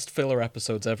of the best filler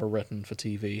episodes ever written for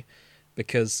TV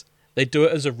because they do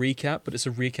it as a recap, but it's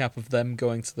a recap of them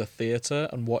going to the theatre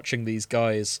and watching these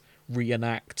guys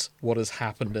reenact what has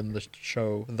happened in the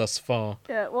show thus far.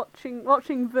 Yeah,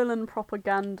 watching villain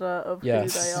propaganda of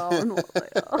Yes. who they are and what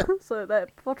they are. So they're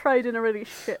portrayed in a really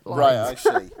shit light. Right, I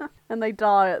see. And they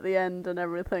die at the end and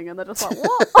everything, and they're just like,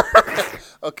 what?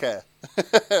 Okay.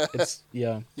 It's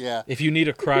yeah. Yeah. If you need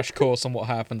a crash course on what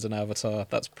happens in Avatar,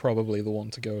 that's probably the one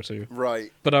to go to.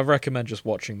 Right. But I recommend just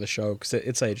watching the show because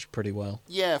it's aged pretty well.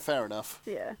 Yeah, fair enough.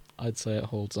 Yeah. I'd say it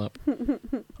holds up.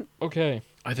 Okay,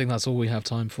 I think that's all we have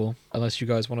time for. Unless you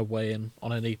guys want to weigh in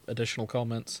on any additional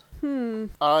comments.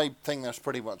 I think that's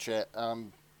pretty much it.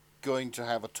 I'm going to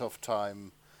have a tough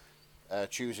time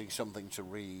choosing something to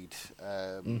read,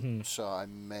 so I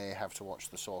may have to watch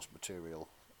the source material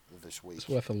this week. It's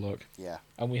worth a look. Yeah.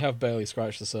 And we have barely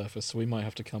scratched the surface, so we might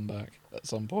have to come back at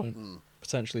some point.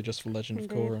 Potentially just for Legend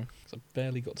Indeed. of Korra. 'Cause I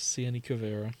barely got to see any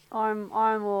Kuvira. I'm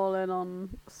all in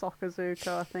on Sokkazuka,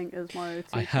 I think, is my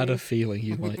OTP. I had a feeling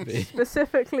you might be.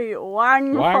 Specifically,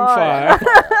 Wang Wang Fire.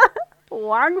 Fire!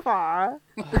 Wang Fire.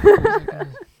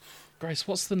 Grace,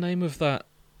 what's the name of that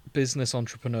business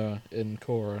entrepreneur in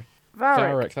Korra?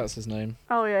 Varric. That's his name.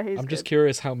 Oh yeah, he's I'm just good.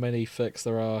 curious how many fics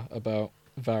there are about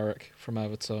Varric from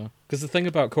Avatar. Because the thing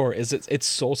about Korra is it's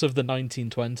sort of the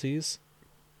 1920s,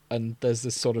 and there's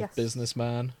this sort of Yes.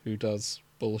 businessman who does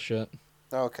bullshit,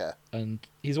 Okay. and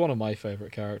he's one of my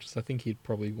favourite characters. I think he'd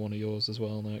probably be one of yours as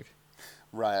well, Nick.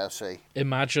 Right, I see.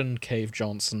 Imagine Cave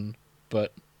Johnson,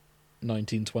 but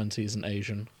 1920s and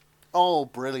Asian. Oh,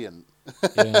 brilliant.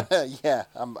 Yeah. Yeah,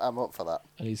 I'm up for that.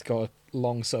 And he's got a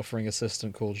long-suffering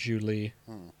assistant called Zhu Li,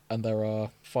 and there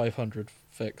are 500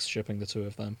 fics shipping the two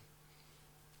of them.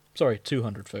 Sorry,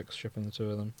 200 fics shipping the two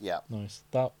of them. Yeah. Nice.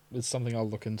 That is something I'll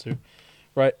look into.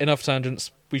 Right, enough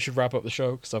tangents. We should wrap up the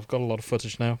show because I've got a lot of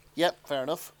footage now. Yep, fair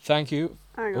enough. Thank you.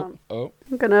 Hang on. Oh,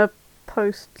 I'm gonna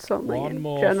post something One in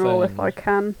more general thing. if I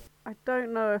can. I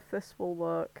don't know if this will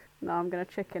work. No, I'm gonna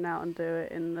chicken out and do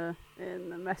it in the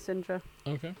messenger.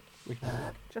 okay. We can...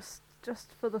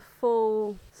 Just for the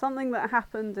full something that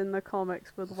happened in the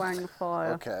comics with Wang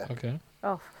Fire. Okay. Okay.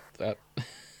 Oh, That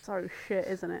so shit,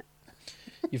 isn't it?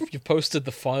 you've posted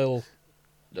the file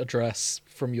address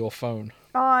from your phone.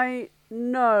 I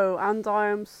know, and I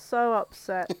am so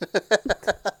upset.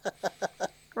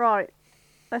 Right,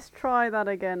 let's try that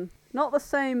again. Not the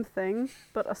same thing,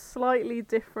 but a slightly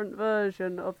different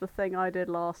version of the thing I did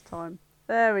last time.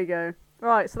 There we go.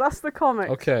 Right, so that's the comic.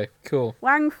 Okay, cool.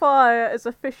 Wang Fire is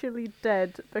officially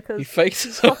dead because He fakes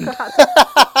his own... Sokka had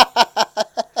to...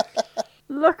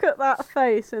 Look at that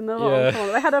face in the bottom Yeah.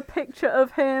 corner. They had a picture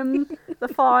of him. The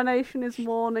Fire Nation is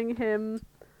mourning him.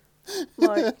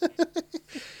 Like,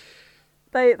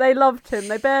 they loved him.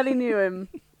 They barely knew him,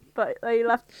 but they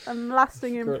left a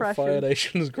lasting impression. Fire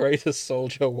Nation's greatest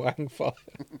soldier, Wang Fire.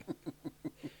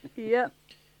 Yep.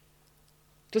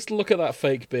 Just look at that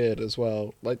fake beard as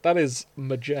well. Like, that is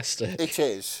majestic. It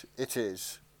is. It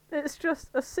is. It's just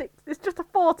a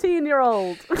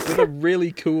 14-year-old. With a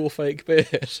really cool fake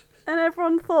beard. And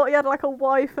everyone thought he had like a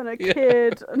wife and a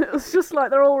kid, and it was just like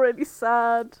they're all really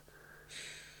sad.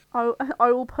 I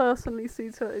will personally see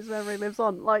to it his memory lives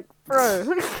on. Like, bro,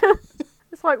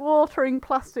 it's like watering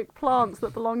plastic plants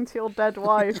that belong to your dead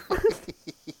wife.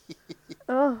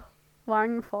 Ugh,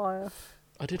 Wang Fire.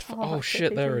 I did... Oh, Oh,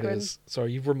 shit, there it Grin. is.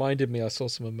 Sorry, you've reminded me I saw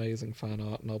some amazing fan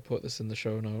art, and I'll put this in the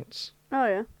show notes. Oh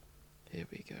yeah. Here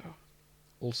we go.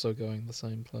 Also going the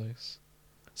same place.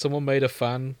 Someone made a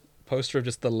fan poster of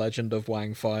just the legend of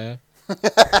Wang Fire.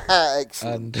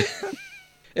 Excellent. And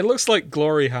it looks like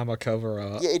Glory Hammer cover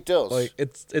art. Yeah, it does. Like,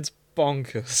 it's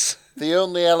bonkers. The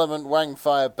only element Wang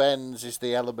Fire bends is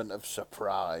the element of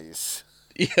surprise.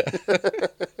 Yeah.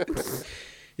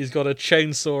 He's got a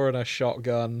chainsaw and a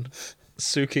shotgun.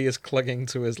 Suki is clinging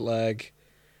to his leg.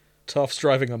 Toph's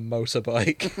driving a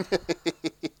motorbike.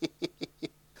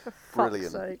 For fuck's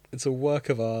Brilliant. sake. It's a work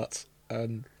of art,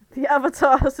 and The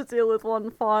Avatar has to deal with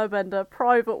one firebender.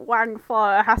 Private Wang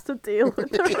Fire has to deal with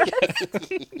the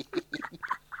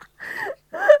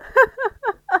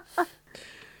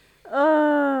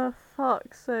rest.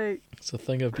 Fuck's sake. it's a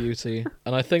thing of beauty.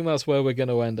 And I think that's where we're going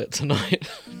to end it tonight.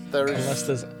 There Unless is.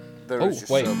 there's... There Oh, is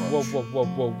just wait. so much.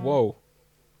 Whoa.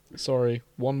 Sorry,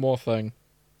 one more thing.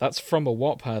 That's from a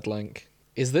Wattpad link.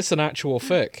 Is this an actual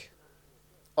fic?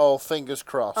 Oh, fingers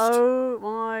crossed. Oh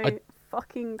my I-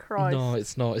 fucking Christ. No,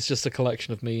 it's not. It's just a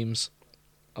collection of memes.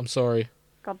 I'm sorry.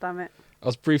 God damn it. I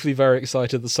was briefly very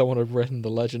excited that someone had written The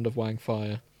Legend of Wang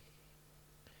Fire.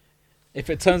 If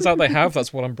it turns out they have,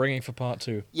 that's what I'm bringing for part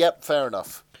 2. Yep, fair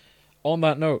enough. On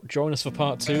that note, join us for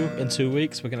part 2 in 2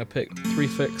 weeks. We're going to pick 3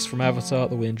 fics from Avatar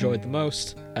that we enjoyed the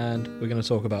most, and we're going to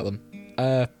talk about them.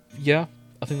 Yeah,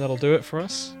 I think that'll do it for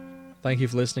us. Thank you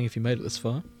for listening if you made it this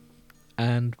far.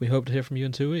 And we hope to hear from you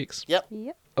in 2 weeks. Yep.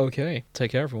 Okay,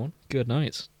 take care everyone. Good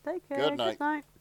night. Take care. Good night. Good night.